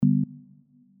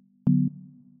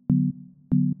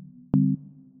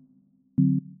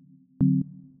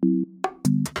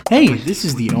Hey, this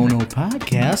is the Ono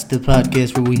Podcast, the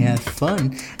podcast where we have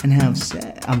fun and have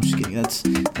sex. I'm just kidding.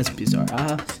 That's bizarre.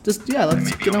 Let's get on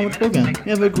with the program.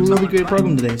 We have a really great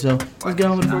program today, so let's get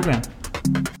on with the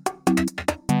program.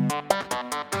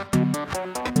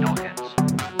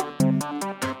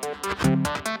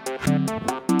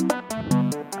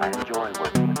 I enjoy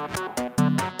working with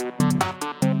people.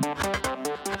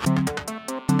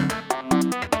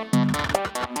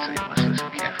 So you must listen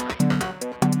carefully.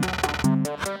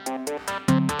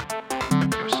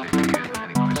 You're safer here than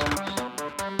anyplace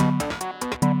else.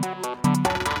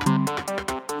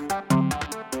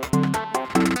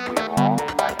 We have all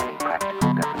liked a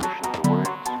practical definition of the words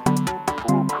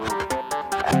foolproof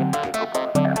and incapable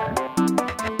of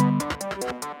error.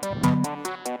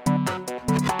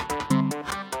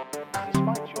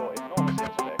 Despite your enormous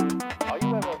intellect, are you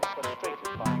ever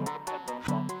frustrated by your dependence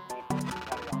on people to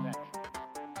carry out action?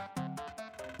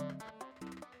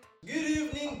 Good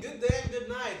evening, good day, and good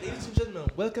night, ladies and gentlemen.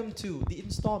 Welcome to the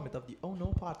installment of the Oh No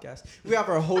Podcast. We have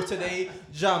our host today,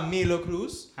 Jamilo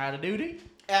Cruz. How to duty?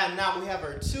 And now we have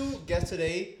our two guests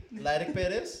today, Lydic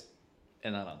Perez.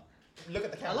 And Alan. Look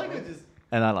at the camera. I like it just.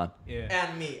 And Alan.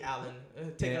 And me, Alan.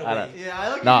 Take it away. Alan. Yeah, I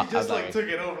like Nah, he just I'm like sorry.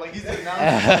 took it over, like he's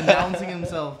announcing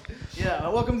himself. Yeah,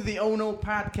 welcome to the Ono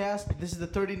Podcast. This is the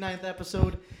 39th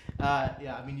episode.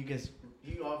 Yeah, I mean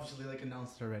you obviously like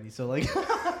announced it already, so like,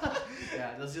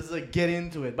 yeah, let's just like get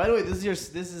into it. By the way, this is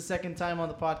the second time on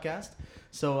the podcast.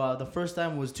 So the first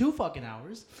time was 2 fucking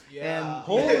hours. Yeah. And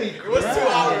Holy It was 2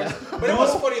 hours. But it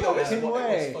was funny though. It was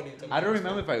way. funny to me. I don't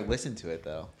remember if I listened to it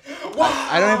though. Wow.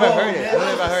 I don't know if I heard it. I Man, don't know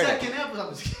that if I was heard the it. second episode.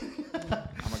 I'm just kidding.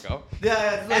 I'm gonna go.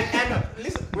 Yeah, it's like, And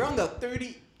listen, we're on the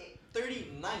 39th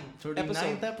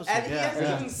 39th episode, And he yeah. hasn't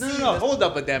Yeah. even No, seen no, this. hold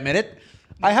up a damn minute.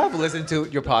 I have listened to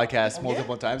your podcast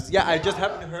multiple times. Yeah, I just Yeah.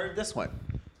 haven't heard this one.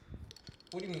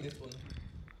 What do you mean this one?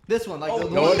 this one, like Oh, the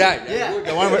no, one, that- yeah,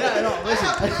 the one where- yeah, no,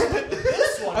 listen.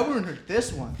 This one. I wouldn't heard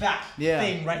this one. That Yeah,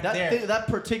 thing right that there. that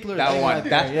particular That thing one. right That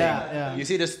there. thing. Yeah, yeah. You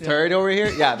see this turd over here?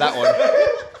 Yeah, that one.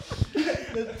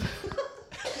 Oh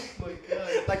my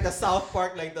God. Like the South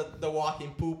Park, like the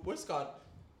walking poop. What's it called?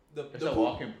 The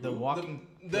poop. The walking.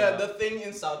 The thing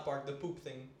in South Park, the poop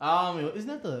thing. Isn't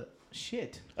that the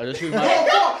shit? I just remember.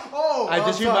 Oh, I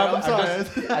just I'm remember.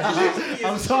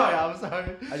 sorry. I'm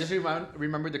sorry. I just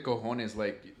remember the cojones,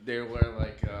 like they were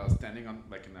like standing on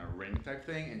like in a ring type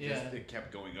thing, and Yeah. just it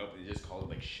kept going up, and they just called it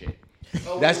like shit.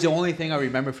 Oh, That's the only thing I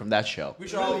remember from that show. We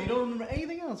should all. You don't remember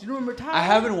anything else? You don't remember Towley? I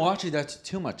haven't watched it. That's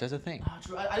too much. That's the thing. Oh,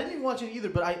 true. I didn't even watch it either,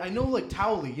 but I know like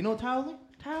Towley. You know Towley?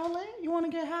 Towley? You want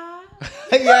to get high?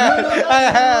 Yeah, I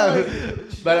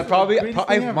have. But Greatest I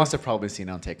thing ever. must have probably seen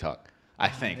it on TikTok. I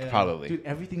think Yeah. probably. Dude,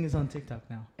 everything is on TikTok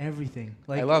now. Everything.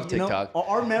 Like I love you know, TikTok.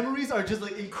 our memories are just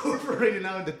like incorporated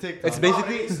now into TikTok. It's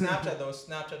basically- Snapchat though.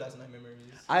 Snapchat has my memories.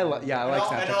 I like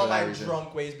Snapchat and for all that my reason.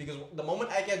 drunk ways because the moment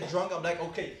I get drunk, I'm like,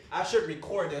 okay, I should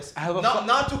record this. I have a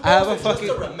not to post I have a it, fucking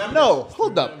just to remember. no.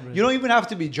 Hold up. remember it. You don't even have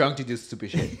to be drunk to do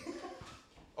stupid shit.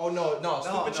 Oh no,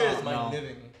 stupid shit is my no.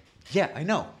 living. Yeah, I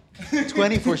know.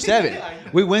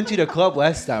 24/7. We went to the club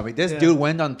last time. This Yeah. dude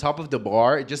went on top of the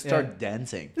bar and just started Yeah.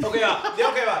 dancing. Okay,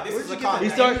 this Where'd is you the get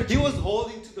that? context. He was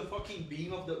holding to the fucking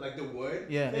beam of the wood.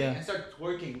 Yeah, thing yeah. And started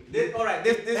twerking. All right,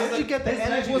 this How is did you get the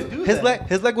energy to do His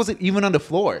that? leg wasn't even on the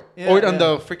floor Yeah, or on yeah.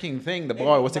 the freaking thing, the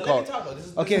bar. What's it But let me called? talk about this.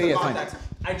 This Okay, is the yeah, fine. context.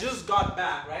 I just got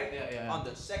back, right? Yeah. On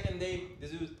the second day,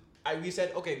 we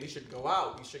said, okay, we should go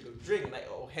out. We should go drink. I'm like,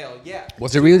 oh hell yeah.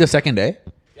 Was it really the second day?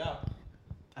 Yeah,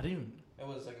 I didn't even. it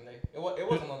was the second day. It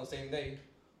wasn't on the same day.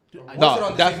 Dude, Or I- was it No, on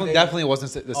the same day? definitely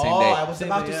wasn't the same Oh, day. I was Same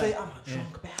about day, to yeah. say, I'm a Yeah.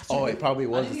 drunk bastard. Oh, it probably I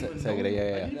was didn't the even second know. day. I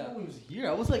Yeah, didn't yeah. know he was here.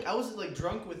 I was like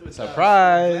drunk with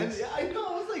Surprise. Glenn. Yeah, I know.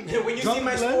 I was like When you drunk see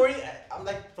my with Glenn. story, I'm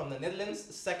like from the Netherlands,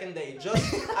 second day.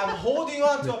 I'm holding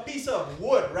on to a piece of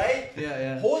wood, right?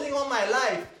 Yeah. Holding on my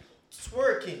life,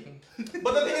 twerking.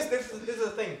 But the thing is, this is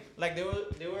the thing. Like they were.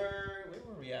 Where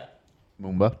were we at?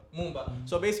 Mumba. Mumba.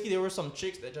 So basically, there were some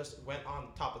chicks that just went on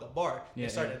top of the bar. Yeah,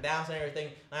 They started dancing and everything,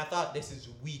 and I thought this is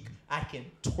weak. I can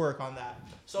twerk on that.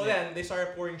 So then they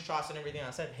started pouring shots and everything. I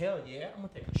said, hell yeah, I'm gonna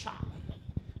take a shot.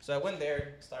 So I went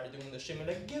there, started doing the shimmy,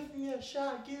 like, give me a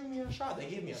shot, give me a shot. They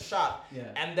gave me a shot. Yeah.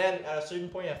 And then at a certain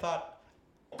point, I thought,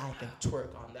 I can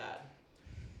twerk on that.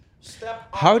 Step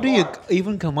on How do you bar.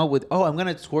 even come up with? Oh, I'm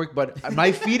gonna twerk, but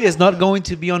my feet is not going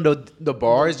to be on the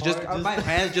bar. It's just my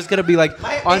hands just gonna be like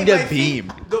on the my feet-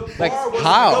 beam. The Like, bar was,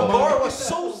 how? The bar was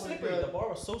so slippery. The bar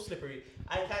was so slippery.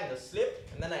 I kind of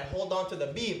slipped and then I hold on to the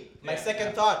beam. My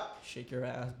second thought, shake your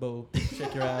ass, bro.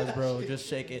 Shake your ass, bro. Just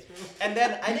shake it. And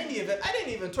then I didn't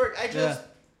even twerk. I just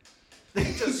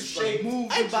just shake,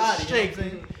 move I your just body. shake. You know what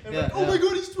I'm saying? And Yeah, like, oh yeah. my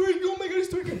god, he's twerking! Oh my god, he's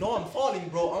twerking! No, I'm falling,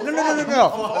 bro. I'm No.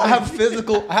 falling. I have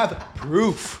physical. I have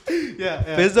proof.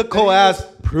 Yeah. Physical ass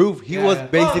proof. He Yeah, was yeah.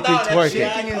 basically Calm down, twerking.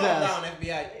 Shaking his Calm ass. down, FBI.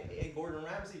 Hey, Gordon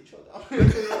Ramsay, chill down.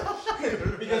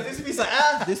 Because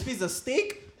this piece of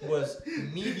steak was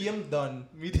medium done.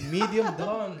 Medium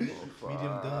done.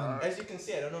 Medium done. As you can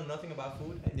see, I don't know nothing about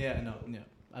food. Yeah, no.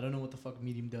 I don't know what the fuck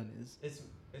medium done is.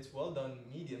 It's well done,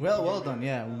 medium. Well medium done. rare.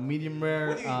 Yeah, medium rare.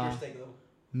 What do you eat your steak though?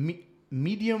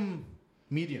 Medium.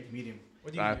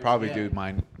 What do you I eat your probably Yeah. do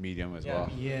mine medium as Yeah, well.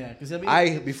 Yeah, because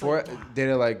I before did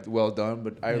it like well done,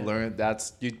 but I Yeah. learned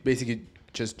that's you basically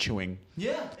just chewing.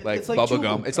 Yeah, Like it's bubble chewable.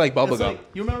 gum. It's like bubble gum.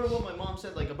 You remember what my mom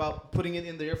said, like about putting it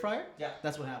in the air fryer? Yeah.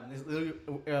 That's what happened. It's literally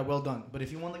well done. But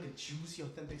if you want like a juicy,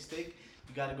 authentic steak,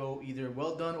 you gotta go either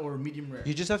well done or medium rare.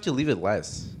 You just have to leave it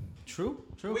less. True.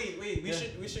 Wait, we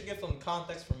Yeah. should get some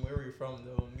context from where we're from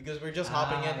though, because we're just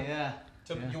hopping in. Yeah.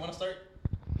 So Yeah. you want to start?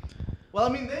 Well, I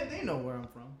mean, they know where I'm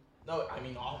from. No, I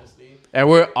mean obviously. And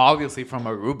we're obviously from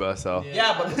Aruba, so. Yeah.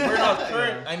 Yeah, but we're not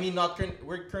current. Yeah. I mean, not current.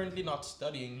 We're currently not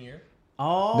studying here.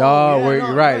 Oh. No, yeah,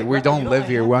 you're right. We don't You know, live I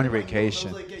here. had We're on no idea. I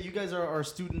vacation. was like, yeah, you guys are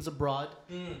students abroad,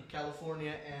 Mm.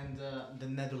 California and the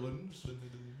Netherlands.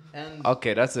 And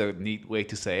Okay, that's a neat way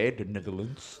to say it. The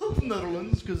Netherlands.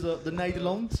 Netherlands, because the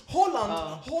Netherlands.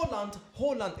 Holland.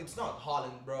 It's not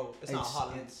Holland, bro. It's not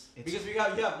Holland. it's- Because you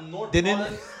have North Didn't-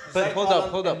 Holland. but Zuid hold up,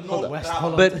 Holland, hold up, and hold North up. West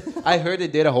Brabant. Holland. But I heard they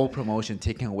did a whole promotion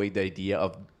taking away the idea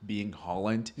of being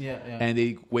Holland. Yeah, yeah. And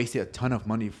they wasted a ton of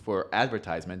money for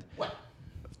advertisement What?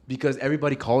 because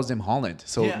everybody calls them Holland.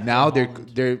 So Yeah, now they're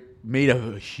they're made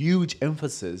a huge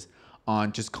emphasis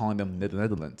on just calling them the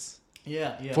Netherlands.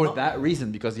 Yeah. For No, that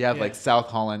reason, because you have Yeah. like South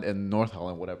Holland and North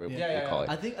Holland, whatever Yeah, you yeah, call yeah. it.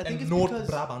 I think And it's North because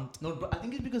Brabant. No, but I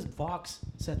think it's because Vox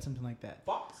said something like that.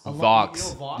 Fox. A lot- Vox.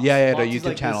 you know Vox? Yeah, the Vox is YouTube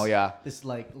like channel, this, yeah. This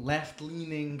like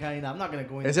left-leaning kind of. I'm not gonna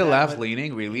go into. Is it that, left but-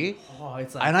 leaning, really? Oh,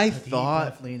 it's like. And I a deep thought-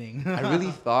 left-leaning. I really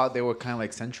thought they were kind of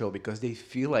like central because they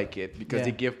feel like it because Yeah.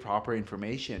 they give proper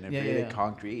information and Yeah, really yeah.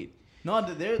 concrete. No,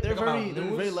 they're Talk about very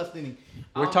news? left-leaning.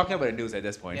 We're talking about the news at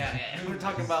this point. Yeah, we're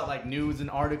talking about like news and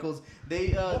articles. They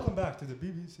Welcome back to the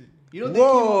BBC. you know they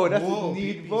Whoa, came- that's Whoa, a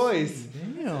neat BBC. voice.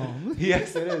 Damn.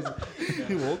 Yes, it is.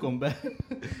 Welcome back.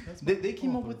 They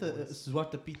came up with the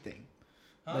Zwarte Piet thing.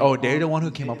 Oh, they're the one who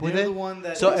came up with they're it? The one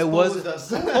that So it was.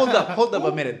 exposed us. Hold up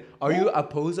a minute. Are you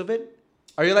opposed of it?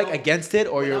 Are you like No. against it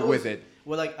or When you're I with was- it?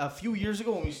 Well, like a few years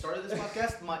ago when we started this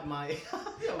podcast, my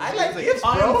I like gifts,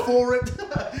 I'm bro. for it.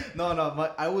 no,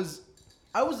 I was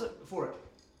for it.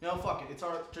 You know, fuck it. It's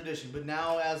our tradition. But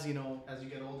now, as you know, as you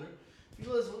get older, you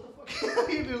realize what the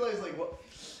fuck. You realize like what.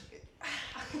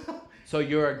 So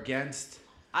you're against.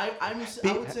 I would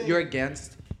say You're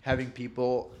against having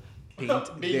people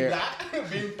paint Being their black.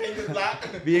 Being painted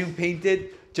black. being painted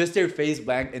just their face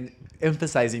black and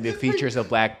emphasizing the features of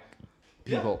black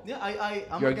people. Yeah,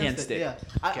 I'm You're against, against it.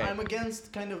 Yeah, Okay. I'm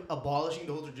against kind of abolishing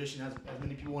the whole tradition as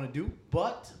many people want to do.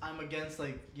 But I'm against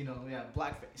like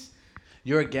blackface.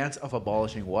 You're against of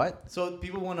abolishing what? So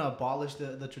people want to abolish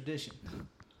the tradition.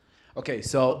 Okay,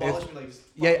 so if Abolish like just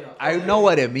fuck yeah, it up. I know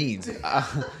what it means.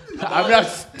 I'm not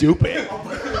stupid,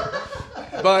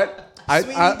 but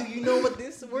Sweetie, do you know what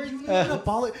this word You means?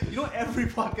 know, every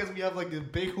podcast we have like this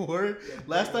big word.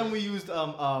 Last time we used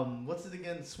what's it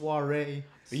again? Soiree.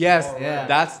 yes, Yeah.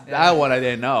 that's Yeah. that one I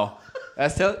didn't know.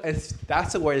 That's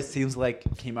the word it seems like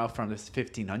came out from this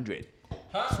 1500.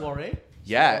 Soiree.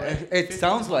 Yeah, Soiree? it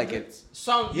sounds like it.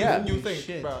 Sound Yeah. you think,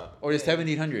 Shit. bro. Or the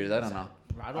 1700s. I don't know.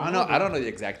 I I don't know the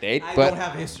exact date, I but don't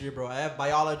have history, bro. I have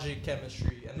biology,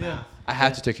 chemistry, and math. I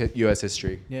had to take U.S.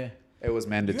 history. Yeah. It was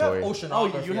You have mandatory.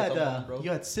 oceanography. Oh, you had at the moment, bro. you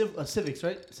had civics,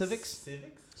 right? Civics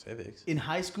civics. Civics. in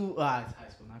high school. High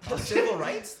school, not college. Civil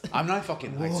rights. I'm not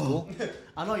fucking high school.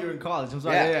 I know you're in college. I'm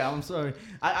sorry. Yeah. Yeah, I'm sorry.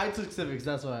 I took civics.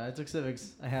 That's why I took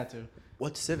civics. I had to.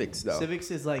 What's civics though?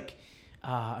 Civics is like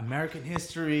American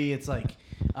history. It's like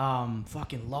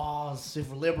fucking laws,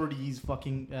 civil liberties,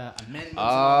 fucking amendments. and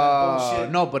all that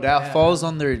bullshit. No, but that Yeah. falls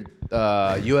under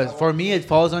U.S. For me, it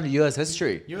falls under U.S.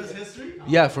 history. U.S. history.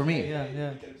 Yeah, for me.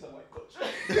 Yeah.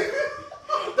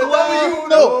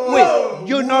 No, wait,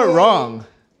 you're not wrong.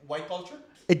 White culture.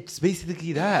 It's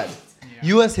basically that.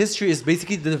 U.S. history is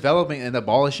basically the development and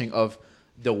abolishing of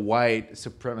the white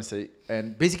supremacy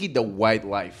and basically the white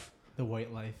life. The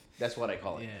white life. That's what I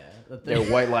call it. Yeah. Their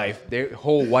white life, their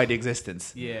whole white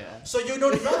existence. Yeah. So you know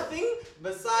nothing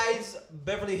besides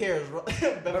Beverly Hills.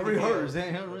 Beverly Hills.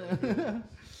 Yeah.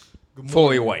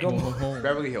 Fully white. Go home.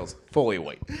 Beverly Hills, fully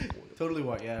white. Totally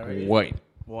white. Yeah. Right. White.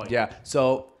 White. Yeah.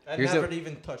 So I here's never a.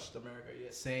 even touched America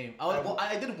yet. Same.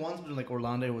 I did it once, but in like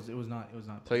Orlando, it was not.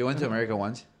 So you went to America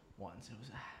once? Once.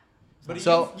 It But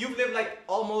So- you've lived like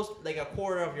almost like a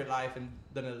quarter of your life in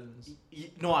the Netherlands.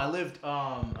 No, I lived.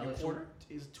 I lived quarter?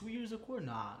 Is it 2 years a quarter?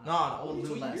 Nah. No, a only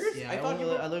little 2 less. years? Yeah, I thought you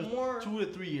only- were I lived more- 2 to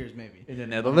 3 years maybe. In the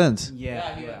Netherlands.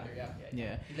 Yeah, he yeah, went there,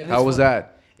 yeah. He lived How It's was fun.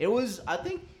 that? It was. I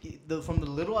think from the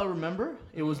little I remember,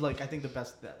 it was like I think the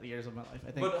best years of my life.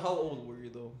 I think But how old were you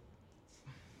though?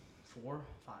 4,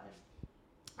 5.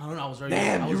 I don't know. I was very. Damn,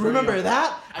 young. I you was very remember young.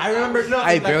 that? I remember nothing.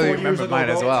 I like barely 4 years remember ago, mine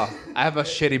as bro. well. I have a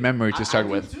shitty memory to start I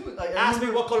with. do too. Like, I Ask me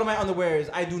remember- what color my underwear is.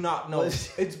 I do not know. What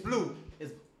is- It's blue.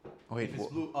 It's, Wait, if it's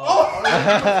wh- blue. Oh,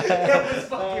 it's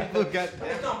fucking blue. God damn.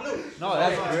 It's not blue. No,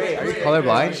 that's Okay, great. Are you great.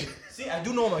 colorblind? See, I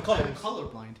do know my colors. I'm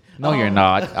colorblind. No, you're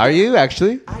not. Are you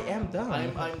actually? I am dumb.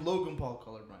 I'm Logan Paul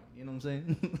colorblind. You know what I'm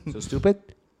saying? So stupid?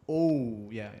 Oh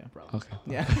yeah, probably. Okay.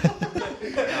 Yeah.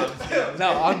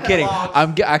 No, I'm kidding.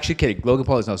 Actually kidding. Logan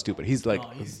Paul is not stupid. He's like No,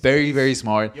 he's- very, very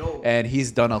smart, Yo. and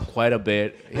he's done quite a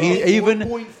bit. Bro, He even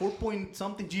 4 point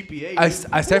something GPA.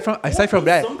 aside from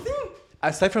that, Something?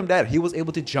 aside from that, he was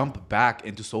able to jump back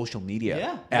into social media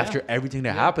Yeah, after yeah. everything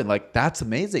that happened. Like that's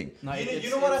amazing. No, You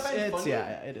know what I find it's, funny?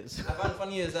 Yeah, it is. I find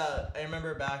funny is that I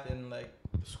remember back in like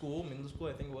school, middle school,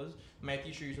 I think it was. My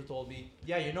teacher used to told me,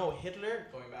 yeah, you know Hitler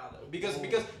going back because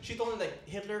she told me like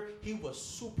Hitler, he was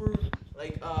super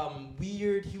like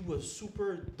weird, he was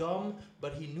super dumb,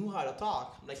 but he knew how to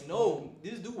talk. I'm like, no,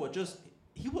 this dude was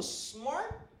he was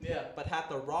smart, Yeah. but had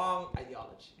the wrong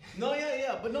ideology. No,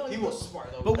 yeah, but no, He was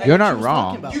smart though. But Like, You're what not she was wrong.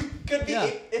 talking about- you could be Yeah.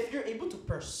 if you're able to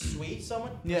persuade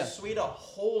someone, Yeah. persuade a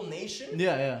whole nation.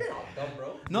 Yeah. You're not dumb, bro.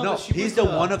 No, but she he's was, the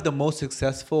one of the most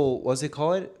successful. What's it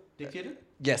called? dictator.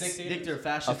 Yes, Dictator,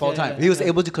 fascist. of all yeah, time. yeah, He was yeah.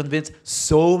 able to convince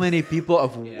so many people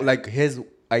of Yeah. like his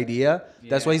idea.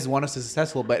 That's why Yeah. he's one of the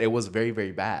successful, but it was very,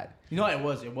 very bad. You know, it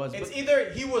was. It's but-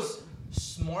 either he was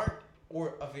smart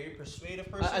or a very persuasive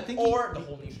person, I think or he- the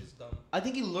whole nation's dumb. I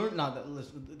think he learned now that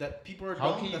that people are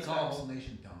dumb. That's facts.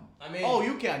 nation dumb? I mean, Oh,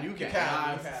 you can. can,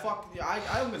 Ah, you can. Fuck. Yeah,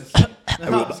 I'm gonna say it.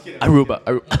 No, I'm just kidding. Aruba.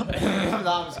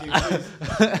 No, I'm just kidding.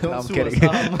 Please. Don't I'm sue kidding.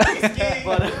 us.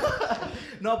 But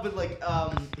no, but like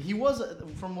he was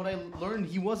from what I learned,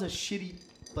 he was a shitty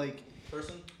like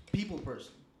person. people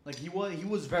person. Like he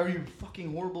was very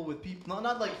fucking horrible with people.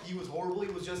 Not like he was horrible.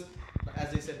 He was just,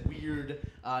 as they said, weird.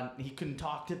 He couldn't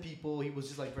talk to people. He was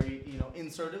just like very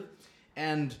insertive.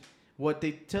 And what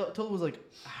they told was like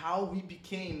how he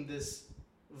became this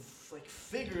like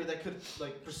figure that could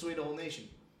like persuade a whole nation.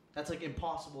 That's like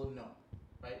impossible to know,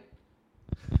 right?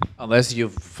 Unless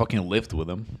you've fucking lived with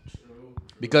him.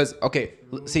 Because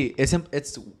see,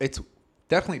 it's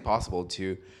definitely possible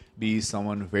to be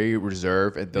someone very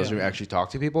reserved and doesn't Yeah. actually talk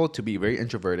to people, to be very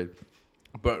introverted,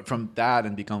 but from that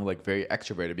and become like very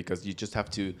extroverted, because you just have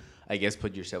to, I guess,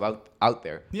 put yourself out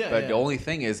there. Yeah, But yeah. the only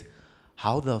thing is,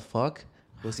 how the fuck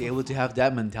was he able to have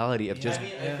that mentality of just, I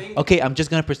mean, Yeah. I think okay, I'm just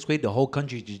gonna persuade the whole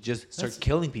country to just start That's-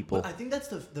 killing people? But I think that's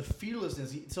the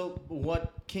fearlessness. So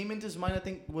what came into his mind, I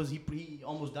think, was he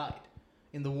almost died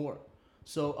in the war.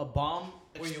 So a bomb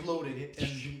Were you- exploded and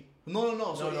he.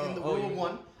 No. So No. in the Oh, World you- War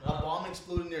One, Ah. a bomb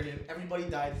exploded near him. Everybody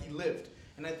died. He lived.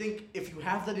 And I think if you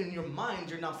have that in your mind,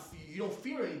 you don't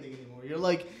fear anything anymore. You're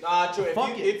like, true.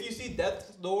 Fuck it. If you see death's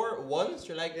door once,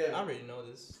 you're like, Yeah. I already know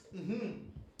this. mm-hmm.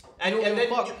 And, You don't and give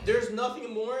a then fuck. there's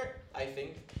nothing more, I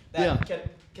think, that Yeah.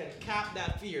 can cap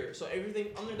that fear. So everything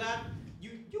under that,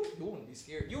 you won't be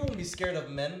scared. You won't be scared of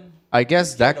men. I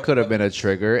guess Scared that of could have been a weapons.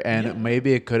 trigger, and Yeah.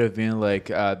 maybe it could have been like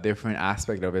a different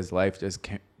aspect of his life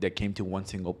that came to one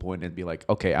single point and be like,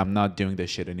 okay, I'm not doing this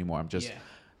shit anymore. I'm just Yeah.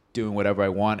 doing whatever I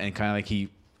want, and kind of like he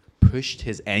pushed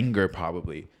his anger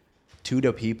probably to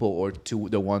the people or to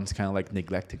the ones kind of like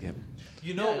neglecting him.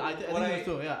 You know, I think that's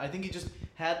true. Yeah, I think he just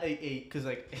had a because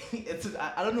like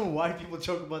I don't know why people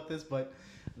joke about this, but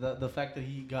the fact that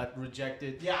he got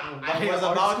rejected. Yeah, by I was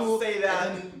art about to school say that.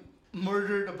 and then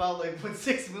murdered about like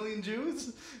 6 million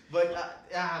Jews. But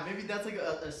maybe that's like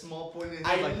a small point. In his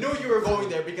I like, knew you were going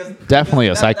there because Definitely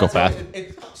a that's how psychopath.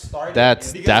 It started.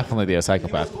 That's because definitely a He was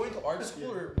psychopath. going to art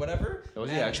school or whatever. Was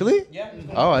he and- actually? Yeah. he was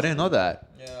going Oh, to I didn't know that.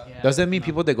 Yeah. Yeah. Does that mean No.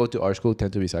 people that go to art school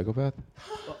tend to be psychopath?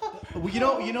 Well, you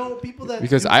know people that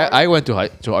Because do I went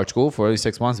to art school for only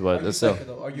 6 months, Are but you still psycho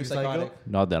though? Are you You psycho? psychotic?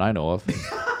 not that I know of.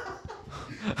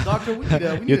 Doctor, we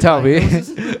need You a tell me.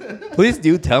 diagnosis. Please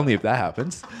do tell me if that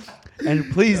happens,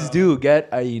 and please do get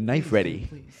a knife ready.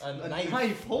 Please. A A knife.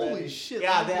 knife, holy shit.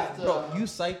 Yeah, that's that, just, bro. You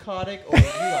psychotic or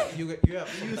you have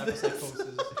some type of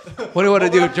psychosis. What do you want to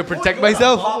do to protect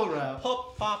myself? Bubble wrap.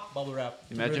 Pop, bubble wrap.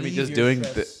 to Imagine me relieve just your doing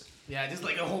stress. Yeah, just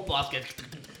like a whole basket.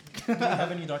 Do you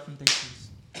have any documentations?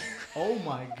 Oh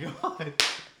my god.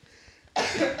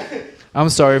 I'm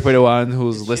sorry for the one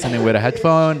who's listening with a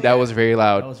headphone. That was very That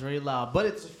loud. was very loud, but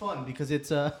it's fun because it's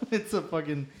a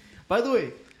fucking. By the way,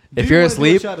 If do you you're wanna do a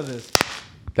asleep- shot of this?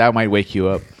 That might wake you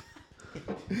up.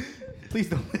 Please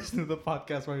don't listen to the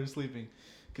podcast while you're sleeping,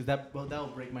 because that will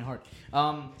break my heart.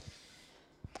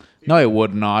 No, it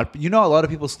would not. You know, a lot of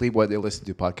people sleep while they listen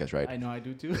to podcasts, right? I know I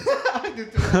do too. I do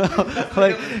too.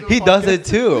 Like he does it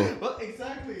too. Well,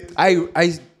 exactly. It's-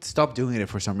 I stopped doing it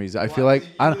for some reason. I feel Why? like You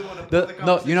I really wanna put the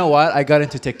no. You know what? I got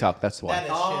into TikTok. That's why. That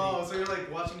is Oh, shitty. so you're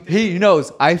like watching. He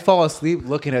knows. I fall asleep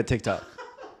looking at TikTok.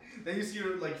 Then you see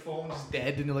your like phone just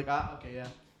dead, and you're like, okay, yeah,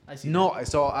 I see. No,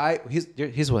 so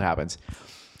here's what happens.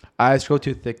 I scroll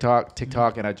to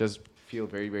TikTok, and I just feel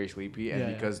very, very sleepy. And Yeah,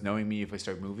 yeah. because knowing me, if I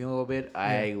start moving a little bit,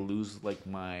 I lose like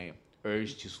my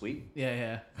urge to sleep. That.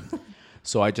 Yeah.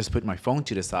 So I just put my phone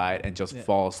to the side and just Yeah.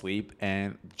 fall asleep.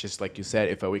 And just like you said,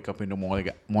 if I wake up in the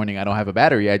morning, I don't have a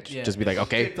battery. I Yeah. just be like,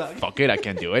 okay, TikTok. fuck it, I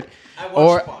can do it. I watch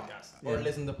Or podcasts or Yeah.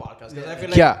 listen to podcasts because Yeah. I feel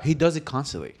like yeah, he does it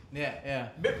constantly. Yeah.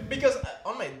 because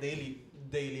on my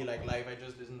daily like life, I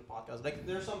just listen to podcasts. Like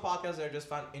there's some podcasts that I just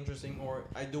find interesting, or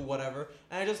I do whatever,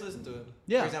 and I just listen to it.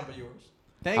 Yeah. For example, yours.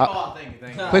 Thank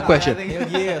you. Quick question. I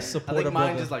think, Yeah, I support think a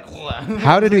mine brother. just like.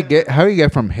 How did we get? How do you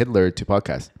get from Hitler to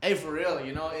podcast? Hey, for real,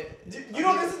 you know. You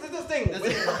know, this is the thing. This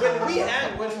When, is- when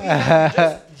we have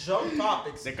just jump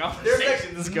topics, The there's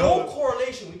conversation like just no goes.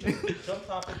 correlation. We just jump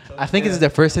topic. I think it's the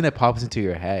first thing that pops into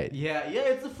your head. Yeah,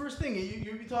 it's the first thing.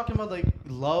 You be talking about like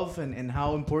love and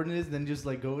how important it is, then just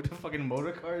like go to fucking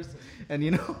motor cars and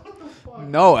you know. what the fuck?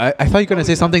 No, I thought you were gonna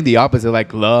say something the opposite,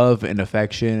 like love and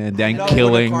affection, and then No, when the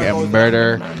killing car goes and murder.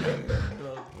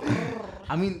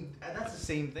 I mean, that's the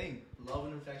same thing. Love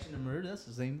and affection and murder. That's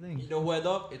the same thing. You know who I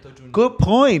love? Ito Junior. Good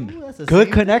point. Ooh, that's the Good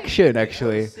same connection, thing.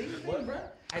 actually. That's the same thing, bro.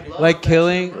 I Love, love Like affection,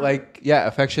 killing, murder. like yeah,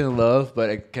 affection and love, but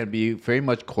it can be very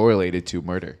much correlated to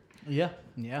murder. Yeah.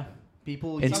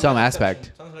 People. In you- some like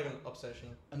aspect. Sounds like an obsession.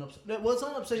 well, it's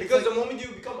not an obsession. Because it's the like, moment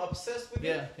you become obsessed with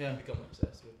Yeah, it, yeah. you become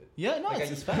obsessed with it. yeah, no, Like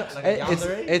it's a- just facts. like a It's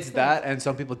yandere? it's that, and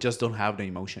some people just don't have the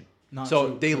emotion. Not So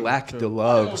true, they true, lack true. the What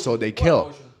love, emotion? so they What kill.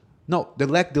 emotion? No, they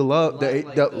lack the love, Lack, the,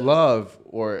 like, the the- love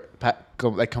or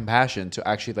like compassion to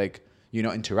actually like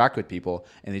interact with people,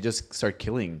 and they just start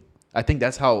killing. I think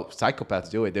that's how psychopaths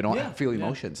do it. They don't Yeah, feel yeah.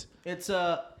 emotions. It's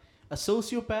a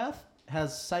sociopath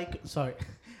has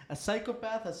a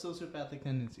psychopath has sociopathic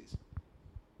tendencies.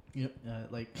 You know,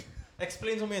 like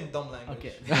Explain to me in dumb language.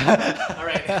 okay, all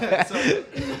right. So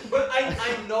But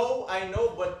I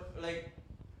know, but like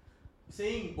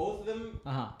saying both of them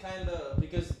kind of,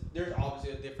 because there's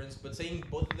obviously a difference, but saying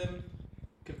both of them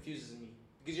confuses me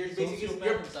because you're basically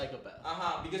sociopath and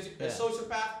psychopath. because Yeah. a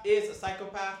sociopath is a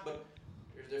psychopath, but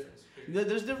there's difference.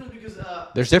 There's difference because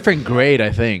There's different grade,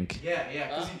 I think. yeah,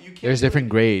 because you can't. There's do different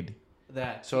grade,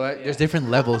 that. so yeah. there's different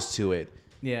levels to it.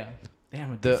 Yeah.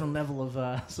 Damn, a The- different level of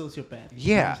sociopath. You know what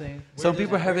Yeah. I'm saying? Some does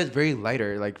people that have hurt? it very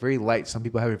lighter, like very light. Some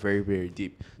people have it very, very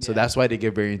deep. So Yeah. that's why they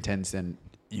get very intense, and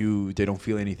they don't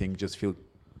feel anything, just feel.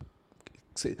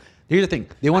 See, here's the thing: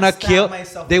 they want to stab kill.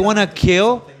 myself They with want to something.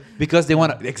 kill because they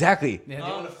want to exactly. Yeah, they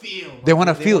want to feel. They want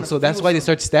to feel. wanna So that's feel why they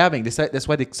something. start stabbing. That's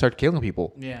why they start killing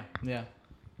people. Yeah.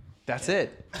 That's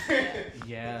it.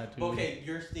 Yeah, dude. Okay,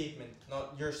 your statement,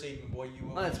 not your statement, boy.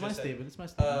 You. No, it's you my just said. statement. It's my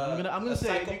statement. I'm gonna a say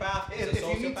psychopath is a if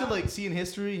you need to sociopath? like see in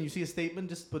history and you see a statement,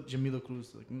 just put Jamila Cruz.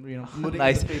 Like put it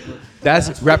Nice. in the paper. That's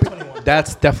That's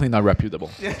That's definitely not reputable.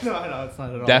 Yeah, no, it's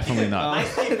not at all. Definitely not. My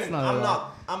It's statement. not at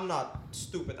all. I'm not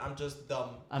stupid. I'm just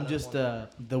dumb. I'm at that just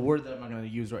point. the word that I'm not gonna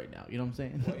use right now. You know what I'm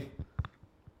saying? Wait.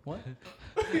 What?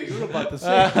 You were about to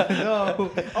say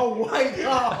no. Oh, why no?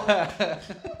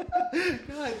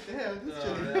 God damn, this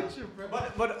generation, bro.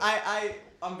 But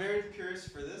I'm very curious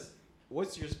for this.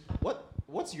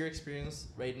 What's your experience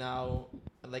right now,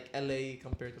 like LA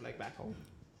compared to like back home?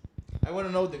 I want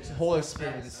to know the whole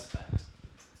experience.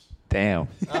 Damn.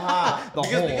 The whole,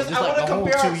 because just I like want to the whole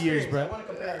compare 2 our years, experience. bro. I want to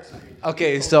compare our experience.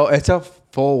 Okay, so it's a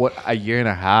full a year and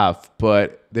a half,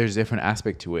 but there's different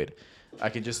aspect to it. I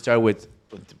can just start with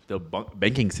the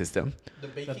banking system. The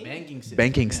The baking. banking system.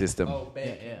 Banking yeah. system. Oh, Yeah,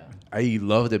 banking. yeah. I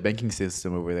love the banking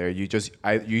system over there. You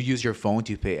use your phone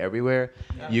to pay everywhere.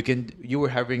 Yeah. You were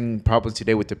having problems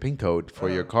today with the PIN code for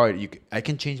your Uh-huh. card. I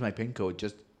can change my PIN code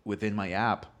just within my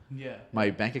app, Yeah. my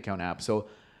bank account app. So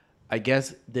I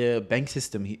guess the bank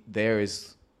system there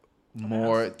is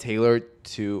more tailored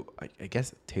to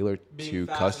tailored Being to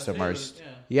fast and customers. efficient.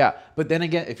 Yeah. Yeah, but then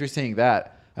again, if you're saying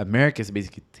that, America is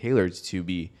basically tailored to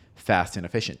be fast and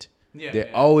efficient. Yeah, They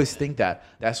yeah, always think that.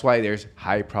 That's why there's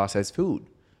high processed food.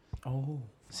 Oh.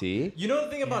 See? You know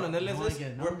the thing about Yeah, the Netherlands no, I is get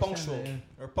it. I we're understand punctual. that, yeah.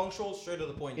 We're punctual, straight to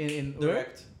the point. In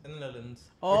direct in the Netherlands.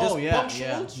 Oh, we're just yeah, punctual,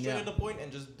 yeah, straight yeah. to the point,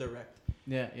 and just direct.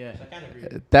 Yeah, yeah. So I kind of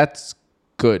agree. That's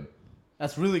good.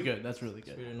 That's really good. That's really It's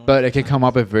good. really annoying. But it can come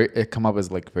up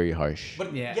as like very harsh.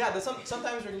 But Yeah. yeah,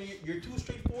 sometimes when you're too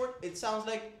straightforward, it sounds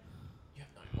like you have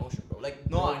no emotion, bro. Like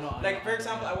No, bro, I know, I Like know, for I know,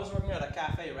 example, yeah. I was working at a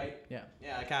cafe, right? Yeah.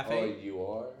 Yeah, a cafe. you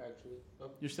are actually.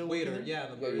 You're still Waiter, working there? yeah.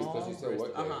 The barista. because you still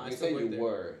work there. I still work there.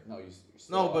 were. No, you.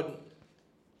 No, but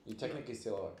you technically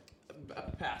still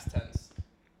are. past tense.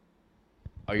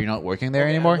 Are you not working there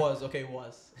Okay, anymore? Was.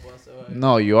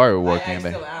 No, you are working I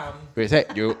there. still am. Wait, say,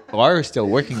 you are still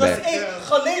working there.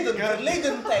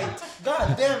 Geleden tijd.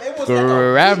 God damn, it was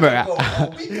Grammar. like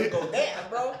a week ago. Damn,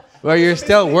 bro. Well, you're So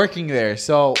still basically- working there,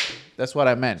 so that's what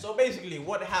I meant. So basically,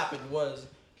 what happened was,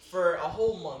 for a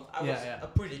whole month, I was Yeah. a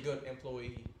pretty good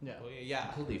employee. Yeah. Yeah.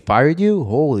 They fired you?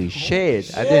 Holy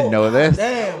shit! I didn't know this.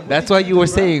 Damn. That's why you were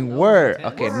saying word.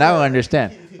 intense. Okay, now I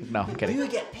understand. No, I'm You kidding.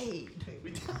 get paid.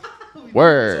 So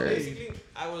Word. basically,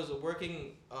 I was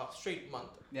working a straight month.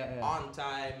 Yeah, yeah. On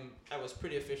time. I was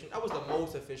pretty efficient. I was the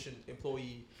most efficient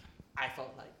employee, I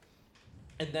felt like.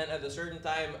 And then at a certain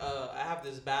time, I have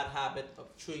this bad habit of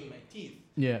chewing my teeth.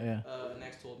 Yeah, yeah.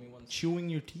 Next told me once. Chewing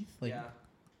your teeth? Like, Yeah.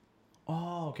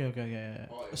 Oh, okay, yeah.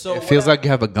 So It feels what like you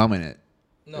have a gum in it.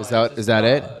 No, Is I that- just- is that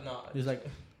it? No, It's like,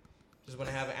 just when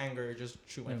I have anger, I just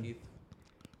chew my Mm. teeth.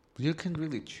 You can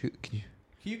really chew.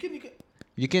 you can,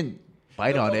 You can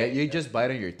bite Look, on okay, it. You yeah. just bite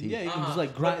on your teeth. yeah, you can Uh-huh. just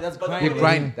like grind. But- That's but the grinding. You point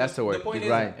is- grind. That's the word. The point You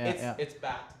grind. Yeah, is, yeah. it's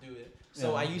bad to do it.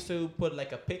 So Yeah. I used to put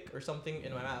like a pick or something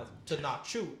in my mouth to not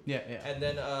chew. Yeah, yeah. And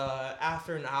then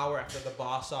after an hour, after the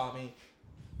boss saw me,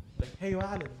 like, hey,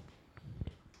 Alan.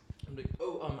 I'm like,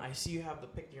 oh, I see you have the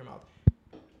pick in your mouth.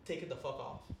 Take it the fuck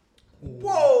off.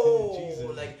 Whoa!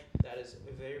 Jesus. Like, that is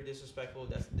very disrespectful.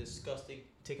 That's disgusting.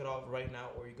 Take it off right now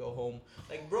or you go home.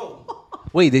 Like, bro.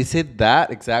 Wait, they said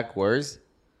that exact words?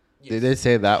 Yes. Did they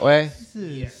say it that way?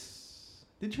 Yes.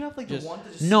 Did you have like Just- the one to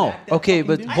just No. smack that Okay, fucking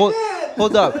but dude?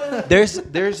 hold up. There's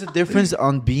a difference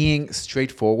on being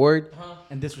straightforward Uh-huh.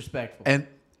 And disrespectful. and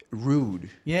rude.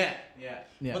 Yeah.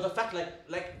 But the fact,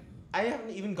 like, I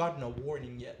haven't even gotten a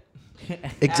warning yet.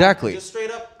 Exactly. Just straight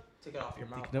up, take it off your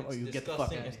mouth. it off or It's you get the fuck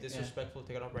disgusting. outta It's here. Yeah. disrespectful.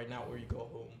 Take it off right now or you go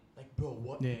home. Like, bro,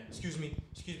 what? Yeah. Excuse me.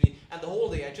 And the whole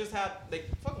day, I just had like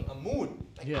fucking a mood.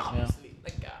 Like, Yeah, yeah. obviously,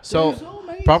 like, So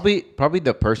many- probably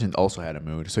the person also had a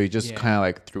mood, so he just Yeah. kind of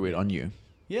like threw it on you.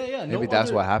 Yeah. Maybe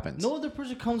that's what happens. No other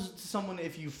person comes to someone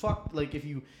if you if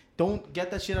you don't get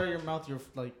that shit out of your mouth, you're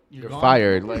You're gone.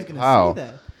 fired. Nobody's Like, gonna how? say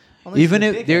that. Unless Even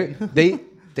you're a if they're dickhead.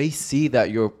 they see that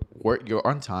you're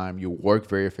on time, you work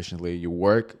very efficiently, you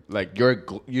work like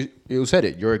you said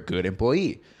it, you're a good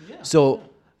employee. Yeah, So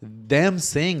them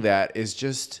saying that is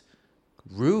just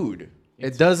rude.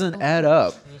 It doesn't add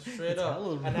up. straight It's up.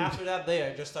 hella rude. And after that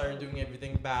day, I just started doing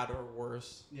everything bad or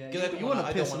worse. Yeah, 'Cause I don't you want wanna- to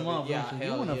I don't piss him wanna off. be- Yeah, don't you?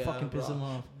 hell You want to yeah, fucking piss bro. him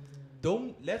off.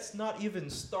 Let's not even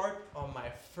start on my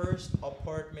first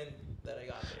apartment that I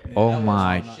got there. Oh That was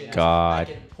my some shit. God. I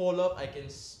can pull up. I can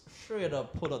straight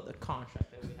up pull up the contract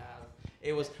that we have.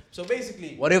 It was so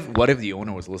basically. What if the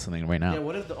owner was listening right now? Yeah,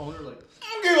 what if the owner like? I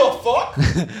don't give a fuck.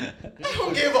 I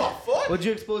don't give a fuck. Would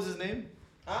you expose his name?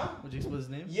 Huh? Would you expose his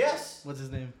name? Yes. What's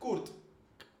his name? Kurt.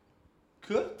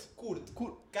 Kurt.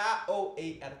 Kurt.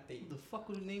 K-O-A-R-T. The fuck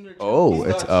would you name your child? Oh,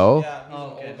 He's it's Dutch. O. Yeah, he's Oh,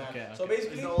 an okay, old man. okay. So okay.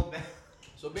 basically, He's an old man.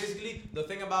 So basically, the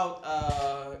thing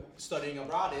about studying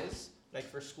abroad is, like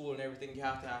for school and everything, you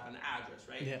have to have an address,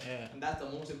 right? Yeah. And that's the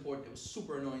most important. It was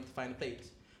super annoying to find a place.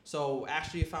 So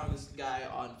actually, I found this guy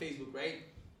on Facebook, right?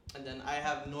 And then I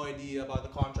have no idea about the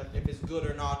contract, if it's good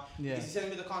or not. Yeah. Because he sent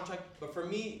me the contract, but for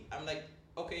me, I'm like,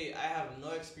 okay, I have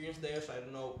no experience there, so I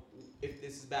don't know if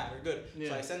this is bad or good. So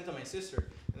Yeah. I sent it to my sister,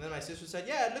 and then my sister said,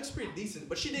 yeah, it looks pretty decent,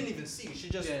 but she didn't even see. She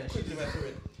just Yeah, she quickly went through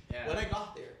it. Yeah. When I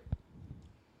got there,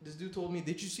 this dude told me,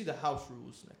 "Did you see the house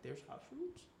rules? Like, there's house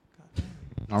rules." God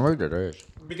damn. I heard there is.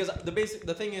 Because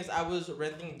the thing is, I was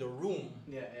renting the room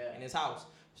Yeah. in his house.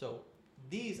 So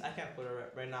these I can't put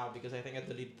it right now because I think I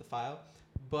deleted the file.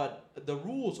 But the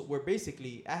rules were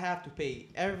basically I have to pay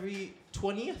every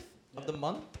 20th of the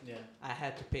month. Yeah. I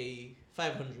had to pay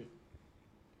 500.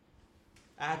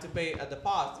 I had to pay a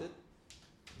deposit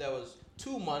that was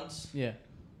 2 months Yeah.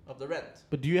 of the rent.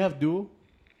 But do you have duo?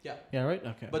 Yeah. Yeah. Right.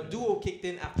 Okay. But Duo kicked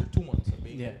in after 2 months of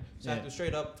being Yeah, there. So I yeah. had to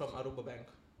straight up from Aruba Bank,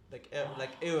 like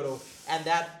euro, and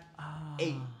that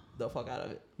ate the fuck out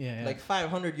of it. Yeah. Like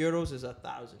 500 euros is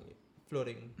 1,000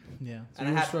 floating, Yeah. So and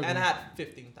you I were had struggling.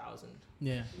 15,000.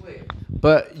 Yeah.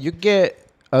 But you get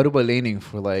Aruba laning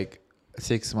for like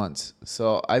 6 months,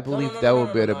 so I believe that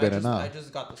would have been enough. I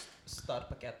just got the start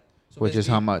packet, so Which is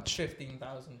how basically much?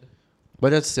 15,000. But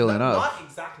that's still Not enough.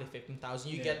 exactly 15,000.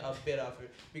 You Yeah. get a bit of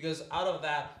it because out of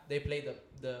that they play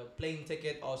the plane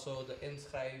ticket, also the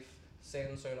inschrijf,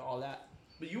 sensor, and all that.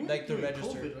 But you Like to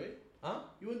register. COVID, right? Huh?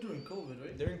 You went during COVID,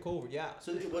 right? During COVID, yeah.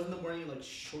 So it wasn't the morning like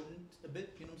shortened a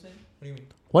bit. You know what I'm saying? What do you mean?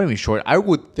 What do you mean short? I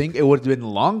would think it would have been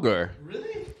longer.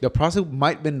 Really? The process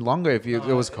might have been longer if it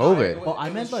was No, COVID. Oh, I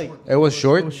meant like. It was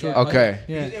short? It was short. Okay.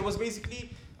 Yeah. It was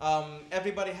basically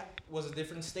everybody was a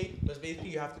different state. It was basically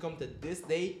you have to come to this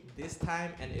date, this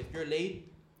time, and if you're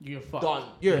late, You're fucked. done.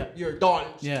 Yeah. You're done.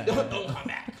 Yeah. Don't come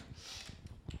back.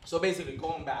 So basically,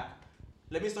 going back,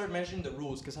 let me start mentioning the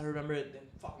rules because I remember it then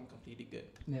fucking completely good.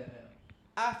 Yeah.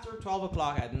 After 12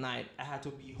 o'clock at night, I had to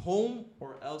be home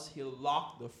or else he'll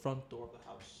lock the front door of the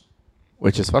house.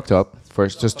 Which is fucked up.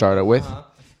 First to start it with.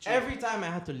 Every time I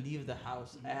had to leave the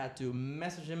house, I had to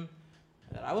message him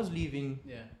that I was leaving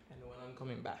Yeah. and when I'm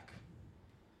coming back.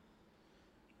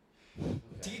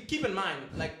 Keep in mind,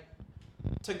 like,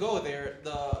 to go there,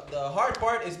 the hard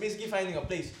part is basically finding a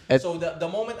place. So the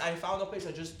moment I found a place,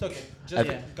 I just took it. Just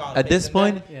got a at place. this And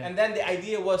point- then, and then the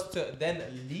idea was to then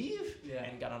leave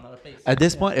and get another place. At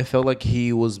this point, it felt like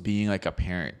he was being like a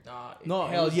parent. No,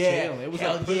 hell it was yeah, jail. It was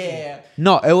hell like prison. yeah.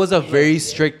 No, it was a very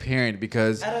strict parent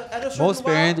because At a certain most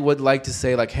while- parents would like to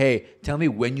say like, "Hey, tell me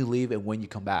when you leave and when you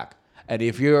come back." And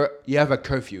if you have a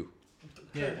curfew,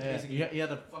 Yeah, Basically. you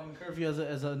had a fucking curfew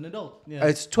as an adult. Yeah.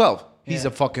 it's 12. He's Yeah.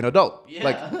 a fucking adult. Yeah.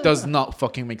 Like, does not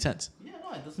fucking make sense. Yeah,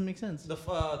 no, it doesn't make sense.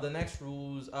 The next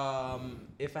rules,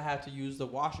 if I had to use the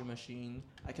washing machine,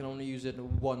 I can only use it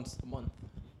once a month.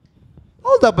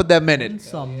 Hold up a that minute.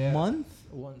 Once a month.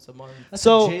 Once a month. That's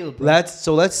So a jail, bro.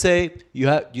 let's say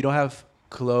you don't have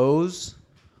clothes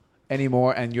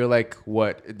anymore, and you're like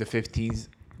what the 15th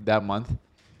that month.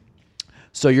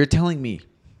 So you're telling me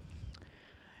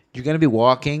you're gonna be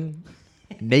walking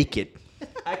naked.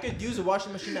 I could use a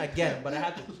washing machine again, but I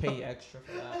had to pay extra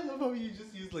for I that. love how you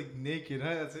just use like naked,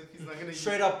 huh? That's if he's not gonna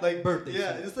Straight up like birthday.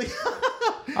 Yeah, suit. it's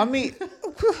like I mean,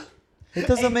 it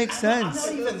doesn't make I'm sense.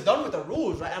 not even done with the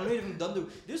rules, right? I'm not even done.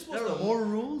 This was there the are more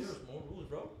rules. There was more rules,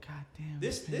 bro. God damn.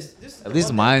 This. is At the least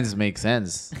one mines make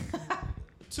sense. that-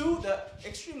 Two that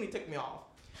extremely ticked me off.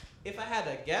 If I had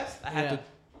a guest, I had Yeah. to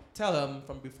tell them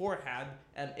from beforehand,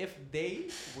 and if they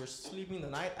were sleeping the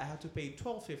night, I had to pay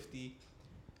 $12.50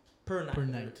 per night. Per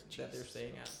that night. that they're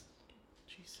staying at.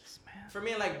 Jesus, man. For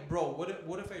me, like, bro,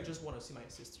 what if I just want to see my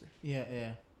sister? Yeah,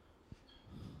 yeah.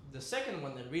 The second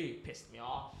one that really pissed me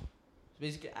off.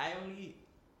 Basically,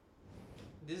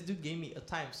 this dude gave me a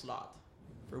time slot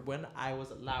for when I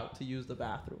was allowed to use the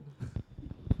bathroom.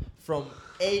 From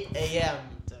 8 a.m.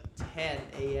 to 10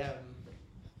 a.m.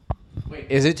 Wait,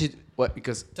 Is it what?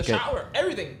 Because to shower,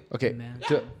 everything. Okay. Man.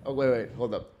 Wait,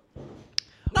 hold up.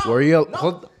 No, Were you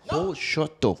no, no.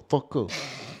 shut the fuck up.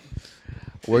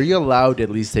 Were you allowed to at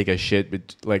least take a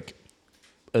shit like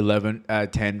 11,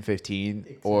 10,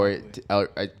 15, or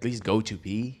at least go to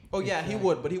pee? Oh yeah, he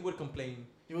would, but he would complain.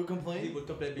 You would He complain? would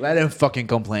complain Let him fucking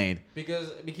complain.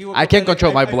 because he would I can't complain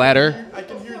control my like, bladder. I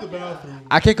can hear the bathroom.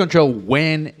 I can't control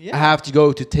when Yeah. I have to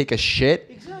go to take a shit.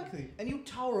 Exactly. And you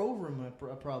tower over him,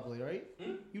 probably, right?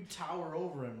 You tower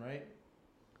over him, right?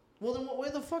 Well, then where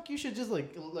the fuck you should just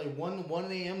like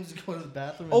 1 a.m. just go to the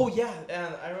bathroom? Oh yeah,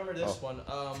 and I remember this Oh. one.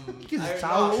 You can just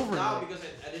tower over now it. because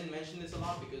I didn't mention this a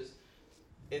lot because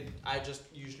I just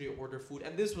usually order food,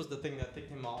 and this was the thing that ticked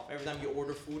him off. Every time you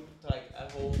order food, like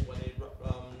at home when they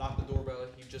knock the doorbell,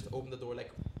 you just open the door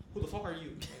like, "Who the fuck are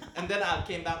you?" And then I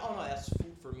came back. Oh no, that's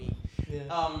food for me. Yeah.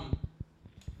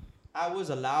 I was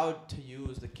allowed to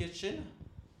use the kitchen,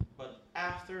 but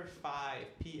after 5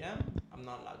 p.m., I'm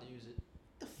not allowed to use it.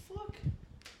 the fuck?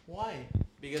 Why?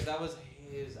 Because that was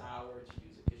his hour to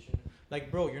use the kitchen. Like,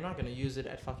 bro, you're not gonna use it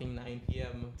at fucking 9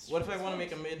 p.m. What if I want to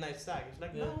make a midnight snack? It's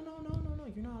like, Yeah. no,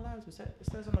 you're not allowed to. It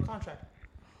says on the contract.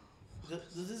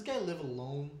 Does this guy live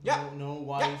alone? Yeah. No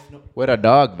wife. No. With a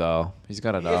dog though. He's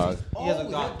got a He has dog. a- He has a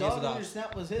Oh, dog. that He has a dog dog. on your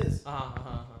snap was his.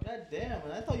 Uh-huh. God damn!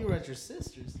 Man, I thought you were at your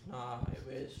sister's. I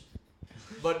wish.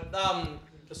 But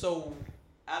so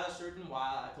at a certain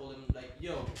while, I told him like,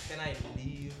 "Yo, can I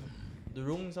leave the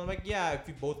room?" So I'm like, "Yeah, if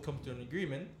we both come to an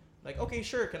agreement." Like, okay,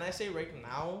 sure. Can I say right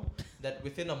now that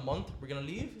within a month we're gonna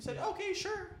leave? He said, Yeah. "Okay,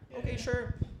 sure. Yeah, Okay, yeah.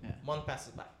 sure." Yeah. Month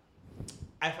passes by.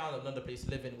 I found another place to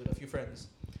live in with a few friends,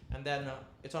 and then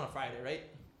it's on a Friday, right?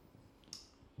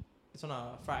 It's on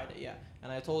a Friday, yeah.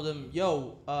 And I told him,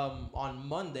 "Yo, on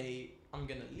Monday I'm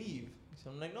gonna leave." So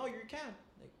I'm like, "No, you can't."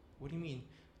 Like, what do you mean?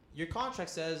 Your contract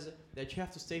says that you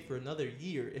have to stay for another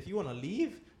year. If you want to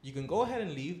leave, you can go ahead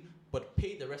and leave, but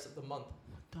pay the rest of the month.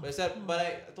 But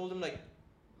I told him like,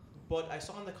 but I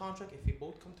saw in the contract if we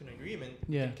both come to an agreement,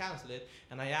 we Yeah. can cancel it.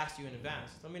 And I asked you in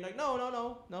advance. I mean, like, no.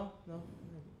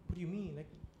 What do you mean? Like,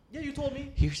 yeah, you told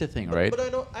me. Here's the thing, But- right? But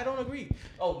I don't agree.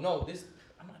 Oh no,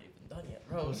 I'm not even done yet,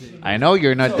 bro. I know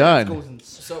you're not So, done. goes in-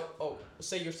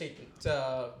 say your statement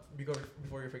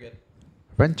before you forget.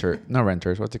 Not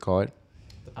renters. What's it called?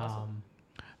 The process.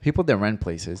 People that rent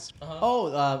places. Oh,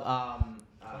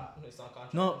 It's not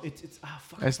contract. no, it's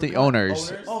fuck. I That's the forgot.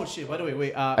 owners. Owners? Oh shit! By the way,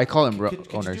 wait. I call them could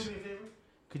you owners. do me a favor?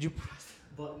 Could you press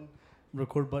the button,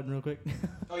 record button, real quick?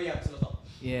 Oh yeah, so it's all.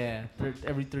 Yeah,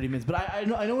 every 30 minutes. But I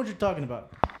know what you're talking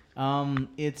about.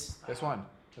 It's This one.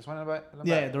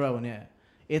 yeah, the right one. Yeah,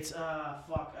 it's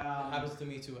fuck. It happens to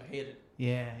me too. I hate it.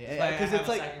 Yeah, That's why I because have it's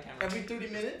a like second camera. every 30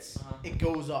 minutes Uh-huh. it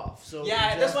goes off. So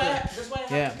Yeah, you that's have why. to- That's why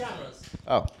I Yeah. have two cameras.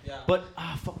 Oh, Yeah. But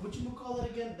fuck, what you call it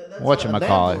again? That's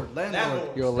Whatchamacallit.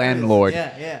 Landlord. you're a landlord.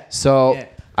 Yeah, yeah. So Yeah.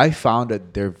 I found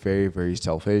that they're very, very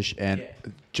selfish and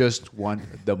Yeah. just want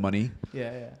the money,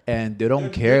 Yeah, yeah. and they don't You're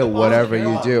care the boss, whatever you're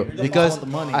you the do. boss. You're the Because boss of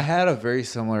the money. I had a very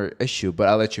similar issue, but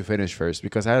I'll let you finish first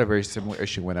because I had a very similar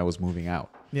issue when I was moving out.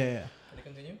 Yeah, yeah. Can I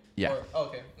continue? Yeah.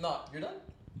 Okay. No, you're done.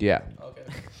 Yeah. Okay.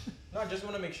 No, I just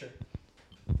want to make sure.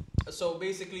 So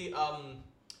basically,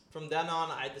 from then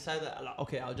on, I decided that,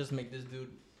 okay, I'll just make this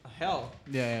dude a hell.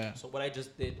 Yeah, So what I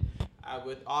just did, I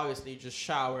would obviously just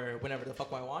shower whenever the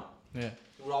fuck I want. yeah.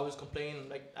 He would always complain,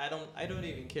 like I don't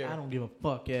even care. I don't give a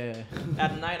fuck. Yeah,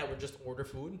 At night, I would just order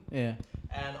food, yeah,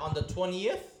 and on the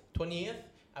 20th,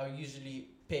 I would usually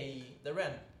pay the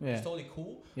rent. Yeah. It's totally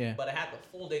cool. yeah. But I had the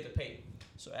full day to pay.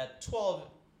 So at 12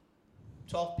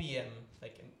 p.m.,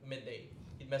 like in midday,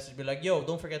 he'd message me like, yo,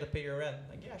 don't forget to pay your rent.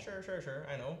 Like, yeah, sure,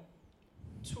 I know.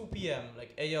 2 p.m.,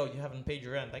 like, hey, yo, you haven't paid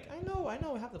your rent. Like, I know,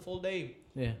 I have the full day.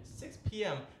 Yeah, 6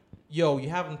 p.m., yo, you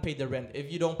haven't paid the rent.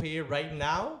 If you don't pay it right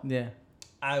now, yeah,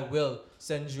 I will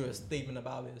send you a statement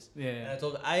about this. And I yeah.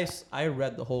 told him, I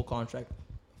read the whole contract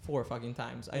 4 fucking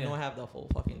times. I know Yeah. I have the full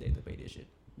fucking day to pay this shit.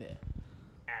 Yeah.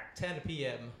 At 10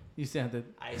 p.m., You sent it.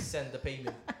 I sent the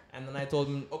payment. And then I told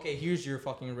him, okay, here's your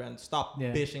fucking rent. Stop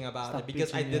Yeah. bitching about Stop it.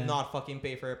 Because I bitching, did yeah. not fucking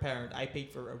pay for a parent. I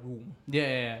paid for a room.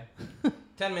 Yeah, yeah,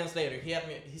 10 minutes later,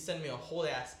 he sent me a whole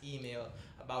ass email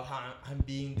about how I'm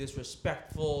being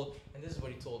disrespectful. And this is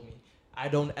what he told me. I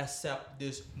don't accept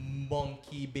this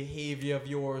monkey behavior of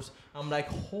yours. I'm like,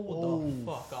 hold the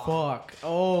fuck on. Fuck.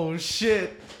 Oh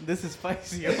shit. This is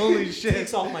spicy. Holy shit.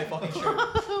 Takes off my fucking shirt.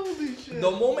 Holy shit.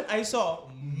 The moment I saw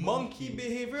monkey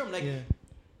behavior, I'm like, yeah.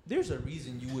 there's a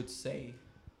reason you would say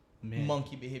Man.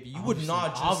 monkey behavior. You Obviously- would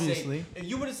not just obviously. say,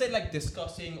 you wouldn't say like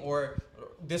disgusting or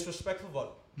disrespectful,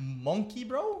 but monkey,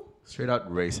 bro. Straight out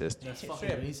racist. That's Straight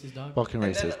fucking up. racist, dog. Fucking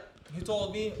And racist. then he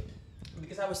told me,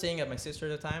 because I was staying at my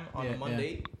sister at the time on Yeah, a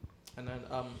Monday, and then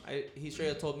he straight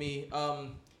up told me,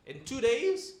 in 2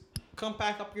 days, come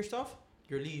pack up your stuff.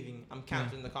 You're leaving. I'm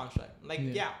canceling the contract. I'm like,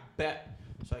 Yeah. yeah, bet.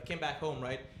 So I came back home,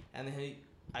 right? And then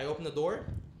I opened the door.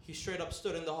 He straight up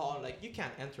stood in the hall like, you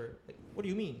can't enter. Like, what do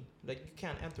you mean? Like, you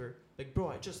can't enter. Like, bro,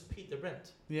 I just paid the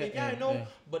rent. Yeah, Like, yeah, yeah, I know. yeah.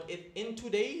 But in 2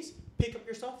 days, pick up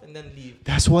your stuff and then leave.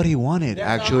 That's what he wanted,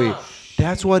 That's- actually. uh-huh.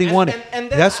 That's what he And- wanted. and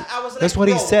then that's I was that's like, what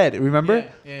he bro. said. Remember?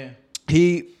 Yeah, yeah.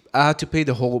 He had to pay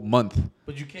the whole month.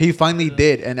 But you can't. He finally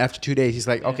did, and after 2 days, he's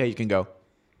like, Yeah. "Okay, you can go."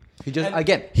 He just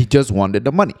And- he just wanted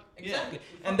the money. Exactly.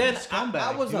 Yeah. And then Fucking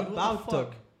I scumbag, was dude. What the about to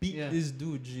fuck? beat Yeah. this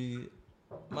dude, G.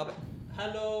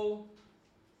 Hello.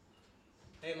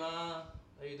 Hey, ma.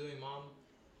 How you doing, mom?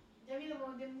 Jadi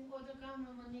kalau dia muka tu kan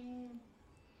mending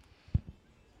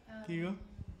Here you go.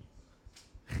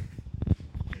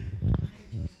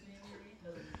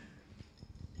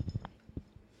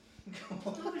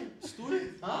 Stool?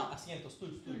 Ah, asiento, stool.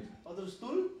 Other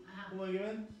stool? Ah, Como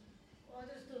again?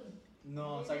 outro tudo.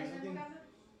 No, sa akin something.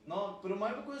 No, pero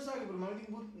may pa kuya sa akin, pero may ting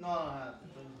boot. No,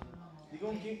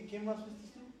 digo, ¿quién más viste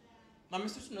tú? Mami,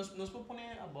 nos puedo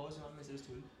poner a voz, mami, ese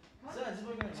stool. Sa, just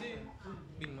voy a Sí.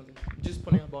 Bien, mami. Just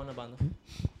poner a voz na banda.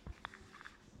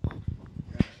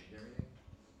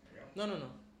 No.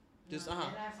 Just,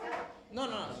 aha. No.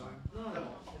 No,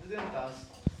 ito din ang taas.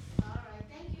 Alright,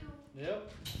 thank you.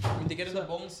 Yep. Hindi ka rin na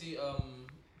bong si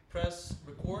press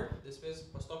record. Después,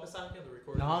 stop sa akin, the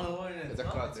record. No, it's a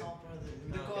cut, It's all brother.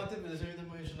 The Okay. content, but there's everything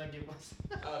we should not give us.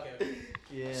 Okay.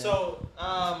 Yeah. So,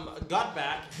 got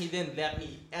back. He didn't let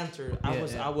me enter. I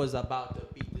Yeah. was about to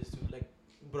beat this dude. Like,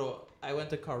 bro, I went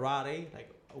to karate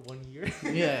like 1 year.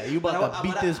 Yeah, you But about to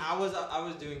beat this. I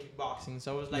was doing kickboxing,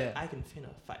 so I was like, Yeah. I can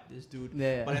finna fight this dude.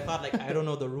 Yeah. But I thought like I don't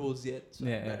know the rules yet, so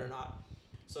Yeah, I better not.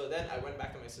 So then I went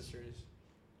back to my sister's.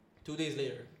 2 days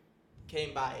later,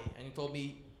 came by and he told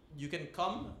me, you can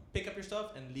come, pick up your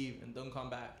stuff and leave and don't come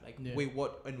back. Like, Yeah. wait,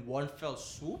 what? In one fell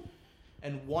swoop?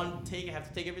 And one take, I have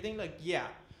to take everything? Like, yeah.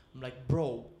 I'm like,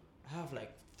 bro, I have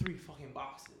like 3 fucking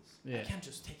boxes. Yeah. I can't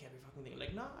just take every fucking thing.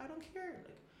 Like, no, I don't care.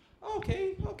 Like,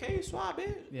 okay, suave.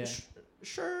 Yeah.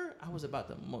 Sure. I was about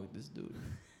to mug this dude.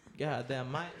 God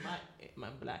damn, my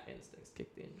black instincts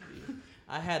kicked in. Dude.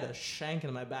 I had a shank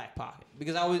in my back pocket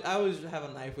because I always have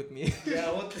a knife with me.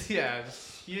 Yeah, yeah.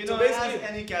 You So know, as basically-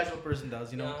 any casual person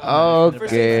does, you know. Okay. For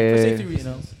safety You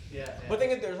reasons. know. Yeah. But I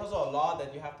think there's also a law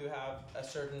that you have to have a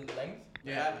certain length.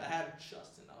 Yeah. I had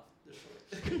just enough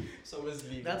to short. So it was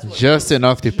legal. That's what. Just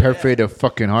enough to perforate the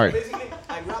fucking So heart basically,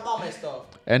 I grabbed all my stuff.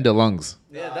 and the lungs.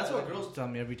 Yeah, that's what girls tell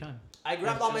me every time. I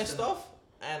grabbed Yeah, all my just stuff,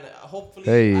 and hopefully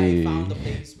Hey. I found a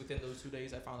place within those 2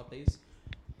 days. I found a place.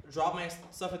 Dropped my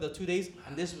stuff at the 2 days,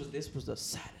 and this was the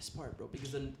saddest part, bro.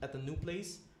 Because at the new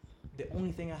place, the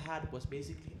only thing I had was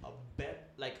basically a bed,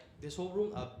 like this whole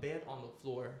room, a bed on the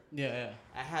floor. Yeah.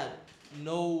 I had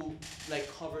no like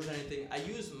covers or anything. I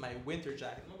used my winter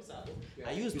jacket.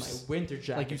 I used my winter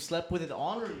jacket. Like you slept with it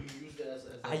on, or you used it as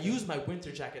I used my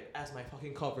winter jacket as my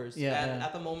fucking covers. Yeah, And yeah.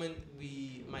 at the moment,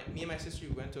 me and my sister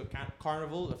we went to a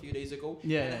carnival a few days ago.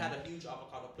 Yeah, And yeah. I had a huge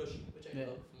avocado plushie, which I Yeah.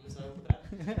 love. Sorry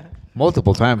for that.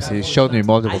 Multiple times. He showed me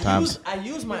multiple times. I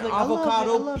used my He's like, I love it,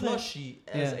 avocado I love it. plushie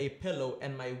as Yeah. a pillow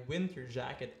and my winter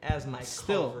jacket as my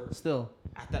cover. Still.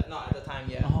 At the time,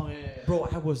 yeah. Oh yeah. Bro,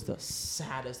 I was the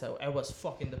saddest. I was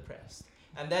fucking depressed.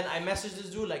 And then I messaged this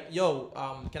dude like, yo,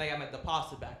 can I get my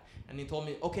deposit back? And he told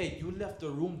me, okay, you left the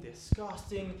room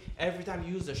disgusting. Every time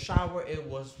you used the shower, it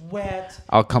was wet.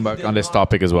 I'll come You back did on this not-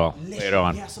 topic as well Literally, later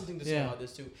on. He has something to say Yeah. about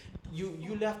this too.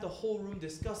 You left the whole room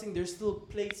disgusting. There's still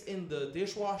plates in the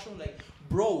dishwasher. I'm like,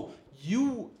 bro,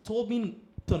 you told me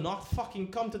to not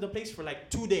fucking come to the place for like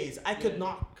 2 days. I could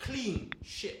not clean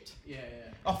shit. Yeah.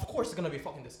 Of course it's gonna be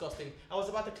fucking disgusting. I was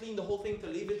about to clean the whole thing to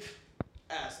leave it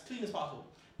as clean as possible.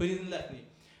 But he didn't let me.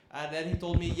 And then he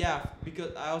told me, yeah,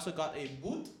 because I also got a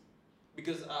boot.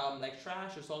 Because like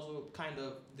trash is also kind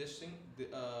of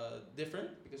different.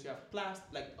 Because you have plastic,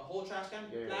 like a whole trash can,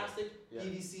 plastic,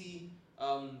 PVC,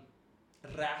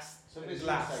 glass.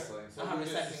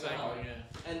 Recycling.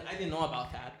 And I didn't know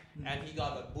about that. And he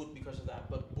got a boot because of that,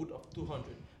 but boot of 200.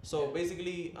 So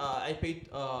basically, I paid.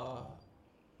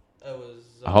 It was.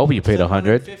 I hope you paid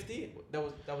 100. 750.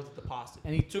 That was the deposit.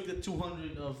 And he took the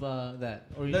 200 of that,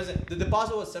 or you, The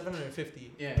deposit was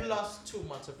 750 Yeah. plus 2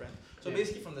 months of rent. So Yeah.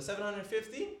 basically, from the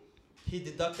 750, he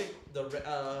deducted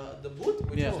the boot,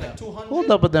 which Yeah. was like 200. Hold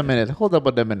up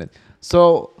with a minute.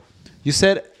 So, you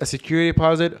said a security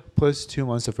deposit plus 2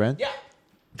 months of rent? Yeah,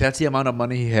 That's the amount of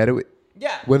money he had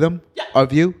yeah, with him? Yeah.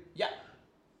 Of you? yeah.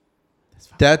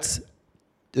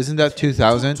 Isn't that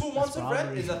 2,000? 2 months of rent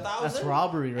robbery. is 1,000. That's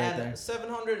robbery right and there.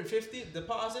 750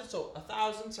 deposit, so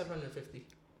 1,750.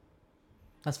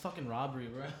 That's fucking robbery,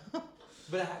 bro.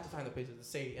 But I had to find a place to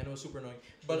stay, and it was super annoying.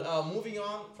 But moving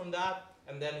on from that,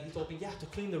 and then he told me, yeah, to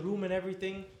clean the room and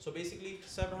everything. So basically,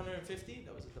 750,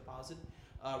 that was a deposit.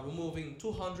 Removing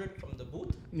 200 from the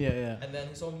boot. Yeah. And then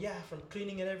he told me, yeah, from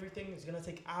cleaning and everything, it's going to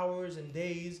take hours and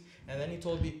days. And then he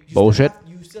told me, Bullshit.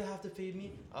 You still have to pay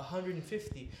me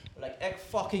 150. Like,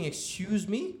 excuse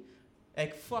me?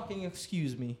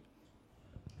 Excuse me.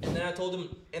 And then I told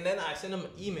him, and then I sent him an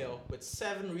email with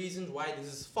 7 reasons why this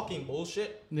is fucking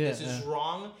bullshit. Yeah, This is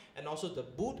wrong. And also the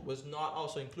boot was not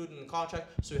also included in the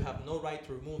contract, so you have no right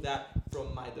to remove that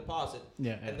from my deposit.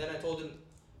 Yeah. And then I told him,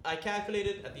 I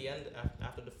calculated at the end,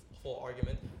 after the whole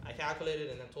argument, I calculated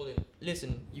and I told him,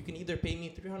 listen, you can either pay me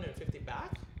 350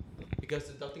 back, because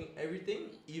deducting everything,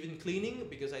 even cleaning,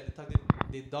 because I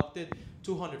deducted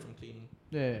 200 from cleaning,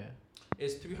 Yeah.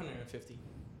 is 350.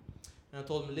 And I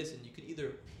told him, listen, you can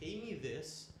either pay me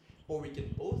this, or we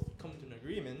can both come to an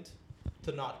agreement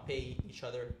to not pay each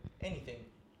other anything.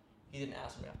 He didn't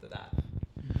ask me after that.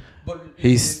 But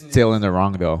He's still in the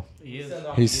wrong, though. He is.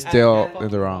 He's And- still and-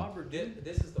 in the wrong.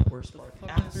 This is the worst part.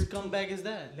 After scumbag is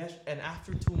that?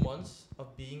 After 2 months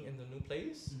of being in the new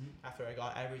place, after I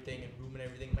got everything and room and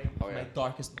everything, my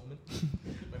darkest moment,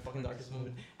 my fucking darkest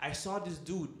moment, I saw this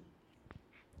dude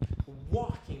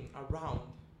walking around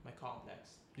my complex.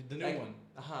 The new Like, one.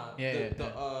 Yeah,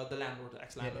 the landlord, the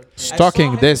ex-landlord. I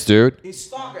Stalking saw him- this dude. He's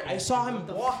stalker. I saw him What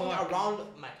the walking fuck? around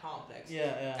my complex.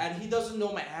 Yeah. And he doesn't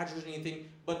know my address or anything.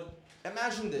 But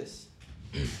imagine this.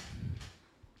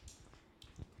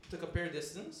 To compare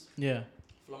distance Yeah.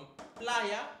 from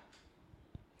Playa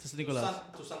To San Nicolas.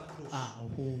 to Santa Cruz.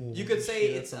 Oh, You could say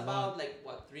shit, it's that's a about lot. like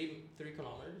what, 3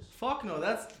 kilometers? Fuck no,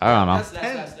 that's I don't know. Less.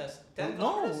 10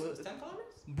 No. kilometers? 10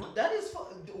 kilometers? that is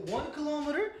 1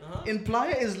 kilometer. Uh-huh. In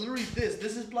Playa is literally this.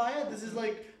 This is Playa. This is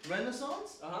like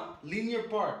Renaissance. Uh-huh. Linear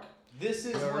Park. This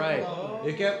is You're 1 right. kilometer.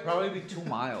 It can probably be 2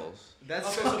 miles. That's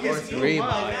Okay, so fucking for 3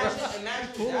 miles. Imagine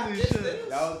that Holy distance. shit.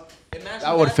 Imagine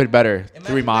That would fit better. Imagine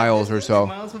 3 that miles or distance. so.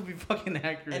 Miles would be fucking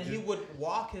accurate. And he dude. would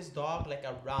walk his dog like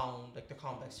around like the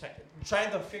complex,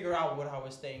 trying to figure out what I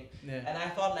was saying. Yeah. And I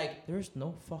thought like, there's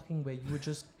no fucking way you would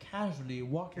just casually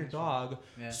walk your dog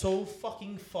Yeah. so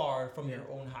fucking far from your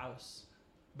own house.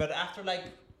 But after like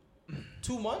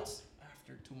 2 months,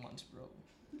 bro.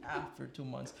 After 2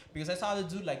 months, because I saw the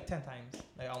dude like 10 times,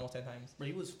 like almost 10 times. But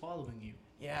he was following you.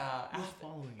 Yeah. He was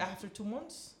following you. After 2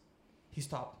 months, he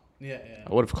stopped. Yeah.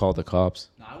 I would have called the cops.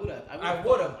 No, I would have.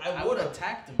 I would've.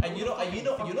 attacked him. And you know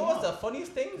what's the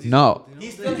funniest thing? No.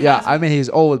 He's still Yeah, I mean he's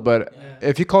old, but Yeah.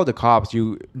 if you call the cops,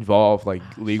 you involve like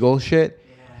legal shit,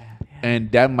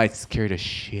 and that might scare the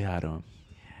shit out of him.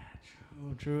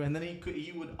 True. And then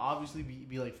he would obviously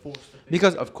be like forced to pay.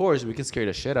 Because of course we can scare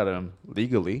the shit out of him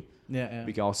legally. Yeah.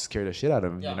 We can also scare the shit out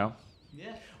of him, Yeah. you know.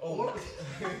 Yeah. Oh.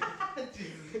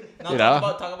 Now You know?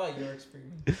 talk about your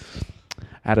experience.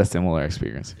 I had a similar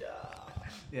experience.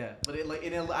 Yeah, but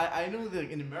I know that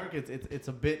in America it's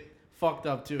a bit fucked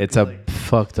up too. It's 'cause, a like,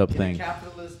 fucked up in thing. a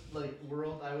capitalist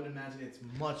world, I would imagine it's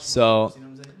much. So- worse, you know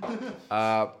what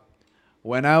I'm saying?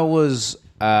 When I was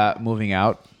moving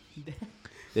out,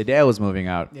 the day I was moving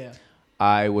out, Yeah.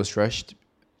 I was rushed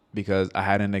because I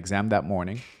had an exam that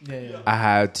morning. Yeah. I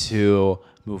had to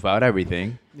move out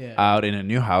everything Yeah. out in a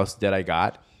new house that I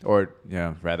got, or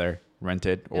rather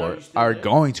rented, Yeah, or you still are there?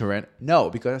 going to rent. No,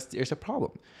 because there's a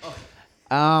problem.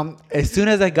 As soon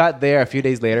as I got there, a few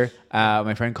days later,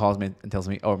 my friend calls me and tells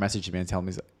me, or messages me and tells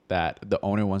me that the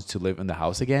owner wants to live in the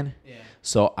house again. Yeah.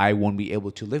 So I won't be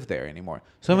able to live there anymore.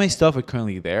 So my stuff is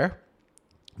currently there,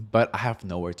 but I have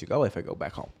nowhere to go if I go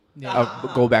back home. Yeah.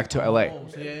 Go back to LA. Oh,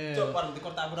 so yeah. So, parang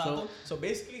dekortado So- rato. So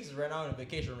basically, he's right now on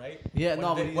vacation, right? Yeah, When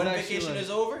no, but he's when actually, vacation like- is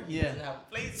over, he yeah. doesn't have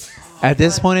a place. At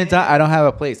this point in time, I don't have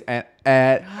a place, and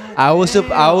I was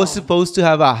supposed to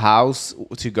have a house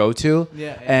to go to,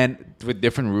 Yeah. and with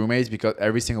different roommates because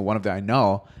every single one of them I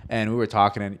know, and we were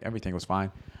talking and everything was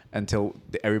fine until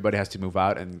everybody has to move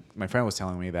out, and my friend was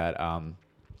telling me that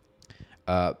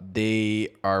they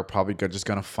are probably just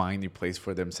gonna find a place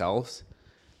for themselves.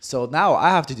 So now I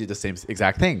have to do the same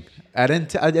exact thing. I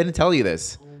didn't tell you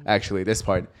this actually. This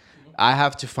part, I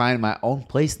have to find my own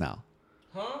place now.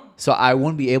 Huh? So I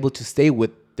won't be able to stay with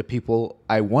the people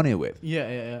I wanted with.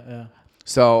 Yeah.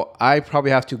 So I probably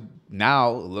have to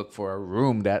now look for a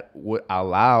room that would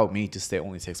allow me to stay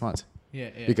only 6 months.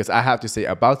 Yeah. Because I have to stay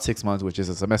about 6 months, which is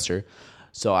a semester.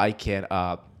 So I can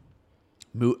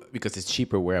move because it's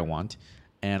cheaper where I want.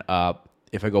 And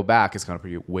if I go back, it's going to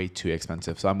be way too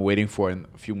expensive. So I'm waiting for a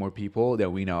few more people that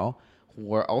we know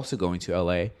who are also going to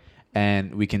LA,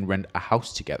 and we can rent a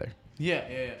house together. Yeah.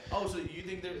 Oh, so you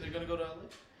think they're gonna go to LA?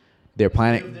 They're Live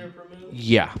planning. there permanently?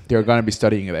 Yeah, they're going to be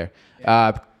studying there.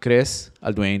 Chris,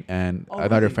 Aldwayne, and Oh,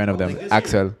 another really? friend of Oh, them, like this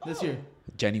Axel, year? This year.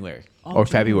 January Oh, or January.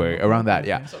 February, Okay, around that. okay.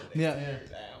 Yeah. Yeah.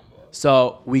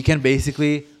 So we can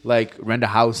basically like rent a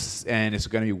house, and it's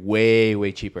going to be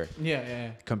way cheaper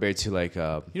Yeah. compared to like. You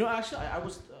know, actually, I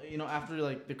was, after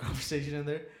like the conversation in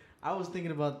there, I was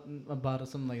thinking about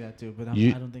something like that too, but I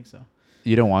don't think so.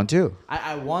 You don't want to.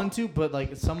 I want to, but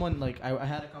like someone like I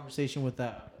had a conversation with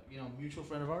that mutual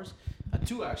friend of ours,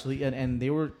 two actually, and they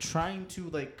were trying to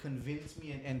like convince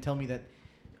me and tell me that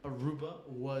Aruba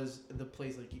was the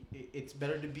place. Like it's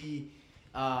better to be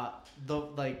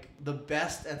the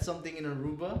best at something in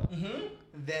Aruba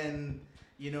than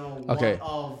Okay. one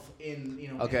of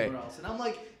in Okay. anywhere else. And I'm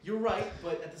like, you're right,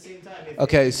 but at the same time,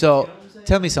 Okay, if, so you know what I'm saying?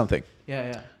 tell me something.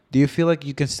 Yeah. Do you feel like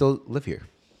you can still live here?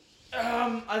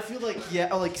 I feel like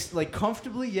like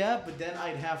comfortably, yeah, but then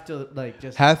I'd have to like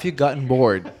just. Have you gotten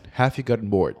bored? Have you gotten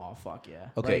bored? Oh fuck yeah.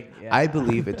 Okay, Like, yeah. I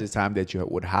believe at the time that you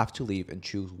would have to leave and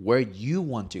choose where you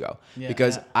want to go. Yeah,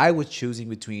 Because yeah. I was choosing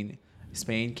between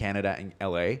Spain, Canada, and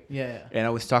LA. Yeah. And I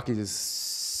was talking to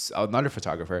another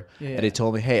photographer, Yeah. and they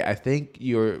told me, "Hey, I think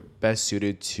you're best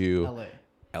suited to LA.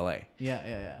 LA,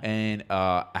 Yeah. and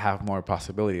I have more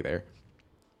possibility there."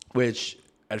 Which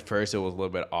at first it was a little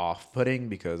bit off-putting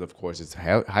because, of course, it's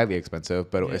highly expensive.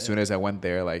 But as soon as I went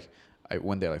there, I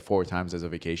went there like 4 times as a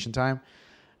vacation time,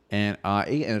 and I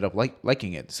ended up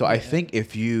liking it. So I think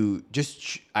if you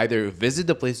just either visit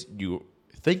the place you're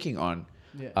thinking on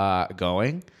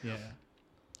going, Yeah.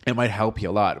 it might help you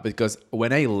a lot. Because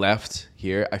when I left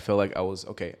here, I felt like I was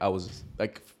okay. I was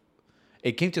like,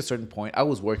 it came to a certain point. I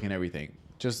was working everything.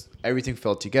 Just everything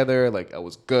fell together. Like I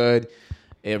was good.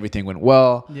 Everything went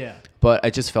well. Yeah. But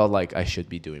I just felt like I should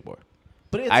be doing more.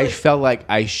 But it's I like, felt like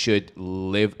I should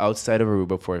live outside of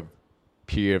Aruba for a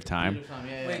period of time.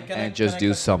 Yeah. Wait, And just do cut you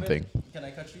a bit? something. Can I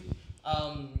cut you?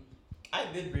 I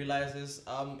did realize this.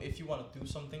 If you want to do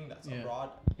something that's Yeah. abroad,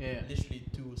 Yeah. literally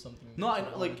do something. No, that I you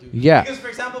know, wanna like- do. Yeah. Because for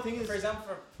example,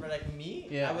 for like me,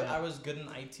 Yeah, yeah. I was good in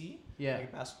IT. Yeah.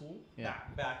 Like past school. Yeah.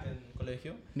 Back in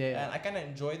colegio. Yeah, yeah. And I kind of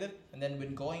enjoyed it. And then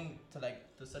when going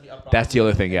to study abroad. That's the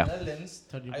other thing, in yeah. Netherlands,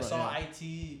 Study I abroad, saw yeah.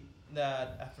 IT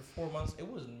that after 4 months it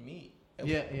wasn't me. It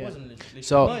Yeah, it yeah. wasn't literally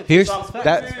So No, it's- here's it's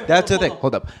fact. that's the thing.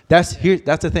 Hold up. That's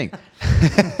the thing.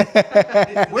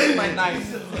 Where's my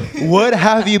knife? What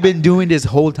have you been doing this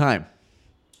whole time?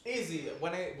 Easy.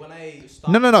 When I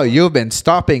stopped. No. You've been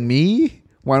stopping me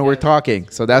when we're talking.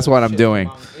 So that's what I'm doing.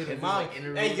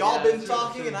 Hey, y'all been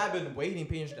talking and I've been waiting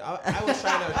patiently. I was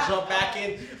trying to jump back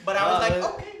in, but I was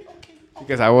like, okay.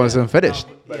 Because I wasn't finished.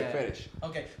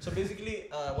 Okay, so basically,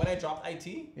 when I dropped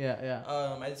IT, Yeah.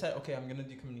 I decided, okay, I'm gonna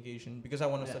do communication because I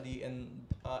want to Yeah. study in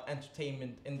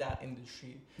entertainment in that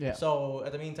industry. Yeah. So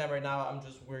at the meantime, right now, I'm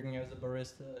just working as a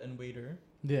barista and waiter.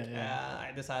 Yeah.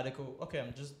 I decided, okay,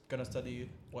 I'm just gonna study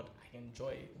what I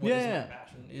enjoy. What is Yeah. my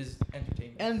passion is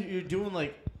entertainment. And you're doing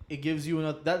like it gives you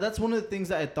another. That's one of the things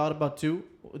that I thought about too.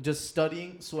 Just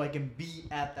studying so I can be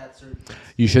at that certain place.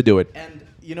 You should do it. And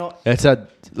you know It's a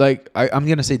I'm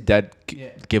gonna say dead Yeah.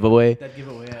 giveaway that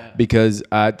giveaway. Yeah. because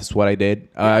that's what I did.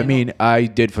 I I know. mean, I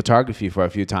did photography for a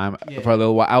few times Yeah. for a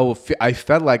little while. I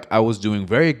felt like I was doing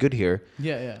very good here.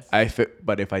 Yeah.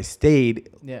 But if I stayed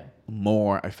Yeah.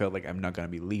 more, I felt like I'm not gonna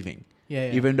be leaving.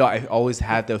 Yeah. Even though I always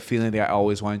had the feeling that I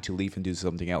always wanted to leave and do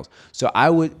something else. So I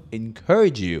would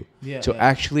encourage you Yeah, to yeah.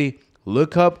 actually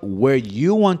look up where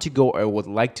you want to go or would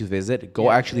like to visit. Go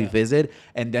Yeah, actually yeah. visit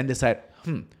and then decide,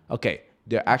 okay,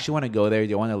 do I actually want to go there?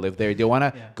 Do I want to live there? Do I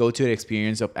want to Yeah. go to the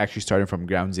experience of actually starting from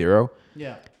ground zero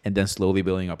Yeah. and then slowly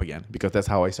building up again? Because that's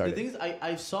how I The started. thing is,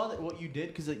 I saw that what you did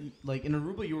because like in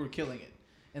Aruba you were killing it,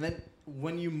 and then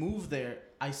when you moved there,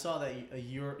 I saw that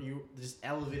you just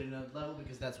elevated another level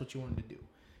because that's what you wanted to do,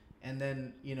 and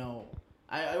then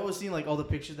I always seen like all the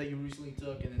pictures that you recently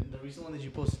took, and then the recent one that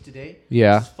you posted today.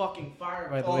 Yeah. It's fucking fire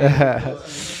by the Oh. way. You can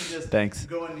just Thanks.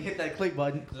 Go and hit that click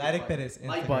button. Larry Perez,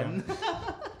 Like Instagram. button.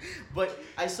 But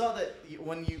I saw that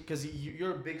when because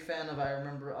you're a big fan of I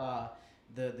remember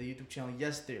the YouTube channel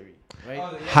Yes Theory, right?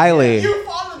 Oh, yeah. Highly. You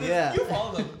follow them. Yeah. You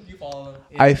follow them. You follow them.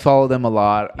 Yeah. I follow them a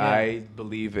lot. Yeah. I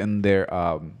believe in their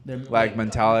Their, like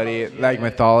mentality, mythology, like yeah.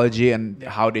 mythology and Yeah.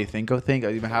 how they think of things.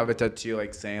 I even have a tattoo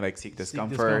like saying like seek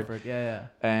discomfort. Yeah.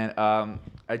 And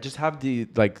I just have the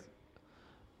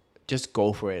just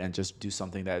go for it and just do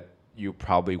something that you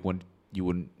probably wouldn't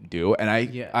do. And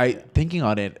I thinking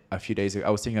on it a few days ago. I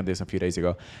was thinking of this a few days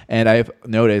ago, and I've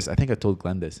noticed. I think I told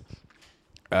Glenn this,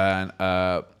 and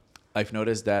I've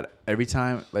noticed that every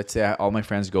time, let's say all my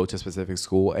friends go to a specific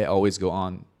school, I always go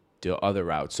on the other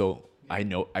route. So I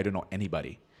don't know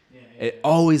anybody. It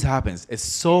always happens. It's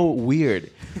so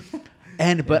weird.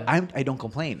 But I don't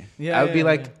complain. Yeah, I would be yeah,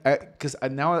 like, because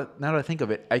now that I think of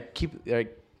it, I keep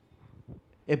like,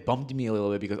 it bumped me a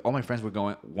little bit because all my friends were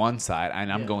going one side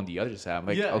and I'm Yeah. going the other side. I'm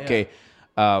like, Yeah, okay,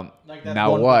 Like that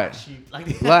now one what? black sheep.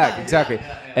 Like Black, exactly.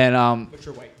 Yeah. And But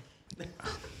you're white.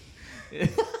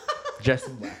 dressed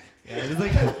in black. Yeah, it's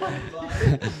like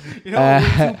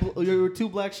you're two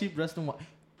black sheep dressed in white.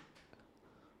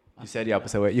 You said the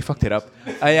opposite way. You fucked it up.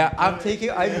 Yeah, I'm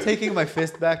taking my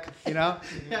fist back. You know.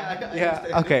 Yeah,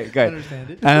 Yeah. Okay. I Good. understand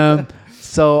it.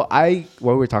 So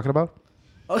what were we talking about?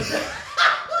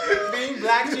 Being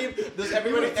black sheep, does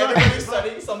everybody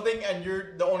studying something and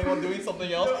you're the only one doing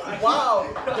something else? Wow.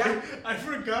 Yeah. I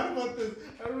forgot about this.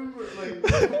 I remember when we were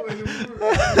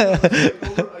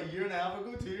over a year and a half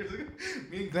ago, 2 years ago.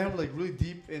 Me and Glenn were like really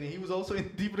deep, and he was also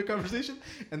deep in the conversation.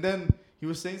 And then he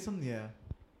was saying something. Yeah.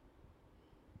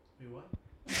 Wait, what?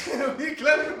 Me and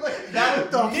Glenn were like,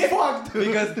 what the fuck, dude?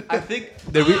 Because I think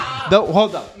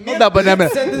hold up, but no,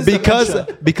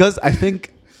 because I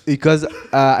think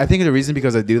the reason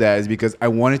because I do that is because I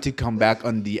wanted to come back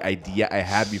on the idea I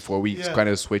had before we Yeah. kind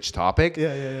of switched topic.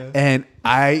 Yeah. And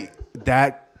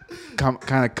that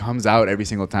kind of comes out every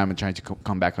single time I'm trying to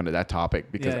come back onto that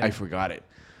topic because Yeah. I forgot it.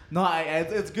 No,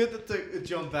 it's good to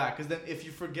jump back because then if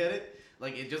you forget it,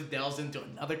 like it just delves into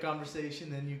another conversation,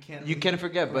 then you can't. You can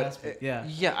forget, but grasp it.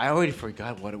 Yeah. I already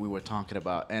forgot what we were talking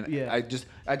about, and Yeah. I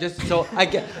guess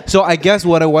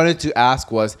what I wanted to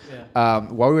ask was Yeah.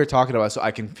 what we were talking about, so I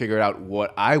can figure out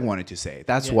what I wanted to say.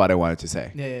 That's Yeah. what I wanted to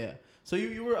say. Yeah. So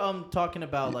you were talking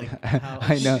about like how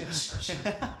I know.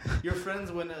 your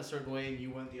friends went a certain way and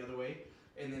you went the other way,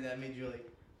 and then that made you like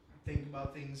think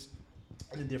about things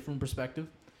in a different perspective.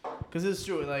 Because it's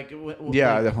true, like Yeah, like,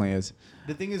 it definitely is.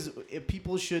 the thing is,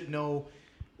 people should know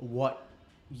what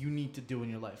you need to do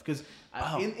in your life. Because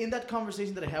in that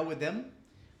conversation that I had with them,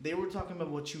 they were talking about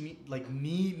what you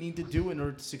need to do in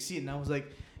order to succeed, and I was like,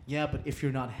 Yeah, but if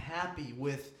you're not happy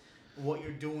with what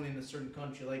you're doing in a certain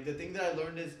country, like the thing that I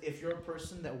learned is if you're a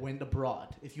person that went abroad,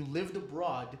 if you lived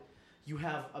abroad, you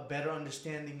have a better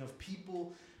understanding of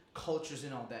people, cultures,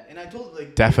 and all that. And I told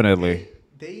like Definitely.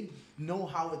 they know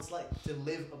how it's like to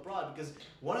live abroad because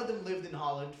one of them lived in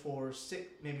Holland for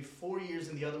maybe 4 years,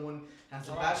 and the other one has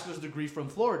a bachelor's degree from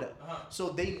Florida. So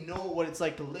they know what it's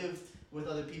like to live with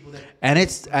other people that. And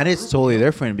it's totally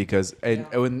different because in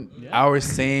our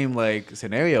same like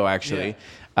scenario actually,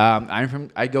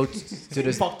 I go to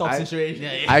the Fucked up situation.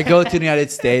 I go to the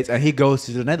United States and he goes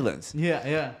to the Netherlands.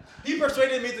 Yeah. He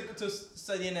persuaded me to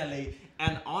study in LA,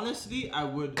 and honestly, I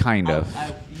would. Kind of.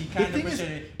 He The kind of thing is,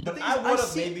 persuaded me, the but thing I is, would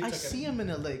have maybe I took see it. him in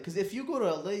LA because if you go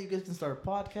to LA, you guys can start a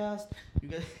podcast. You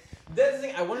guys. That's the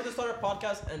thing. I wanted to start a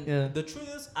podcast, and Yeah. the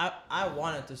truth is, I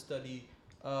wanted to study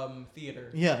theater.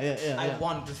 Yeah. I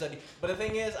wanted to study, but the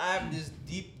thing is, I have this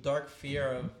deep, dark fear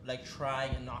of like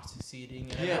trying and not succeeding.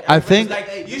 And Yeah. I think- like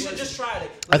you should just try it.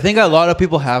 I think a lot of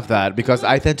people have that because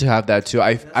I tend to have that too.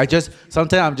 I just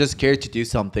sometimes I'm just scared to do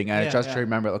something and I Yeah, just yeah. try to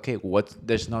remember. Okay,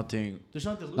 there's nothing. There's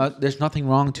nothing to lose. There's nothing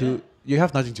wrong to. Yeah. You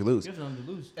have nothing to lose. You have nothing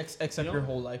to lose. Except You know? your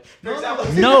whole life. For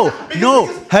No, example, No.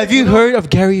 Have you heard of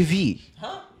Gary V?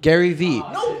 Huh? Gary V.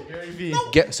 No. Gary V.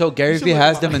 So Gary should V look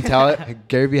has him the up. mentality.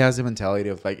 Gary V has the mentality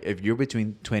of like if you're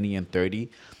between 20 and 30,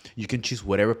 you can choose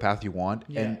whatever path you want,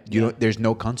 Yeah, and there's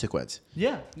no consequence.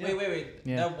 Yeah. Wait.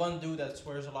 Yeah. That one dude that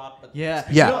swears a lot, but Yeah.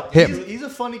 Yeah, him. He's a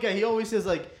funny guy. He always says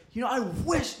like, I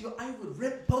wish I would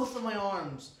rip both of my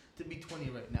arms to be 20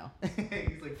 right now.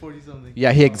 He's like 40 something.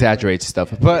 Yeah, he exaggerates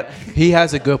stuff, but he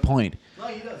has a good point No,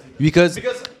 he does. because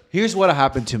because here's what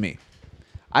happened to me.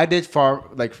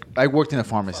 I worked in a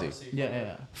pharmacy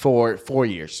Yeah. for 4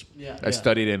 years. Yeah, I yeah.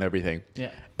 studied and everything.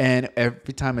 Yeah. And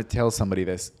every time I tell somebody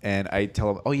this, and I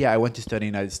tell them, "Oh yeah, I went to study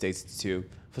in the United States too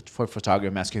for photography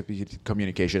and mass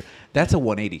communication." That's a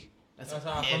 180. that's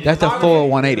That's a full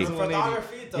 180. From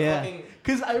photography to Yeah. fucking.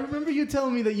 Because I remember you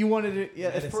telling me that you wanted to. Yeah.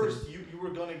 At Medicine. first, you were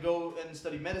gonna go and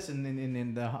study medicine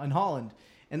in Holland,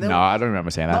 and then No, I don't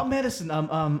remember saying not that. medicine.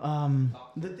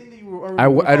 The thing that you were.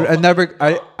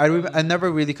 I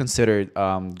never really considered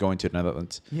going to the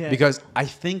Netherlands Yeah. because I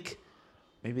think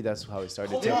maybe that's how it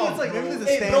started. Maybe Too. it's like maybe there's a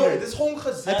Hey bro, standard. dit is gewoon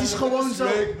gezellig. Het is gewoon zo.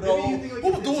 leuk, bro. Maybe you think like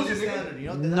Hoe it's bedoel just je a dit? standard, you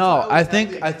know? That's No, why I was think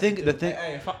happy the thing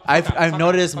Hey, fuck I've that,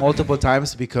 noticed fuck multiple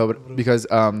times because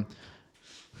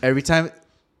every time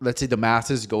let's say the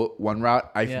masters go one route,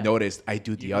 I've Yeah. noticed I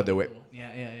do the other way.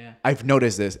 Yeah. I've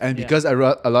noticed this, and Yeah. because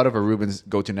a lot of Arubans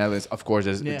go to Netherlands, of course,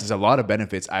 there's a lot of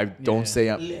benefits. I don't say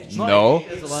no.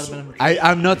 There's a lot of benefits.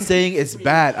 I'm not saying it's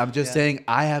bad. I'm just saying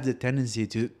I have the tendency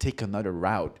to take another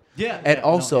route. Yeah. And yeah,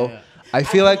 also, no, yeah. I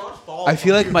feel I like cannot fall I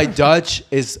feel from like my Dutch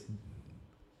is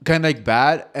kind of like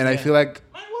bad, and I Yeah. feel like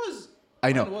Mine was.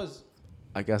 I know. Mine was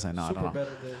I guess I know. I super don't know.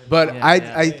 better than. But Yeah,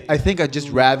 I think I just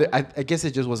rather I guess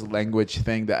it just was a language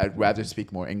thing that I'd rather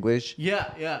speak more English.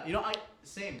 Yeah.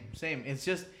 Same. It's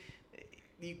just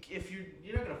if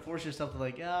you're not gonna force yourself to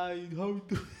like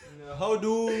How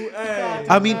do? Hey.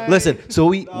 I mean, listen. So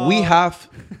we have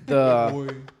the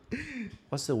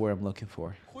what's the word I'm looking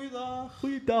for? Goeiedag.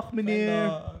 Goeiedag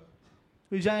meneer.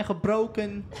 We zijn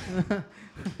gebroken.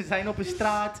 We zijn op een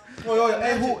straat.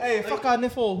 Hey, fuck out,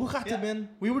 Niffel. Hoe gaat het, man?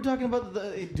 We were talking about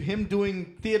him doing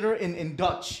theater in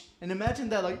Dutch. And imagine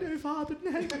that, like, nee, vader,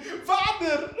 nee.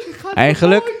 Vader! Ik ga het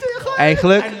Eigenlijk, nooit tegen.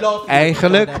 eigenlijk, I love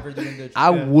eigenlijk, never doing Dutch.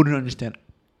 I wouldn't understand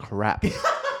crap.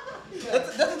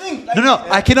 That's the thing. Like, No,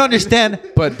 I can understand,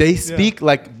 but they speak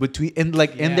like between in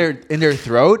their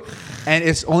throat, and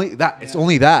it's only that. It's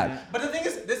only that. But the thing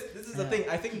is, this is the thing.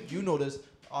 I think you know this,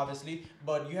 obviously,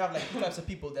 but you have like two types of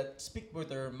people that speak with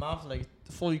their mouth like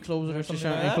fully closed or something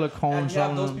like that. And you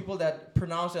have those people that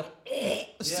pronounce it.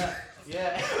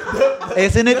 Yeah.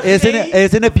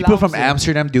 Isn't it people from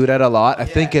Amsterdam do that a lot? I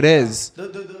think it is.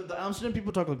 The Amsterdam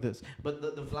people talk like this. But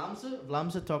the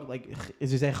Vlaamse talk like...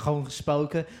 Ze zeggen gewoon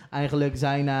gesproken. Eigenlijk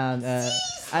zijn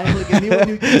eigenlijk een nieuwe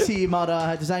nutritie, maar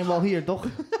er zijn wel hier, toch?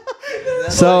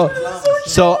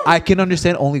 So I can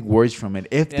understand only words from it.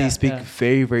 If they speak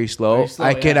very, very slow, Very slow,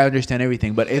 I can yeah. understand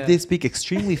everything. But if Yeah. they speak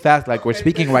extremely fast, like we're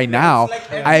speaking right now,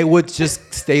 I would just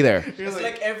stay there. It's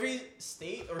like every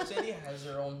state or city has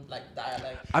their own like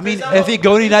dialect. I mean, For example, if you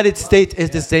go to the United States,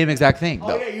 it's the same exact thing. Oh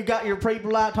though. yeah, you got your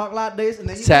people that talk like this, and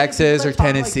then you Texas got or people that talk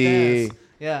like Tennessee. this.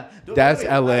 Yeah, That's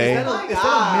LA. Is that a myth?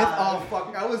 Oh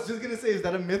fuck! I was just gonna say, is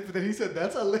that a myth? But then he said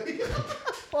that's LA.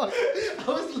 Fuck! I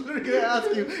was literally gonna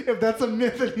ask you if that's a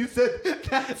myth, and he said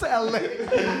that's LA.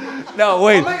 No,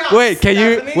 wait, Oh my God,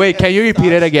 wait. Can you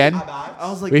repeat it again? I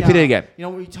was like, Repeat yeah, it again. You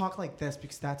know, we talk like this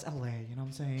because that's LA. You know what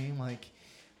I'm saying? Like,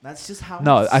 that's just how.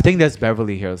 No, it's- I think that's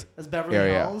Beverly Hills that's Beverly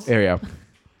area. Hills. Area.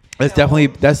 That's Yeah, definitely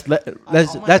well, that's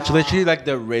oh my that's God. literally like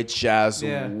the rich ass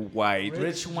Yeah. white.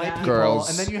 Rich white people, girls.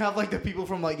 and then you have like the people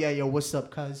from like, yeah, yo, what's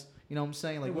up, cuz? You know what I'm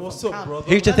saying? Like, we're What's from up, brother?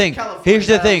 Here's the That's thing. California, Here's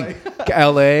the thing. like-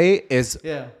 LA is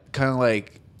Yeah. kind of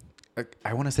like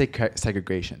I want to say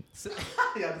segregation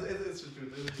Yeah, it's true.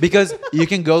 because you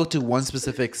can go to one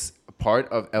specific part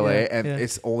of LA Yeah, and yeah.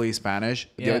 it's only Spanish.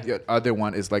 Yeah. The other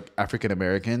one is like African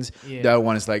Americans. Yeah. The other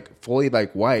one is like fully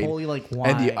like white. Fully like And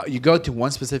white. you go to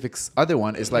one specific other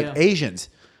one is like Yeah. Asians.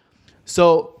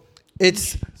 So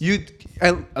it's you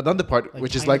and another part Like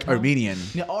which is like Chinatown? Armenian.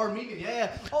 Yeah, Armenian,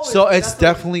 yeah. Oh, So it's that's the-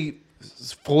 definitely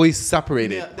fully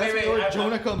separated. Yeah, that's Wait, where I-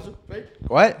 Jonah comes, right?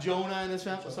 What? Jonah and his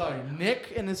family. Sorry,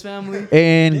 Nick and his family.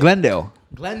 In Glendale.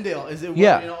 Glendale, is it?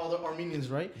 Yeah. Where, you know, all the Armenians,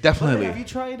 right? Definitely. But have you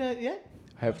tried it yet?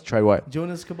 I have tried what?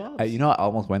 Jonah's kebabs. You know, I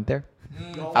almost went there.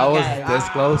 Oh I my was God. this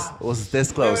close. Was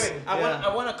this close. Wait, Yeah.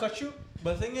 I want to cut you.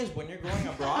 But the thing is, when you're going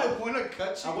abroad, want to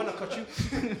cut I want to cut you.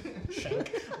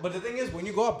 Shank. But the thing is, when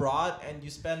you go abroad and you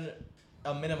spend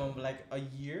a minimum like a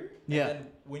year, Yeah. and then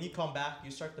when you come back, you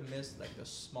start to miss like the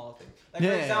small things. Like Yeah,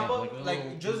 for yeah, example, like a like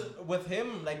little- just with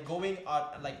him, like going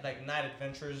out like night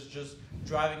adventures, just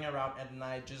driving around at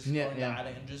night, just Yeah, going yeah. out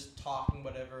and just talking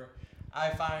whatever. I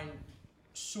find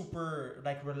super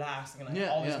like relaxing, and I Yeah,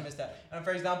 always yeah. miss that. And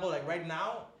for example, like right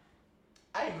now.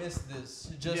 I miss this.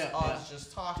 Just Yeah, us,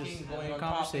 just talking, Just going having on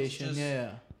conversation. topics, just Yeah.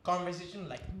 conversation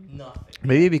like nothing.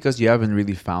 Maybe because you haven't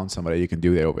really found somebody you can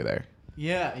do that over there.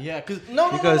 Yeah, yeah. Because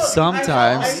No, Because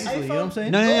sometimes- Easily, you know what I'm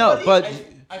saying? No, no, no, nobody-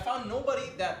 but- I found nobody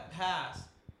that has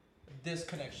this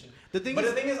connection. the thing But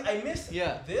is, the thing is, I miss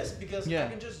Yeah. this because Yeah. I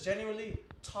can just genuinely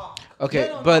talk. Okay, Yeah,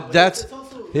 no, no, but that's it's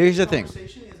also- here's the thing.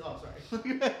 conversation is- oh,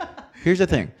 sorry. Here's the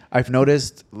thing. I've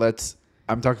noticed.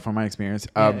 I'm talking from my experience.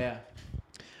 Yeah.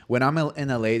 When I'm in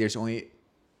LA, there's only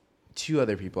 2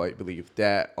 other people I believe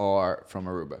that are from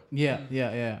Aruba. Yeah,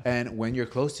 yeah. And when you're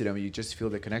close to them, you just feel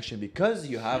the connection because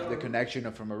you have the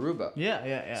connection from Aruba.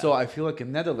 Yeah. So I feel like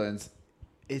in Netherlands,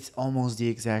 it's almost the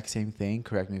exact same thing.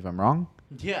 Correct me if I'm wrong.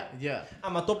 yeah.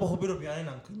 I'm a topo hobiro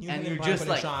piano And you're just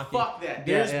like, fuck that.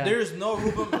 There's no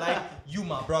Ruben like you,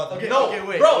 my brother. Okay, no, okay,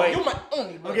 wait, bro, wait. you my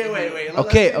only brother. Okay,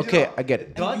 wait. Okay, I get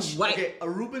it. Dutch, white. okay,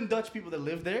 Aruban Dutch people that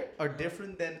live there are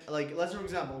different than, like, let's for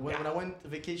example, when I went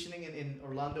vacationing in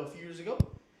Orlando a few years ago,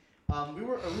 we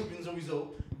were Arubans sowieso,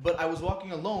 but I was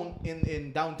walking alone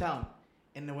in downtown,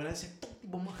 and then when I said "Tonti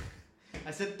Bumao,"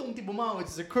 I said "Tonti Bumao," which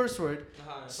is a curse word.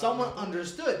 Someone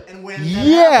understood, and when that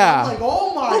Yeah. happened, I'm like,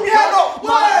 oh my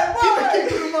god,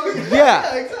 keep it in mind.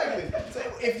 Yeah. Exactly. So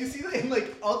if you see that in like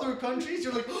other countries,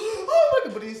 you're like, oh my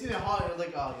god, but you see that hot, you're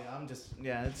like, oh yeah, I'm just,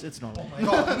 yeah, it's normal.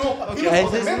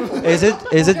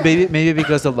 Is it maybe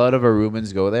because a lot of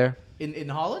Arubans go there? In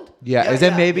Holland? Yeah, is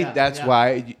it maybe yeah, that's yeah.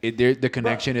 why the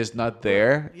connection is not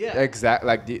there? Yeah. Exact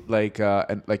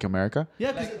like America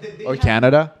Yeah, because they or had-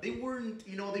 Canada. They weren't,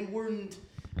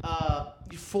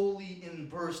 fully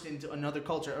immersed into another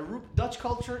culture. Dutch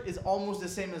culture is almost the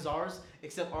same as ours,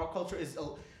 except our culture is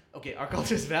our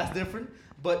culture is vast different,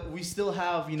 but we still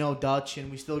have Dutch,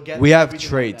 and we still get. We have everything like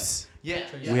traits. that.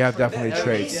 Yeah, We have definitely The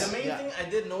traits. main Yeah. thing I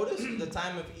did notice the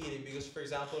time of eating because, for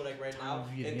example, like right now, Time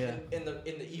of eating,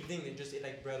 in the evening they just eat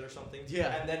like bread or something.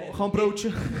 Yeah. And then Gewoon broodje.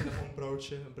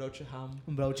 Een broodje ham.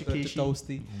 Een broodje Broodje kishi.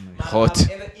 toasty. Hot.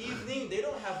 In the evening they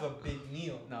don't have a big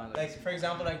meal. No, Like for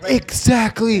example, like right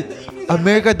Exactly. in the evenings, I'm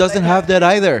America like- doesn't like have that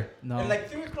either. No. And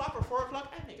like 3 o'clock or 4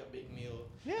 o'clock, I make a big meal.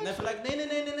 Yeah, And then for like, nee.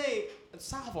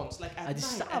 S'avonds, like at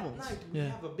just night, s'avonds. we Yeah.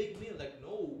 have a big meal. Like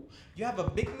no, you have a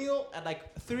big meal at like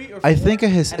 3 or 4. I think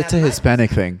and it's at a night-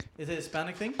 Hispanic thing. Is it a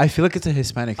Hispanic thing? I feel like it's a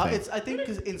Hispanic thing. It's I think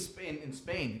because in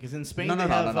Spain, because in Spain No, they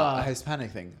have a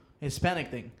Hispanic thing. Hispanic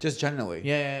thing. Just generally.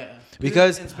 Yeah.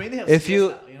 Because in Spain they have if you-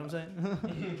 fiesta, you know what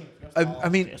I'm saying? I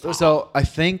mean, so I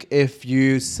think if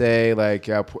you say like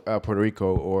Puerto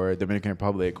Rico or Dominican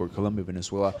Republic or Colombia,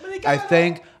 Venezuela, I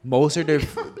think most of their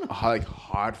like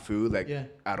hot food, like Yeah.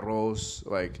 arroz,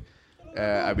 like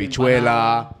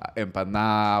habichuela,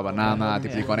 empanada, banana, Yeah.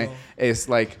 tiplicone, is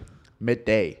like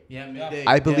midday. Yeah, midday.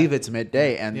 I believe yeah. it's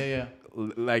midday, and Yeah.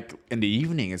 like in the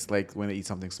evening, it's like when they eat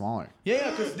something smaller.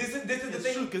 Yeah, because This is the it's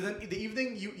thing. true. Because in the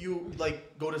evening you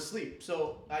like go to sleep.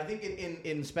 So I think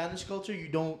in Spanish culture you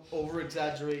don't over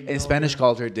exaggerate. In Spanish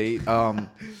culture, they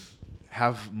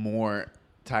have more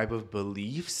type of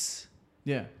beliefs.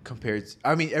 Yeah. Compared to,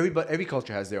 I mean, every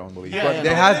culture has their own beliefs, Yeah, but yeah, they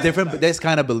no, have it is different, facts. this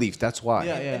kind of beliefs. That's why.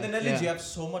 Yeah. In the Netherlands, yeah. you have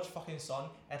so much fucking sun.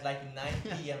 At like 9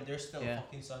 p.m., there's still Yeah.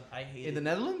 fucking sun. I hate In it. the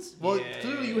Netherlands? Well, Yeah.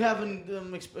 clearly you haven't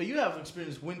you have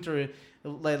experienced winter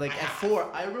like at 4.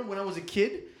 I remember when I was a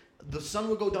kid, the sun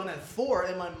would go down at 4,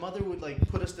 and my mother would like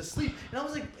put us to sleep, and I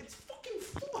was like, it's fucking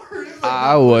 4.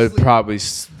 I would probably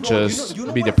Bro, just you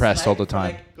know be what it's depressed all like the for,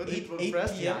 time. like,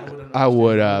 8 p.m. I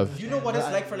would have. You know what it's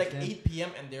I like for like understand. 8 p.m.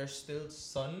 and there's still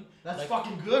sun? That's like,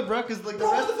 fucking good, bro. Cause like the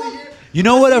rest of the year. You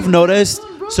know what I've noticed?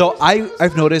 bro. So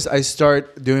I've noticed I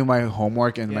start doing my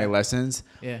homework and my Yeah. lessons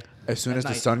Yeah. as soon At as the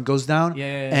night. sun goes down. Yeah.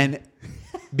 And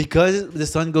because the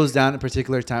sun goes down at a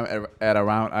particular time at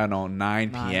around, I don't know, 9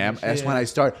 p.m. That's when yeah. I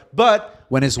start. But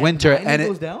when it's winter And and it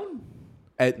goes it down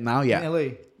at now, in yeah, LA.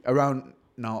 around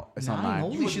no, it's not 9? 9.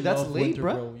 Holy you would shit, that's love late, winter,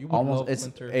 bro. You would Almost love it's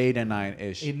winter. 8 and 9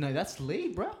 ish. 8 9. That's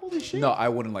late, bro. Holy shit. No, I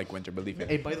wouldn't like winter. Believe me.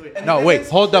 Hey, by the way, And No, then wait, this-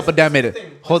 hold up a damn this is minute. the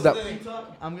thing. Hold This up. is the thing.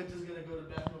 I'm just gonna go to the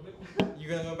bathroom a bit.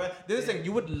 You're gonna go back. This is the thing.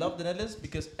 You would love the Netherlands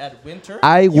because at winter,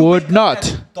 I you would wake up not.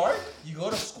 at dark. You go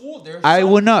to school. There's I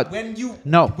sun. would not. When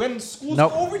No. school's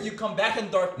Nope. over, you come back in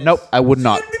darkness. Nope, I would So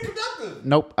not. you'd be productive.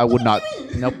 Nope, I would not.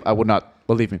 Nope, I would not.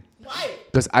 Believe me, Why?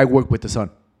 because I work with the sun.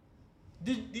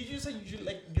 Did you say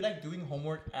you like doing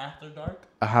homework after dark?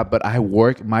 But I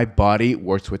work. My body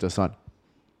works with the sun.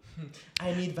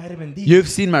 I need vitamin D. You've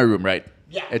seen my room, right?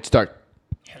 Yeah. It's dark.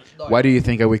 Dark. Why do you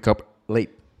think I wake up late?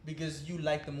 Because you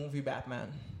like the movie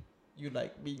Batman. You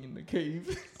like being in the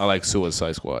cave. I like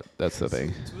Suicide Squad. That's the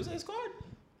thing. Suicide Squad.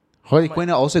 Harley Quinn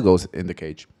also goes in the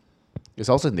cage. It's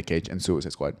also in the cage in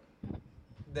Suicide Squad.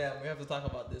 Damn, we have to talk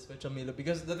about this with Jamila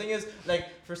because the thing is, like,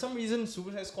 for some reason,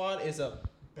 Suicide Squad is a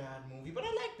bad movie, but I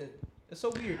liked it. It's so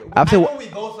weird. After I wa- know we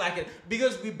both like it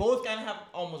because we both kind of have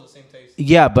almost the same taste.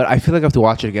 Yeah, but I feel like I have to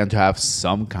watch it again to have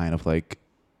some kind of like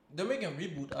They're making a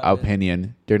reboot of it.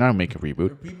 opinion. They're not making a A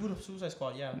reboot. reboot of Suicide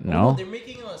Squad, yeah. No. They're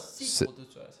making a sequel to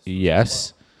Suicide Squad.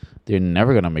 Yes, they're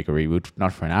never gonna make a reboot.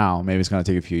 Not for now. Maybe it's gonna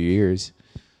take a few years,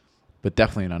 but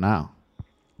definitely not now.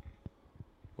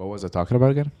 What was I talking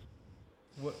about again?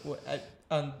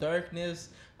 On Darkness.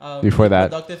 Before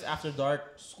that. Productive After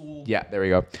Dark, School. Yeah, there we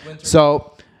go. Winter.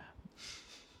 So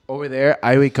over there,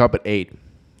 I wake up at 8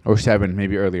 or 7,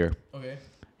 maybe earlier. Okay.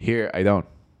 Here, I don't.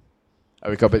 I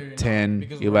wake up Here you're at not, 10,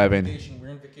 because we're on 11. vacation. We're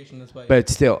on vacation, that's why. But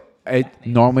still, I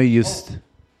normally used.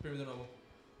 Primo de novo.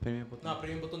 No,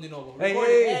 primo botón de novo. Hey,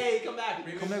 Recording. hey. Hey, come back.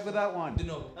 Primo with that one. de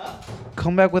novo.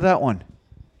 Come back with that one.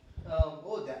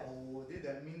 Dude,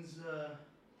 that means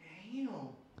damn.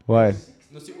 What?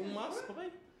 No si un más, okay?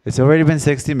 It's already been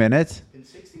 60 minutes. Been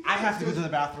 60. I have to go to the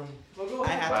bathroom. Go I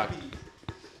have to pee.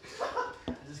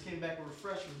 I just came back with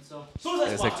refreshment, so. Suicide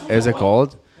Is it, Squad. is it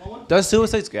cold? Does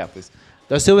Suicide Squad? Yeah, please.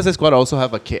 Does Suicide Squad also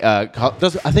have a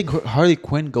does I think Harley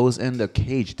Quinn goes in the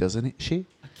cage, doesn't she?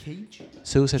 A cage?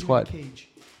 Suicide What Squad. do you mean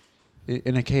cage?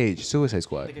 In a cage. Suicide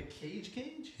Squad. Like a cage?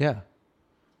 Yeah.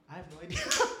 I have no idea.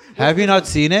 Have you not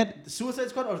seen it? The Suicide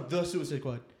Squad or The Suicide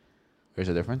Squad? There's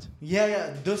a difference.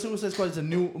 Yeah. The Suicide Squad is a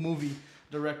new movie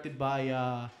directed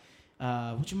by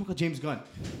James Gunn.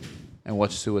 And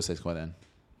what's Suicide Squad then?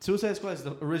 Suicide Squad is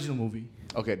the original movie.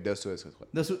 Okay, the Suicide Squad.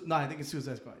 No, I think it's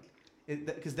Suicide Squad.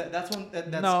 Because that's one that's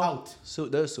no. out. So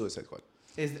the Suicide Squad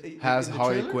Is has in the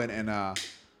Harley trailer? Quinn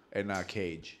in a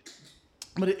cage.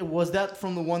 But was that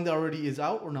from the one that already is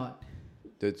out or not?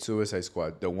 The Suicide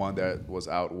Squad, the one that was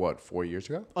out 4 years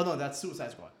ago? Oh no, that's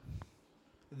Suicide Squad.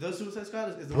 The Suicide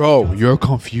Squad is the one Bro, with you're John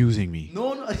confusing me. Cena.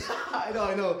 No,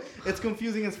 I know. It's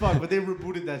confusing as fuck, but they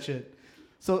rebooted that shit.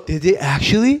 So Did they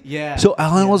actually? yeah. So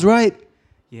Alan yeah. was right.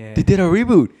 Yeah. They did a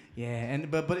reboot. Yeah, and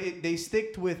they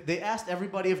sticked with. They asked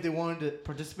everybody if they wanted to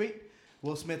participate.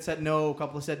 Will Smith said no. A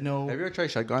couple said no. Have you ever tried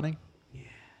shotgunning? Yeah.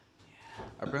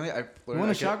 Apparently, I. You want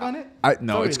to shotgun it?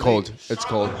 No, It's it's already cold. It's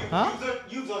cold. Huh?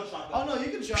 You've done shotgun. Oh no, you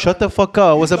can shotgun. Shut the fuck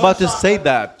up. I was about to say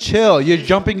that. Chill. You're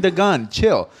jumping the gun.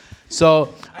 Chill.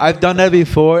 So I've done that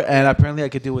before, and apparently I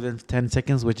could do it within 10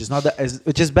 seconds, which is not that,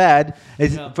 which is bad.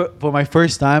 It's, Yeah. for my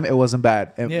first time, it wasn't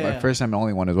bad. And Yeah, my yeah. first time, the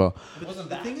only one as well. But Wasn't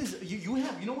the bad. thing is, you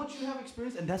know what you have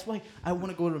experience, and that's why I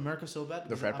want to go to America so bad.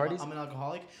 because frat I'm parties? I'm an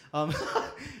alcoholic.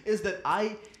 Is that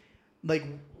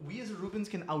we as Rubens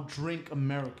can outdrink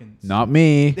Americans. Not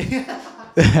me.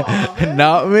 Aw, man.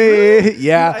 Not me. Really?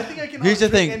 Yeah. I think I can Here's the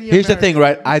outdrink thing. any Here's the thing,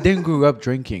 right? American. I didn't grow up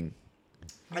drinking.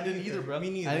 I didn't either, bro. Me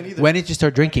neither. I didn't either. When did you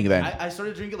start drinking then? I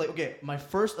started drinking my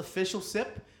first official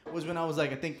sip was when I was I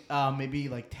think maybe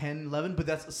 10, 11, but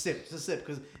that's a sip. It's a sip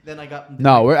because then I got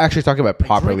No, we're actually talking about like,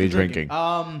 properly drinking.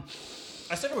 I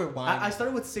I started with wine.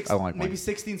 started with six, I don't like maybe wine.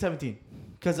 16, 17.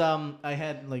 Because I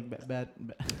had bad.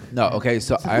 No, okay,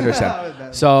 so I Bad.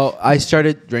 understand. So I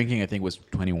started drinking, I think was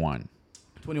 21.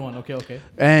 21. Okay.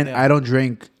 And Yeah. I don't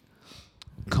drink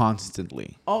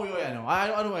constantly. Oh yeah, no, I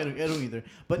don't either.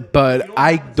 But But you know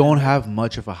I what happens don't is- have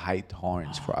much of a high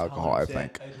tolerance for alcohol, I tolerance, yeah.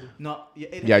 think. No,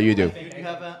 Yeah, you do. You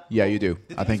have a, Yeah, you do.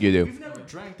 The I thing think is, you do. We've never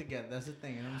drank together. That's the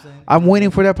thing. You know what I'm saying? I'm waiting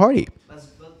for that party. That's,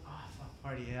 oh, fuck.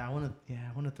 Party. Yeah, I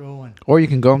wanna throw one. Or you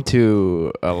can go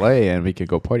to LA and we can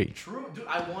go party. True, dude.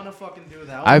 I wanna fucking do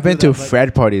that. I've been to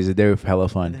Fred parties. They're hella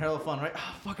And fun. hella fun, right?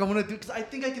 Ah, fuck, I wanna do because I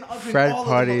think I can outdrink Fred all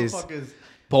parties. of those motherfuckers.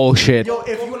 Bullshit. Yo,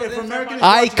 if American is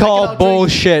I watching, call can outdrink-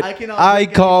 bullshit. I can I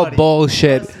outdrink call anybody.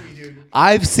 bullshit. Trust me, dude.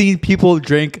 I've seen people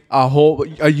drink a whole.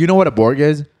 You know what a Borg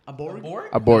is? A Borg? Borg?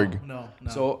 A Borg. No.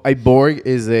 So a Borg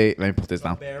is a. Let me put this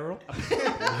down. Barrel.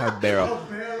 A barrel.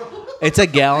 It's a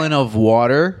gallon of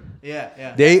water.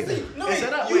 Yeah. They. No, Is wait,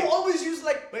 that a- you wait. always use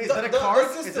like Wait, is that a card?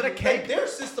 Is that a cake? Like their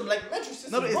system, like metro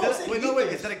system. No, but is Bro, that say wait,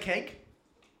 liters. is that a cake?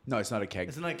 No, it's not a keg.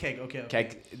 It's not a cake. Okay.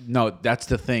 Keg. No, that's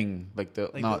the thing. Like the.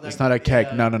 Like no, the- it's like- not a keg.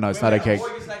 yeah. No, it's Wait, not a wait, keg.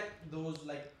 Borg is like those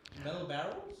like metal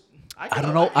barrels. I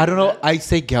don't know. I don't know. I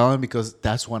say gallon because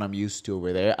that's what I'm used to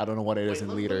over there. I don't know what it is Wait, in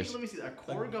let me liters. see. A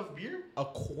quart of beer? A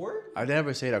quart? I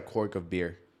never said a cork of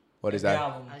beer. What is A that?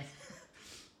 gallon.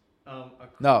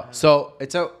 No. So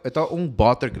it's un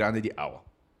bote grande de agua.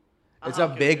 It's a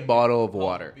okay, big okay. bottle of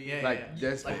water. yeah, like yeah.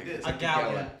 this. Like big. this. A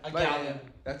gallon. A Like, gallon.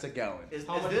 That's a gallon. Is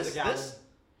How much this is a gallon? this?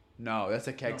 No, that's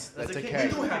a keg. No, that's a keg. keg.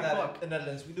 We do have that Fuck. in the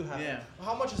Netherlands. We do have Yeah. that.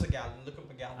 How much is a gallon? Look up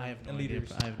a gallon. I have no in idea.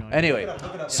 liters. I have no idea. Anyway,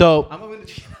 Look it up. so I'm going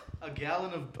to a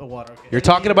gallon of water. Okay. you're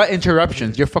talking about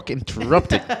interruptions. You're fucking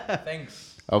interrupted.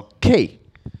 Thanks. Okay.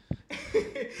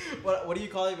 What do you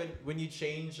call it when you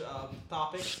change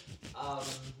topic?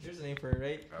 There's a name for it,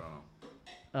 right?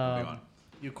 I don't know.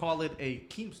 You call it a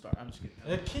Keemstar. I'm just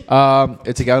kidding.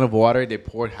 It's a gallon of water. They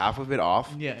poured half of it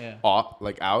off. Yeah. Off,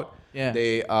 like out. Yeah.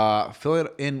 They fill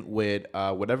it in with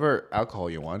whatever alcohol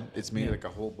you want. It's made Yeah. like a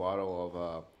whole bottle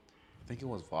of I think it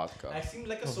was vodka. I seem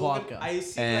like a Of slogan. vodka. I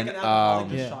seem And, like an alcoholic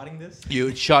just yeah. shotting this.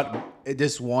 You shot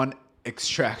this one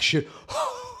extraction.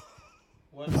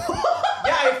 What?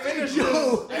 Yeah, I finished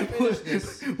this. I finished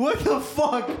this. What the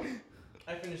fuck?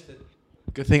 I finished it.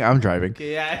 Good thing I'm driving.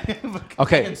 Okay, yeah. I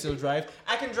Okay, can still drive.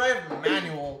 I can drive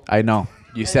manual. I know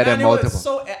you said it Manual is multiple.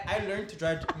 So I learned to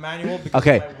drive manual because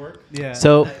Okay. of my work. yeah.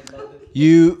 So I love it.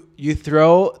 you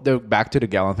throw the back to the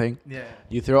gallon thing. yeah.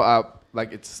 You throw out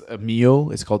like it's a Mio.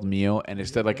 It's called Mio, and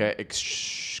it's like a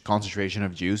concentration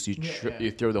of juice. Yeah.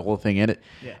 You throw the whole thing in it,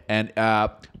 Yeah. and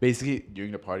basically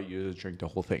during the party you just drink the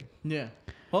whole thing. Yeah.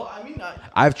 Well, I mean,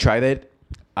 I've tried it.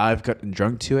 I've gotten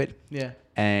drunk to it, yeah.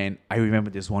 and I remember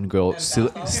this one girl. And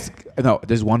that's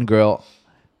There's one girl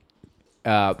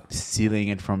stealing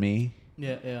it from me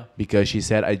Yeah. because she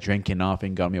said I drank enough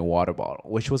and got me a water bottle,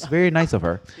 which was very nice of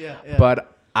her. Yeah.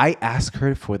 But I asked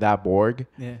her for that Borg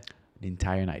yeah. the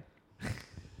entire night.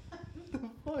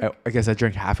 I guess I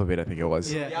drank half of it. I think it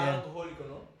was. Yeah. Yeah, Yeah. alcoholico,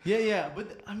 no? Yeah.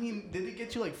 But I mean, did it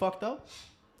get you like fucked up?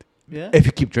 Yeah. If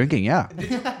you keep drinking, yeah.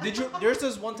 Did you? There's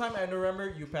this one time I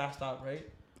remember you passed out, right?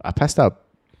 I passed out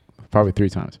probably 3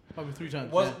 times. Probably 3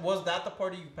 times. Was that the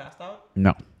party you passed out?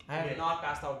 No, I have Yeah. not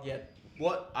passed out yet.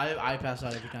 What? I passed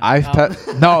out every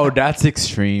time. No, that's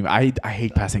extreme. I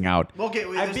hate passing out. Okay,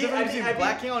 wait. I There's beat- difference I beat- between I beat-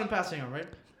 blacking out and passing out, right?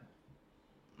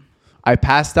 I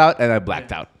passed out and I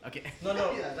blacked out. Okay. No.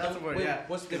 Yeah, that's the word. Wait, Yeah.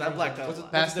 what's the 'Cause I difference? blacked out. What's the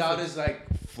Passed out difference? is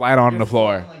like flat on the You're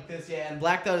floor. falling like this, yeah. And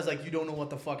blacked out is like you don't know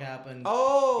what the fuck happened.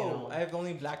 Oh, You know. I've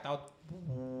only blacked out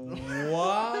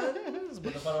once.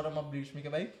 But parang ma-bleach me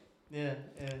kabay. Yeah.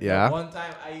 Yeah. One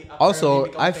time I Also, apparently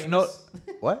become I've famous.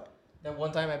 What? That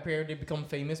one time I apparently become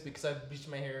famous because I bleached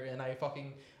my hair and I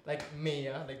fucking like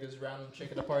Mia, like this random chick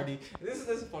at the party. This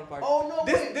is the fun part. Oh, no,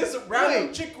 This wait. this random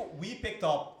Wait. chick we picked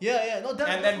up Yeah. No,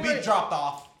 that's and then we where- dropped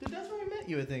off. Dude, that's where I met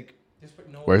you, I think.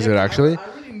 No, Where's Yeah, it 'cause actually? I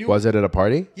already knew. Was it at a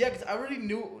party? Yeah, because I already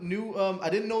knew. I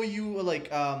didn't know you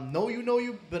know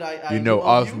you, but I You knew know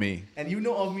of you, me. and you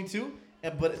know of me too.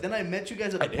 But then I met you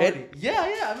guys at I the did? party. Yeah,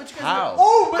 I met you guys. How? At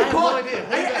Oh I my have god! no idea.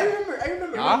 Hold I back. remember. Huh?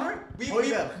 Remember?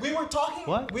 Hold back. We were talking.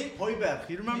 What? We Hoiberg.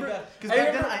 You remember? Yeah. Because I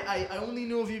back then remember- I only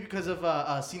knew of you because of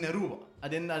Sinaruba. I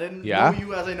didn't Yeah? know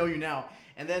you as I know you now.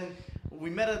 And then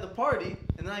we met at the party,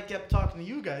 and then I kept talking to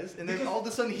you guys, and then Because- all of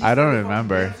a sudden he I don't started fucking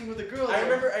remember. dancing with the girls. I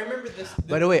remember this.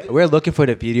 By the way, we're looking for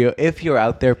the video. If you're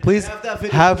out there, please Have that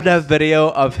video, have please. that video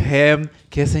of him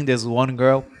kissing this one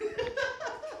girl.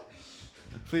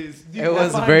 please. It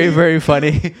was very, very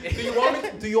funny.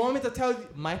 Do you want me to tell you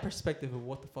my perspective of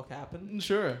what the fuck happened?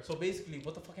 Sure. So basically,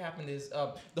 what the fuck happened is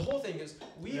the whole thing is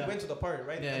we Yeah. went to the party,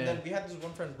 right? Yeah, and yeah. then we had this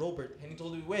one friend Robert, and he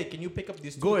told me, "Wait, can you pick up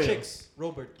these two Goya. chicks?"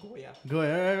 Robert, Goya. Go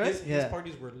ahead. Right? His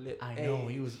parties were lit. I know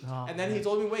Hey. he was. Oh, And then he man.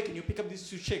 told me, "Wait, can you pick up these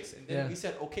two chicks?" And then Yeah. we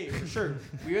said, "Okay, for sure."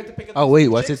 We went to pick up. Oh these wait,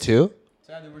 two was it chicks. 2?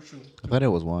 So yeah, they were two. I thought it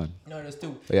was 1. No, it was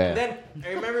 2. Yeah. And then I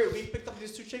remember we picked up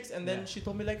these two chicks, and then Yeah. she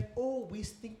told me like, "Oh, we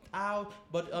sneaked out,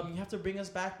 but you have to bring us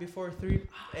back before 3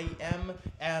 a.m."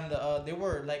 And they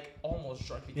were like almost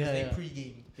drunk because Yeah, they yeah.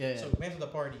 pre-gamed. Yeah, So yeah. we went to the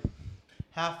party.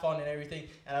 have fun and everything.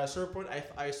 And at a certain point,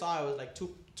 I saw it was like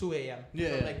 2 a.m. Yeah,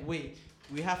 So I'm yeah. like, wait,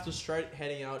 we have to start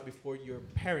heading out before your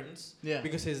parents. Yeah.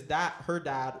 Because her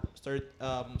dad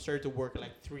started to work at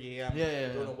like 3 a.m. Yeah, yeah,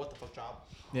 Don't yeah. know what the fuck job.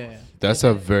 Yeah. That's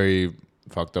a very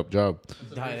fucked up job.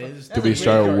 That is That's be a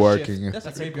started graveyard working. shift. That's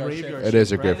That's a a graveyard graveyard shift. It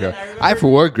is a right? graveyard. And then I I've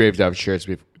remember- worked graveyard shifts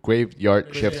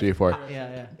before.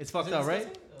 Yeah. It's fucked up, right?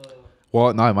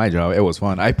 Well, not my job. It was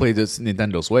fun. I played this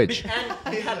Nintendo Switch.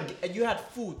 And you had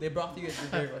food. They brought to you at your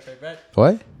graveyard shift, right?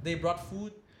 What? They brought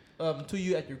food to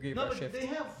you at your No, graveyard but shift. they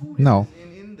have food No.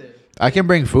 in there. I can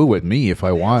bring food with me if I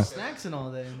They have want. snacks and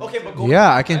all that. Okay, but going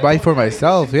Yeah, I can buy it for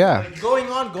myself. Yeah. Going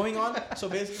on. So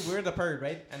basically, we're at the park,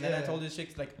 right? And then I Yeah. told these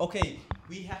chicks like, okay,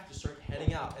 we have to start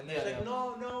heading out. And they're Yeah, like,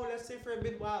 yeah. no, let's stay for a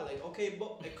bit while. Like, okay,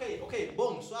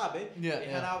 boom, suave. Yeah, They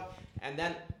yeah. head out, and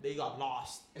then they got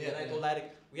lost. And then Yeah, I told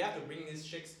Attic, we have to bring these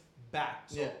chicks back.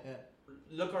 So Yeah.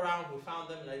 look around, we found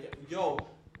them. Like, yo,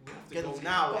 we have to Get go them-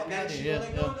 now. yeah, And then yeah, she yeah, was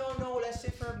like, no, let's stay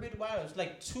for a bit while. It's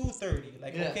like 2:30.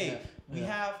 Like, Yeah, okay, yeah, we yeah.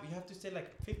 have to stay like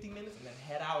 15 minutes and then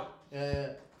head out.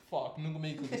 Yeah. Fuck, nung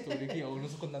kumay ko story ko, nung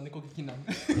sukon ko kikinang.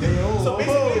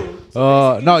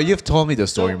 So No, you've told me the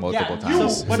story multiple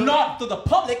times. but not to the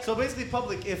public. So basically,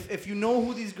 public, if you know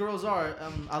who these girls are,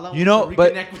 allow You them know, to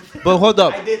but reconnect with them. but hold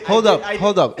up, I did- hold I up, did- I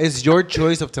hold did. up. It's your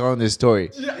choice of telling this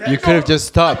story. You could have just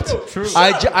I stopped. know. True.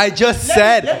 I just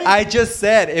said, I just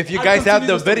said, if you I'll guys have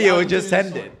continue the story, video, I'll just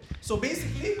continue send the it. story. So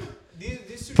basically,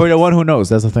 these two For the chicks- one who knows,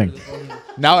 that's the thing.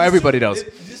 Now everybody knows.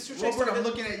 These two chicks Robert, I'm started-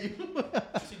 looking at you.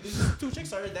 See, these two chicks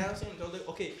started dancing and told her,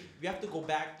 okay, we have to go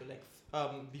back to like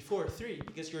before 3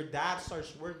 because your dad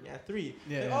starts working at 3.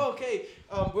 Yeah, Like, yeah. oh, okay,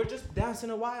 we're just dancing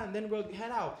a while and then we'll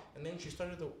head out. And then she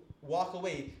started to walk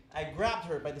away. I grabbed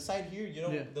her by the side here, you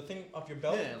know, Yeah. the thing of your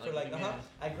belt. Yeah, for like, like, yeah.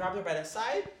 I grabbed her by the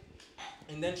side,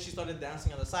 and then she started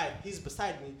dancing on the side. He's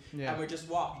beside me, Yeah. and we're just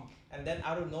walking. And then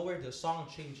out of nowhere, the song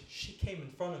changed. She came in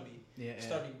front of me, Yeah, yeah.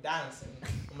 started dancing.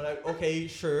 I'm like, okay,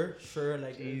 sure,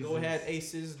 like, go Jesus. ahead,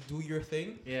 Aces, do your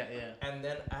thing. Yeah. And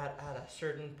then at a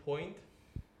certain point,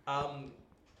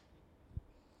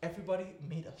 everybody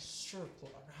made a circle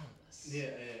around us. Yeah.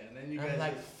 And then you And guys I'm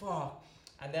like, fuck.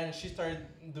 And then she started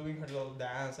doing her little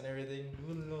dance and everything.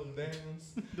 Doing a little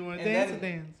dance. doing and dance, then-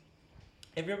 dance.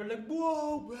 Everybody like,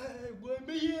 whoa,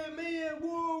 man,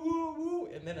 whoa.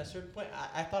 And then at a certain point,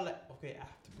 I thought like, okay, I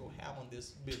have to go ham on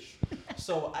this bitch.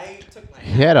 So I took my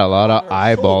hand He had a lot on of her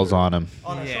eyeballs shoulder- on him.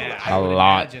 On her shoulder. A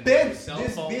lot. Imagine. Bent Cell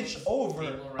this phones, bitch over.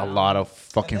 people A around. lot of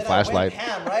fucking And then flashlight. I went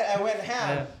ham, right? I went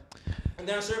ham. And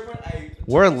then at a certain point, I...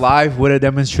 We're live with a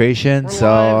demonstration, We're so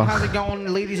live. How's it going,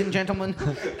 ladies and gentlemen? Let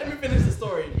me finish the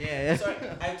story. Yeah. So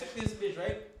I took this bitch,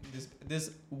 right?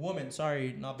 This woman,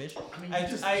 sorry, not bitch. I mean,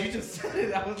 I you just said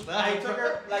it. I was I took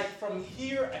her like from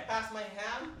here. I passed my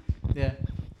hand, Yeah.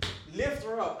 lift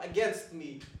her up against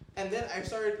me, and then I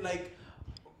started like,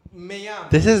 mayam.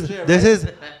 this is shit, this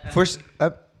right? is first.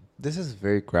 This is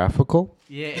very graphical,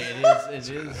 Yeah, it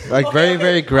is. like very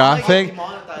very graphic.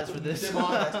 Demonetized for this.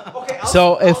 Demonetized. Okay.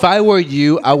 So if I were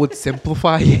you, I would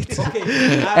simplify it,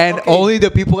 and okay. only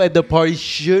the people at the party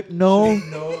should know,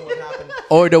 know what happened.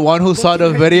 or the one who saw the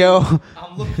video.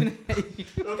 I'm looking at you.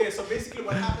 Okay, so basically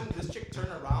what happened? This chick turned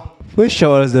around. Please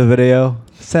show us the video.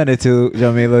 Send it to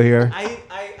Jamilo here. I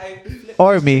flipped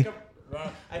Or this me. chick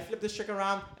around. I flipped this chick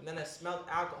around, and then I smelled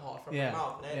alcohol from Yeah, her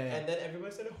mouth. And, yeah. and then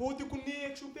everybody said, "Hold your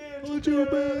connect, you bitch." Hold your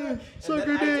bitch, And suck then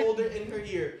her dick. I told her in her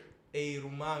ear, "Hey,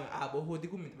 Rumang, abo hodi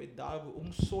ko mit dabo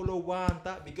solo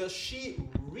wanta," because she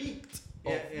reeked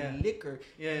of Yeah. liquor.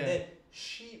 Yeah, And yeah. then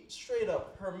she straight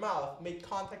up her mouth made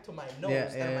contact to my nose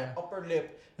Yeah, and yeah. my upper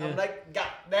lip. I'm Yeah. like,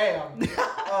 God damn.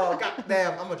 Oh, God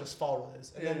damn. I'm gonna just follow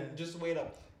this. And Yeah. then just wait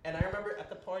up. And I remember at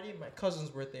the party, my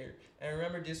cousins were there. And I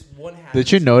remember this one hand.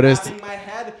 Did you just notice- grabbing my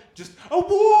head, just, oh,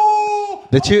 whoa!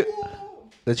 Did you- whoa."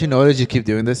 Did you notice you keep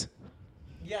doing this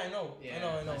Yeah, I know. I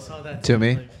know. I saw that to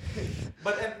me?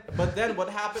 But then what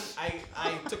happened?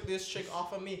 I took this chick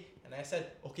off of me and I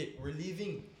said, okay, we're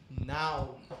leaving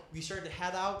now. We started to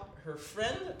head out. Her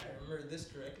friend, I remember this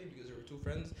correctly because there were two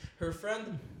friends. Her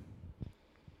friend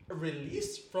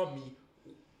released from me,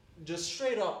 just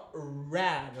straight up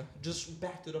ran just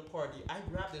back to the party. I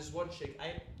grabbed this one chick,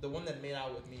 the one that made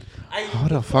out with me. How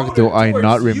the fuck threw do her I towards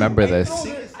not you. remember I this? told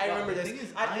her- I remember The this. thing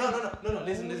is, No.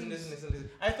 Listen.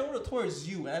 I threw her towards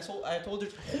you, and I told her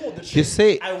to hold the chick. You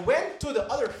say- I went to the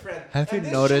other friend. Have you and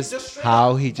this noticed chick just straight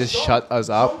how up he just jumped- shut us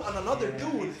up? jumped on another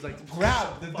dude,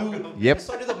 grabbed the dude. Yep. And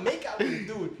started to make out with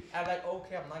the dude. And I'm like,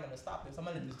 okay, I'm not gonna stop this. I'm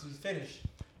gonna let this dude finish.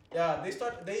 Yeah,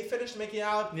 they finished making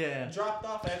out. Yeah. Dropped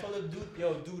off. And I told the dude,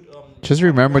 yo, dude. Just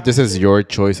remember, this is your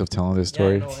choice of telling this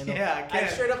story. Yeah, I know. Yeah, I I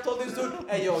can't. straight up told this dude,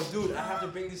 hey, yo, dude, I have to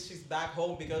bring these chicks back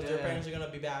home because their Yeah. parents are gonna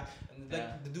be back. And like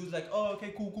Yeah. the dude's like, oh,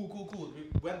 okay, cool. We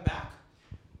went back.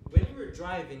 When we were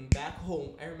driving back home,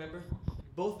 I remember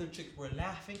both the chicks were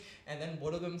laughing, and then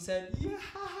one of them said, yeah,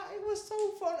 it was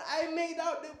so fun. I made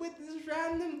out with this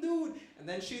random dude. And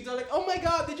then she's like, oh my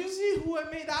god, did you see who I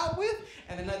made out with?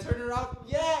 And then I turned around,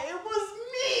 yeah, it was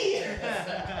me.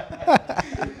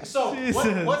 So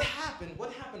Jesus. what happened?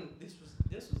 What happened?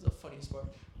 This was the funniest part.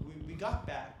 We got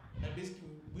back, and basically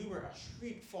we were a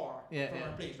street far Yeah, from yeah.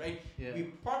 our place, right? Yeah. We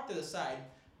parked to the side.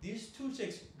 These two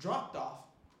chicks dropped off,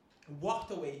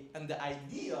 walked away, and the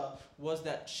idea was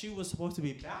that she was supposed to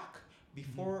be back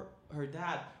before her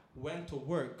dad went to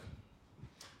work.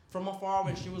 From afar,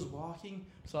 when she was walking,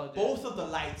 So both of the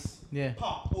lights Yeah.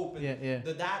 popped open. Yeah.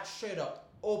 The dad straight up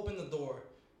opened the door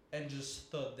and just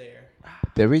stood there.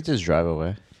 Did we just drive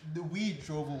away? We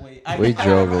drove away. We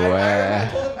drove I away.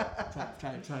 told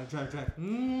him, drive.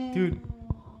 Dude,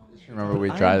 Remember we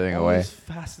driving I'm away? always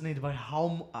fascinated by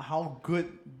how good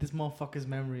this motherfucker's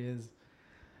memory is.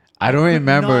 I don't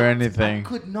remember I anything.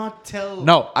 could not tell.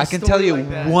 No, I a can story tell you like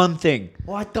that. one thing.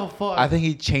 What the fuck? I think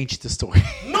he changed the story.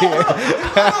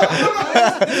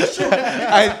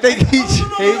 I think he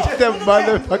changed the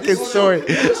motherfucking story.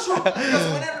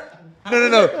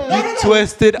 No. You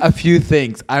twisted a few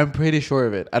things. I'm pretty sure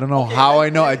of it. I don't know how I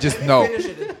know. I just know.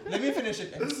 Let me finish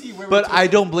it and see where But we're I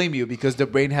don't blame you because the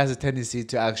brain has a tendency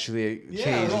to actually Yeah,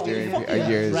 change no, during we fucking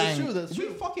years. drank. That's true, that's We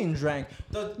true. fucking drank.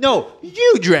 No,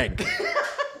 you drank.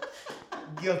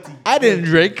 Guilty. I didn't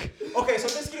drink. Okay, so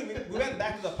basically we went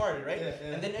back to the party, right?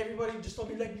 Yeah. And then everybody just told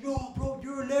me like, yo, bro,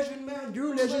 you're a legend, man.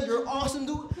 You're a legend. You're awesome,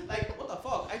 dude. Like, what the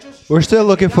fuck? I just. We're still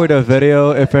looking for the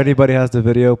video. If anybody has the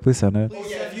video, please send it. Oh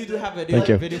yeah, if you do have video, Thank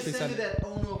you. video, Just please send send it it. at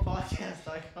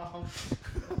onopodcast.com.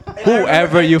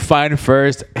 Whoever you find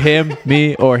first, him,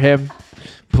 me, or him,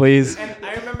 please. And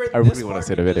I remember. I really this wanna part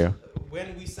see the because video.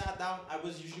 When we sat down, I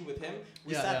was usually with him.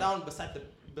 We Yeah, sat yeah. down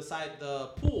beside the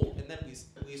pool, and then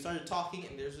we started talking,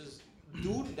 and there's this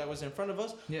dude that was in front of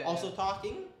us Yeah, also yeah.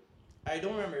 talking. I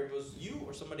don't remember if it was you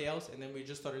or somebody else, and then we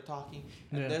just started talking.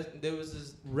 And Yeah. there was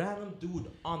this random dude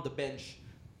on the bench.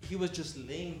 He was just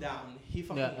laying down. He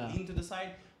fucking Yeah, yeah. leaned to the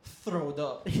side, throwed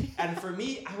up. And for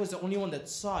me, I was the only one that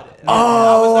saw it. And Oh, I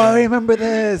I was like, remember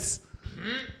this.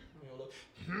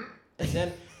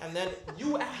 and then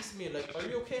you asked me like, "Are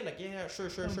you okay?" Like, yeah, sure.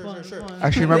 I'm fine. I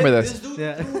actually remember And then this. This dude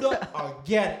Yeah. threw up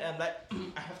again, and I'm like,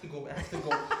 I have to go.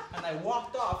 And I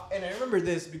walked off, and I remember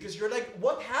this because you're like,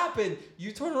 "What happened?"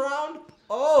 You turn around,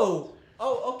 oh,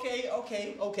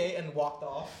 okay, and walked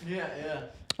off. Yeah.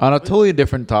 On a totally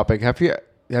different topic, have you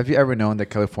ever known that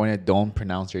California don't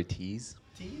pronounce their T's?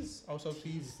 Tease, also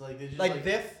tease, Like, they just like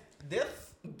this.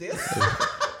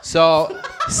 So,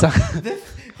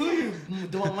 Who you?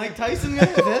 Do you want Mike Tyson guy?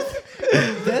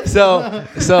 This?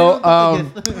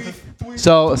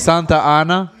 so Santa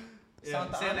Ana.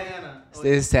 Yeah, Santa Ana. Oh,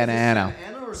 This is Santa Ana.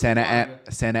 or Santa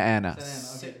Santa Ana.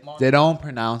 Santa Ana. Okay. They don't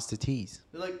pronounce the T's.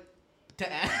 They're like,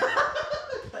 to Anna?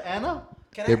 To Anna?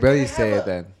 They barely say it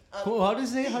then. How do you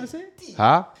say it? How do you say it?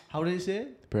 Huh? How do you say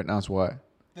it? Pronounce what?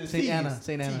 Saint Anna.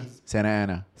 Saint Anna. Santa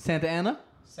Ana. Santa Ana?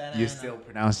 You still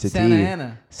pronounce the T. Santa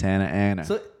Ana. Santa Ana.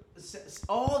 So,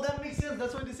 oh, that makes sense.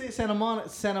 That's why they say Santa Monica.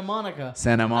 Santa I thought it was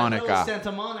Monica.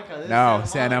 Santa Monica. This is No,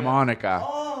 Santa Monica.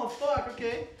 Oh, fuck.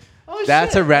 Okay. Oh,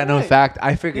 That's shit, a random alright. fact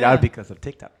I figured Yeah. out because of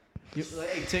TikTok. Hey,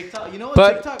 TikTok. You know what?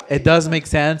 But TikTok. it does make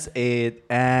sense.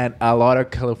 And a lot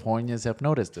of Californians have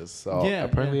noticed this. So Yeah,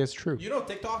 apparently yeah. it's true. You know,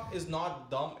 TikTok is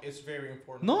not dumb. It's very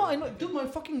important. No, I know, dude. My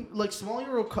fucking like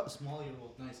small-year-old,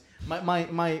 nice.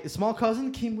 My small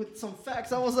cousin came with some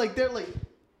facts. I was like, they're like,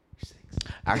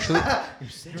 Actually, You're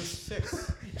 6.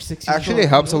 you're 6 years actually, it old.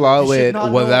 helps a You lot should with not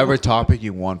know. whatever topic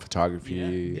you want,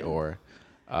 photography Yeah. or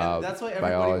And that's why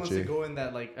everybody wants to biology. go in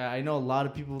that. Like, I know a lot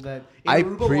of people that in I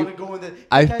Aruba pre- want to go in that.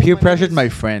 I Guys, peer my name pressured is- my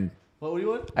friend. What were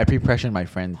you on? I peer pressured my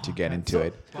friend to get into So,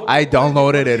 it. what- I what do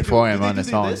downloaded they it do? for Do him they on do his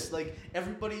phone. This? Like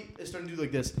everybody is starting to do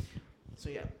like this. So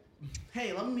yeah,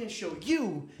 hey, let me show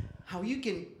you how you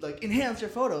can like enhance your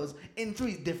photos in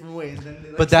 3 different ways. And then they,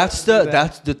 like, But start that's to do the that.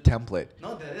 that's the template.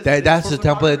 No, that is. That's For the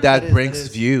template photographers, that is, brings is.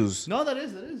 views No, that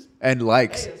is. and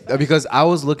likes. Hey, it's facts. Because I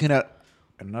was looking at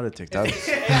another TikTok.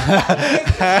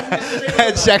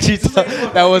 It's actually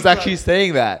that was actually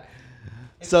saying that.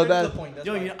 So that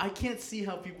Yo, you know, I can't see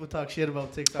how people talk shit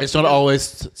about TikTok. it's not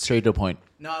always straight to the point.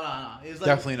 No. It's like,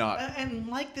 Definitely not. And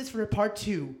like this for part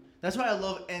 2. That's why I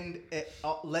love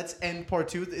Let's End Part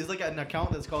 2. It's like an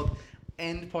account that's called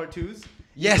End Part 2s.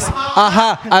 Yes.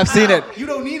 I've seen it. You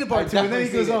don't need a part I've two, and then he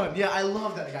definitely goes seen on. Yeah, I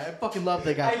love that guy. I fucking love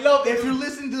that guy. I love If him. you're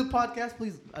listening to the podcast,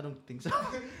 please. I don't think so.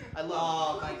 I love.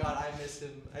 Oh my god, I miss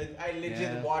him. I legit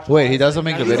Yeah. watched. Wait, all he his, doesn't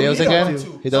like, make the I don't videos need again?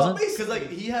 to. He doesn't? Because like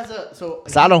he has a So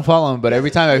I don't follow him, but He every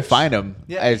has a time I Twitch. find him,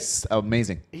 Yeah. it's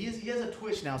amazing. he has a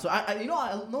Twitch now. So I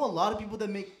know a lot of people that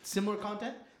make similar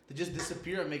content that just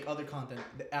disappear and make other content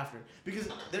after, because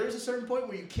there is a certain point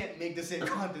where you can't make the same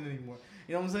content anymore.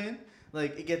 You know what I'm saying?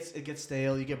 Like it gets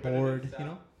stale. You get bored. You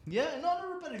know? Yeah, not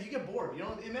repetitive. You get bored. You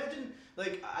know, imagine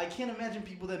like I can't imagine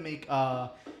people that make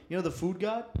the Food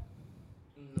God.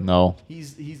 No.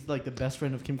 He's like the best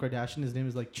friend of Kim Kardashian. His name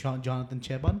is like Jonathan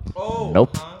Cheban. Oh.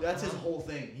 Nope. That's his whole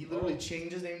thing. He literally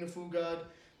changed his name to Food God.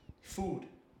 Food.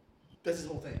 That's his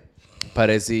whole thing. But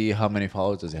is he, how many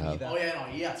followers does he have? Oh yeah, no,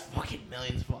 he has fucking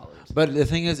millions of followers. But the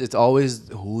thing is, it's always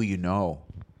who you know.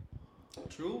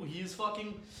 True, he's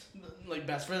fucking like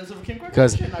best friends of Kim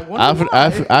Because Kardashian. I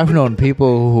wonder I've known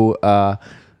people who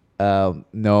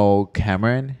know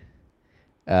Cameron.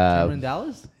 Cameron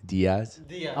Dallas. Diaz.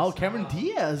 Diaz. Oh, Cameron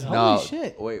Diaz. Holy No,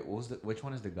 shit. wait, which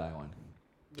one is the guy one?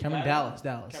 Cameron guy? Dallas.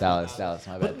 Dallas.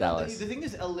 My bad, But Dallas. the thing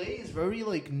is, LA is very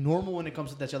like normal when it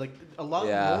comes to that shit. Like a lot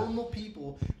Yeah. of normal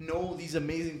people know these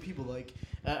amazing people. Like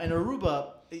in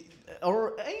Aruba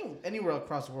or anywhere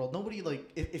across the world, nobody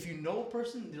like if you know a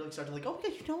person, they like start to like, okay,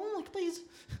 you know him, like please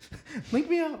link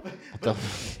me up. But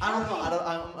I don't know.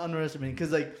 I'm underestimating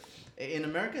because like in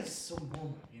America it's so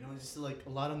normal. You know, it's just like a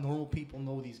lot of normal people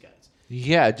know these guys.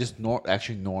 Yeah, just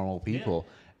actually normal people.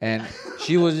 And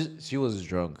she was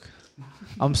drunk.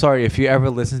 I'm sorry if you ever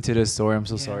listen to this story. I'm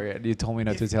so Yeah. sorry. You told me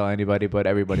not to tell anybody, but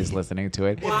everybody's listening to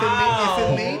it.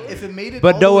 If it made it.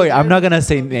 But all don't the way worry, I'm there- not gonna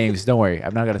say names. Don't worry,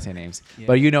 I'm not gonna say names. Yeah.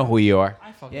 But you know who you are.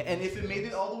 Yeah, and if it made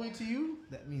it all the way to you,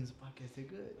 that means the podcast did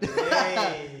good.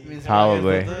 Hey. It means the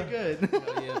Probably. podcast did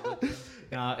good.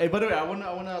 Hey, by the way, I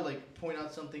wanna like point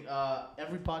out something.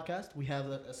 Every podcast we have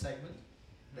a segment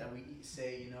that we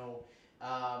say,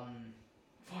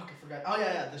 fuck, I forgot. Oh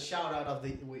yeah, the shout out of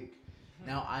the week.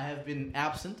 Now I have been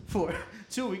absent for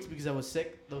 2 weeks because I was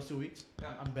sick. Those 2 weeks,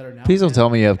 I'm better now. Please don't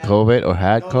tell me you have COVID or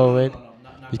had COVID,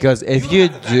 because if you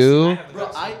do,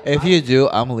 Bro, if you do,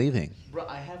 I'm leaving. bro,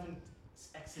 I haven't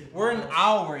exited. We're my an house.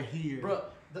 hour here. Bro,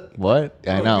 What?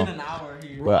 I Bro, know. We're an hour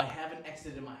here. Bro, Bro. I haven't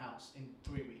exited my house in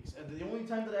 3 weeks. And the only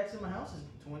time that I exited my house is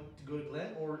to go to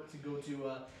Glen or to go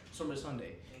to Summer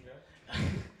Sunday.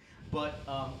 But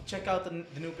check out the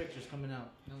new pictures coming out.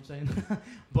 You know what I'm saying?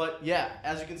 But yeah,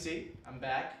 as you can see, I'm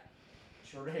back.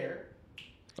 Shorter hair.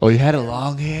 Oh, you had a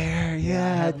long hair. I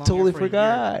Yeah, I had long totally hair for a year.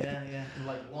 forgot. Yeah. And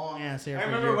like long ass hair. I for a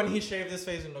remember year. when he shaved his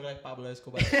face and looked like Pablo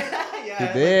Escobar. Yeah, He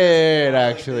like did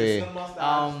Like actually. this, the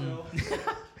mustache still.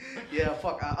 Yeah,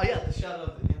 fuck. Oh yeah, the shout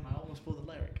out. Damn, I almost pulled the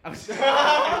lyric. I'm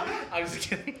just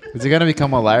kidding. Is it gonna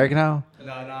become a lyric now? No,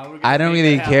 we're gonna I don't make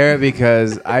really that care happen.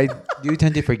 because I do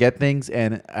tend to forget things,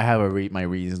 and I have my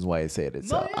reasons why I say it.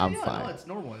 So I'm fine. No, it's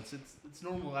normal. It's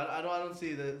normal. I don't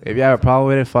see the. If you have a problem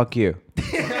with it, fuck you.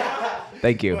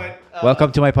 Thank you. But,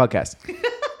 Welcome to my podcast.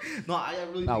 No, I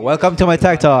really. No, think welcome you to my guys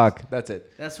should tech do a podcast. talk. That's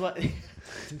it. That's what.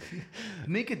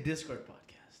 Make a Discord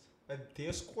podcast. A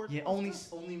Discord? Yeah, only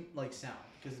like sound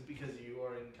because you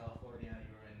are in California.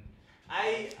 You're in.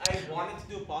 I wanted to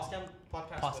do a podcast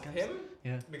with him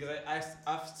Yeah. because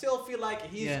I still feel like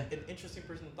he's Yeah. an interesting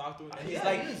person to talk to. And Yeah, he's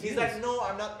like, he is, he's he like, is. no,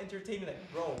 I'm not entertaining.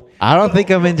 Like, bro. I don't think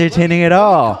I'm entertaining at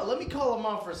all. Let me call him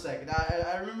on for a second.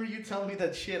 I remember you telling me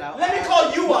that shit out. Let me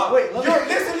call you out. Wait, let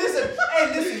me- Listen. Hey,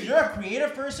 listen. You're a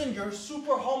creative person. You're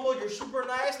super humble. You're super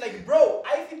nice. Like, bro,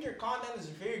 I think your content is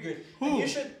very good. And you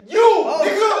should.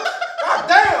 God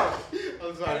damn.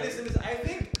 I'm sorry. And listen. I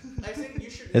think you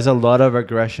should. There's a lot of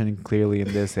aggression clearly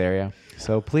in this area,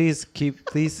 so please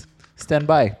stand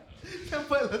by.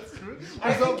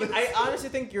 I honestly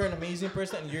think you're an amazing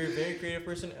person and you're a very creative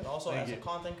person and also Thank as you. a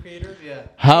content creator. Yeah.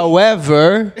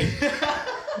 However,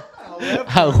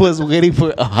 I was waiting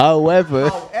for however.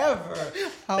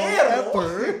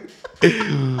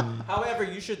 However,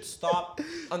 you should stop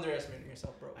underestimating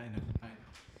yourself, bro. I know.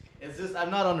 It's just I'm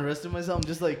not underestimating myself. I'm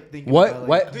just like thinking. What? About,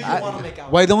 What? like, Do you want to make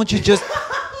out? Why don't you just?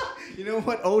 You know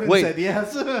what Odin Wait. said?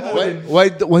 Yes. Why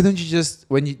don't you just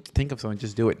when you think of something,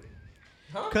 just do it?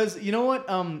 Because you know what?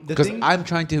 The Because thing. I'm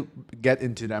trying to get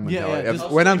into that Yeah, mentality. yeah, If-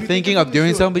 just- when if I'm you think thinking of of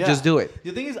doing something, something, just just do do it. it.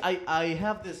 The thing is, I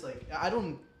have this like I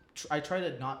don't. I try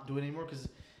to not do it anymore because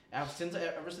ever since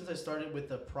I started with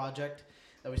the project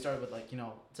that we started with, like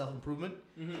self improvement,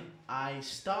 I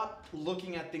stopped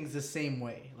looking at things the same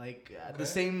way. Like the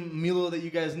same Milo that you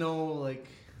guys know, like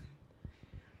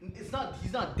he's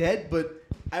not dead, but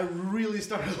I really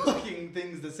started looking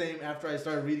things the same after I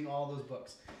started reading all those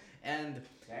books. And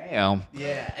Damn.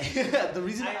 yeah, the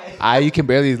reason You can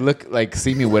barely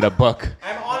see me with a book.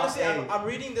 I'm honestly, Hey. I'm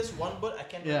reading this one book. I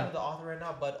can't Yeah. remember the author right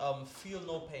now, but Feel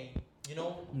No Pain. You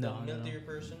know, No, the military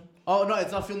person. Oh no,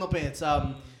 it's not Feel No Pain. It's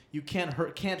you can't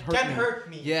hurt Can't me. hurt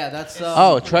me. Yeah, that's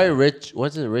Oh, try Rich.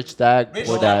 What's it? Rich Dad Rich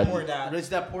or Dad Dad? Poor Dad. Rich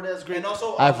Dad Poor Dad's great. And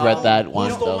also, I've read that Who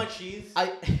one, Stole though. My Cheese?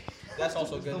 I That's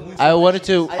also good. Who I Stole My wanted Cheese?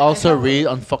 to I also have a- read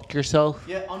Unfuck Yourself.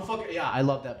 yeah, unfuck. Yeah, I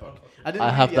love that book. didn't I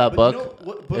read have it that yet, but book. You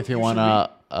know what book If you should wanna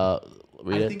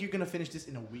read I it. think you're gonna finish this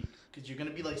in a week because you're gonna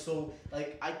be like so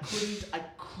like I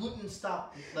couldn't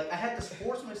stop. Like I had to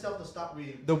force myself to stop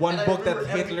reading. The one And I book that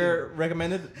remember Hitler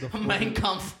recommended. The Mein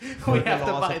Kampf. For We the have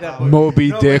to loss buy of that power. book. Moby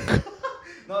No, Dick.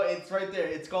 No, it's right there.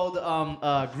 It's called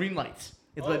Green Lights.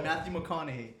 It's by Oh. Matthew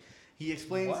McConaughey. He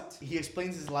explains What?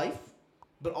 his life,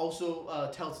 but also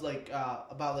tells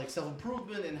about like self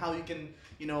improvement and how you can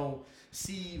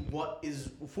see what is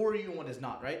for you and what is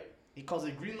not. Right? He calls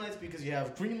it green lights because you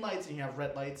have green lights and you have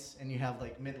red lights and you have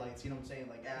like mid lights. You know what I'm saying?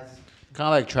 Like as Kind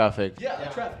of like traffic. yeah, Yeah.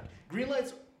 like traffic. Green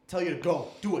lights tell you to go,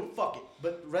 do it, fuck it.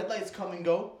 But red lights come and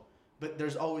go. But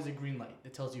there's always a green light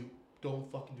that tells you don't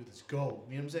fucking do this, go.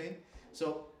 You know what I'm saying?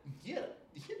 So he had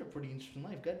a pretty interesting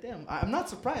life. Goddamn, I'm not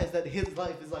surprised that his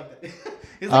life is like that.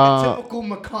 It's like a typical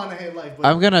McConaughey life. But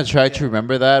I'm gonna try to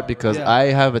remember that because Yeah. I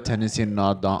have a tendency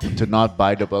to not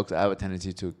buy the books. I have a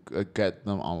tendency to get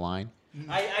them online,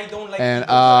 I don't like. And, ebooks.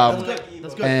 I don't um, like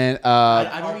That's ebooks. good. and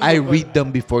I don't I either, but- read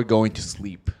them before going to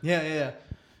sleep. yeah.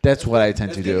 That's what I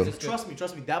tend to That's good. do. Just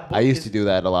trust me. That book. I used is- to do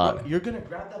that a lot. Bro, you're gonna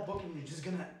grab that book and you're just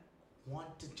gonna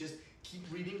want to just keep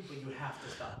reading, but you have to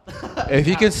stop. If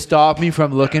you can stop me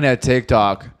from looking at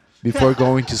TikTok before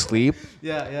going to sleep,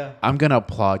 Yeah. I'm gonna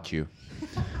applaud you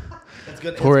That's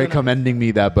good. for recommending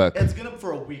me that book. It's gonna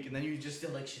for a week, and then you just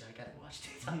feel like shit. I gotta watch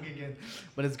TikTok again,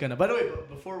 but it's gonna. By the way,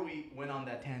 before we went on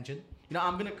that tangent,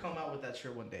 I'm gonna come out with that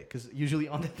shirt one day because usually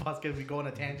on the podcast we go on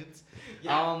a tangents.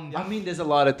 I mean, there's a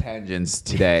lot of tangents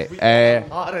today. A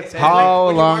lot of It's tangents. How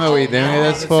when you long watch are we all doing the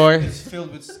this ads, for? It's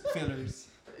filled with fillers.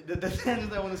 The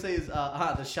tangent I want to say is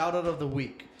the shout out of the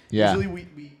week. Yeah. Usually we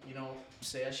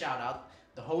say a shout out.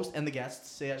 The host and the guests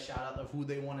say a shout out of who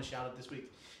they want to shout out this week.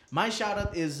 My shout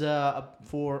out is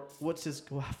for what's his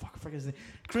I forget his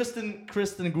name.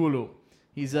 Kristen Gulu.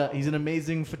 He's an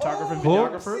amazing photographer and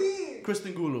videographer.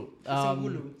 Kristen Gulu.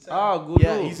 Oh,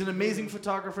 Yeah, he's an amazing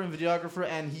photographer and videographer,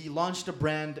 and he launched a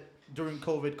brand during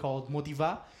COVID called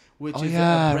Motiva, which Oh, is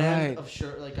yeah, a brand right. of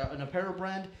shirt, like an apparel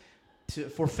brand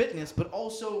for fitness, but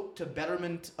also to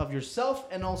betterment of yourself,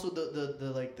 and also the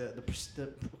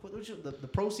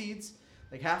proceeds.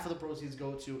 Like half of the proceeds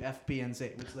go to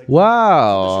FPNC, which is like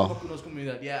Wow. Fundación Vacunos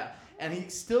Comunidad. Yeah, and he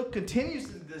still continues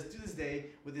to this day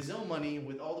with his own money,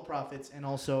 with all the profits, and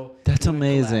also That's doing a collab.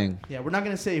 amazing. Yeah, we're not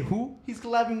gonna say who he's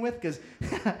collabing with because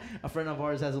a friend of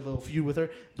ours has a little feud with her.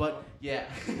 But yeah,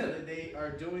 they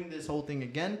are doing this whole thing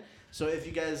again. So if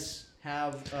you guys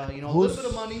have a little Who's- bit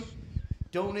of money,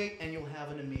 donate, and you'll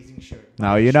have an amazing shirt.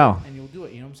 Now Buy a you shirt know. and you'll do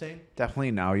it. You know what I'm saying?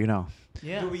 Definitely now you know.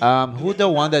 Yeah. Who the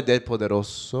one that did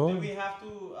Poderoso? Do we have to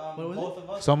What was both of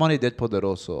us? Somebody did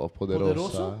Poderoso or Poderosa.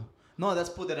 Poderoso? No, that's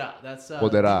Podera. That's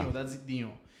Podera. Dino. That's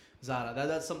Dino. Zara.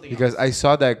 That's something. Because else. I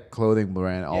saw that clothing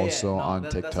brand Yeah, also no, on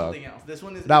That's TikTok. something else. This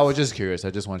one is. No, I was just curious.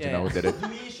 I just wanted to Yeah, know who did it. Do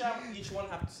we each one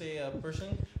have to say a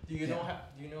person? Do you know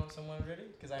someone already?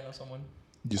 Because I know someone.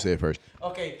 You say it first.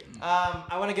 Okay.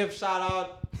 I want to give shout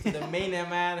out to the main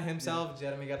man himself,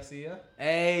 Jeremy Garcia.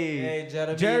 Hey. Hey,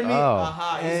 Jeremy. Jeremy.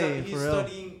 Oh. Hey, He's for real.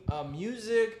 studying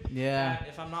music. Yeah. And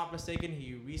if I'm not mistaken,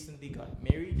 he recently got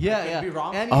married. Yeah, I could yeah. be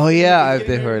wrong. And Oh, he's yeah,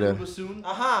 getting I've married heard a it. little Soon.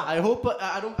 Uh-huh. I hope.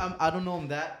 I don't know him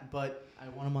that, but I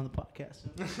want him on the podcast.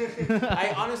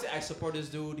 I honestly support this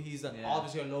dude. He's Yeah.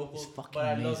 obviously a local, He's fucking but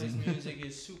I love his amazing. music.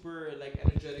 He's super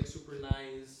energetic, super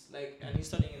nice. And he's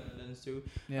studying in the Netherlands too.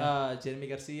 Yeah. Jeremy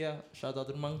Garcia, shout out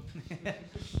to Mang.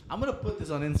 I'm gonna put this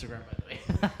on Instagram, by the way.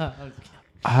 I'm just kidding.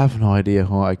 I have no idea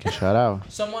who I can shout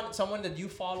out. Someone that you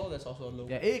follow that's also a local.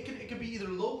 Yeah, it could be either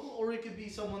local or it could be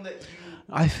someone that you.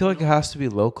 I feel like it has to be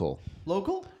local.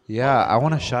 Local. Yeah, I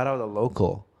want to shout out a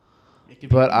local, It could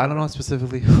be but I don't know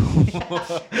specifically who.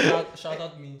 Shout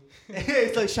out me.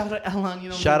 It's like shout out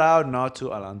Alan, Shout out not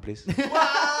to Alan, please.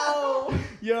 Wow.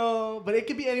 Yo, but it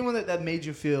could be anyone that made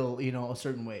you feel a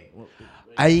certain way.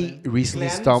 I recently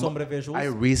Glenn, stumbled. Sombre Visuals. I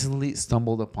recently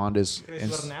stumbled upon this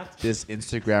Chris Burnett. this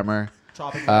Instagrammer.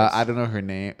 Tropic I don't know her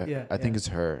name. Yeah, I think yeah. it's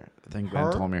her. I think Glenn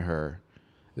Her? told me her.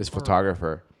 This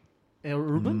photographer.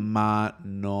 Ruben.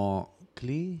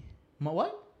 Manokli.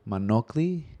 What?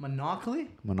 Manokli. Monopoly.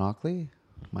 Monocly.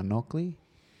 Monocly.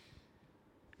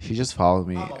 She just followed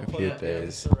me I'ma a pull few up the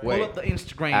days. Instagram. Pull Wait, up the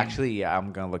Instagram. actually, yeah,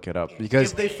 I'm gonna look it up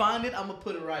because if they find it, I'm gonna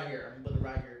put it right here. I'm gonna put it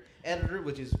right here. Editor,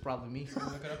 which is probably me.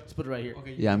 Let's put it right here.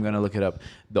 Okay. yeah, I'm gonna look it up.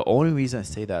 The only reason I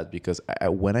say that is because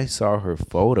when I saw her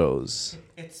photos,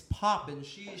 It's popping.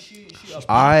 She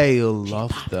I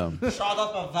love them. Shout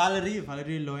out to Valerie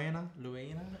Luena.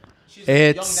 She's a young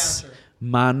It's dancer.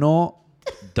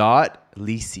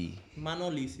 Mano.Lisi. Mano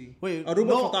Lisi. Wait, Aruba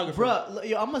no, photographer. bruh,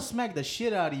 yo, I'm gonna smack the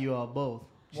shit out of you all both.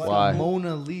 She's Why? the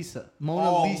Mona Lisa. Mona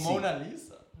Oh, Lisa. Mona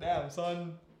Lisa. Damn,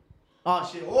 son. Oh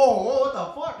shit. Oh, what the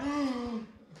fuck?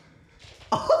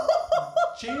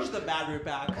 Change the battery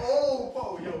pack.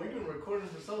 Oh, yo, we've been recording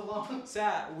for so long.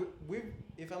 Sad. We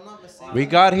if I'm not mistaken. We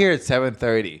got here at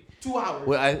 7:30. 2 hours.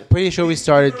 Well, I'm pretty sure we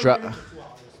started. We've been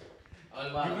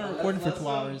recording for 2 Let's,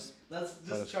 hours. Let's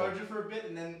just charge it for a bit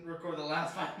and then record the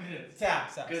last 5 minutes. Sad.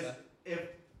 Because if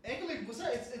actually,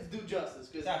 it's do justice.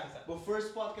 Because Sad. the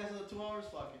first podcast of the 2 hours,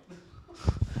 fuck it.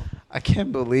 I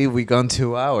can't believe we gone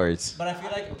 2 hours. But I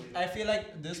feel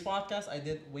like this podcast I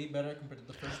did way better compared to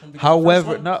the first one.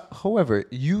 because However,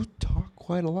 you talk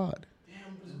quite a lot.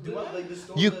 Do I, like, the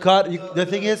story, The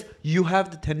thing is, you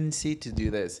have the tendency to do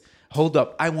this. Hold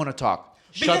up, I want to talk.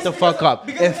 Shut the fuck up.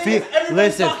 because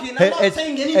everybody's talking, I'm not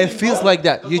saying anything, it feels bro. like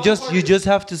that. The You fun just part you is- just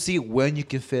have to see when you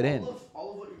can fit in.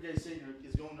 all of what you guys say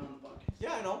is going on the podcast.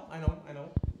 Yeah, I know.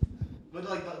 But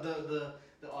like the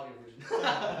audio version.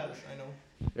 I know.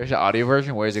 There's an audio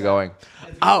version. Where's it going?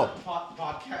 It's Oh.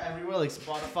 podcast everywhere, like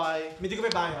Spotify. Hindi ko may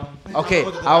bayan. Okay,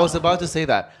 I was about to say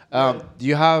that. Do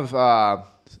you have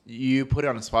you put it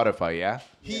on Spotify? Yeah.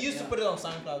 He used to put it on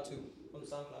SoundCloud too. On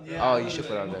SoundCloud. Yeah. Oh, you should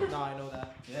put it on there. No, I know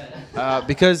that. Yeah.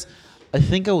 Because I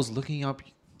think I was looking up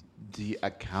the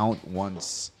account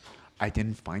once. I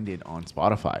didn't find it on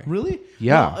Spotify. Really?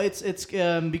 Yeah. No, it's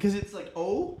because it's like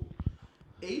O,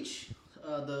 H,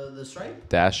 the stripe.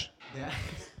 Dash. Yeah.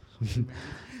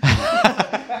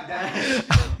 Dash,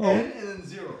 N, and then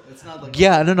 0. It's not like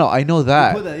Yeah, no, I know You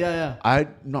that. put that. Yeah. I'm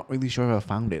not really sure if I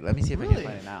found it. Let me see if I Really? can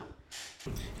find it now.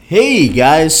 Hey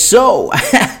guys, so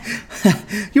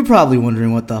you're probably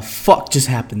wondering what the fuck just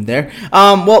happened there.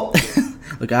 Well,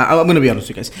 look, I'm gonna be honest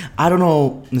with you guys. I don't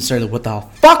know necessarily what the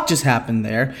fuck just happened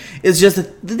there. It's just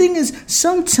that the thing is,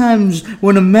 sometimes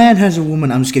when a man has a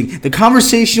woman, I'm just kidding. The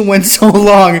conversation went so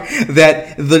long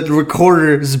that the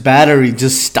recorder's battery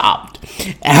just stopped,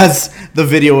 as the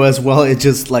video as well. It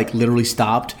just like literally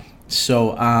stopped.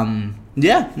 So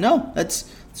yeah, no, that's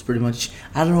pretty much.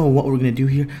 I don't know what we're gonna do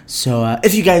here. So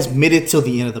if you guys made it till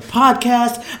the end of the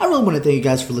podcast, I really want to thank you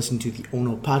guys for listening to the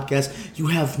Ono podcast. You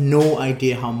have no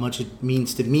idea how much it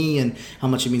means to me and how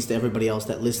much it means to everybody else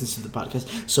that listens to the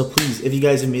podcast. So please, if you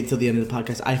guys have made it till the end of the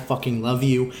podcast, I fucking love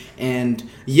you. And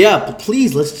yeah, but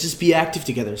please, let's just be active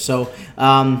together. So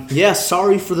yeah,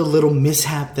 sorry for the little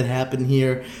mishap that happened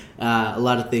here. A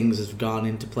lot of things have gone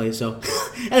into play. So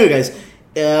anyway, guys.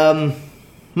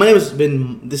 My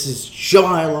name this is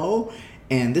Shiloh,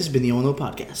 and this has been the Ono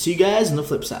Podcast. See you guys on the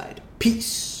flip side.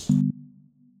 Peace.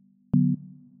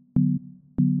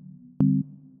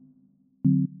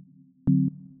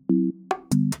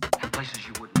 Places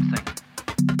you wouldn't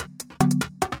think.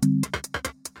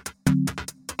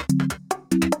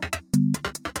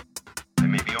 There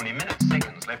may be only minutes,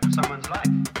 seconds left of someone's life.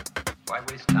 Why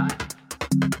waste time?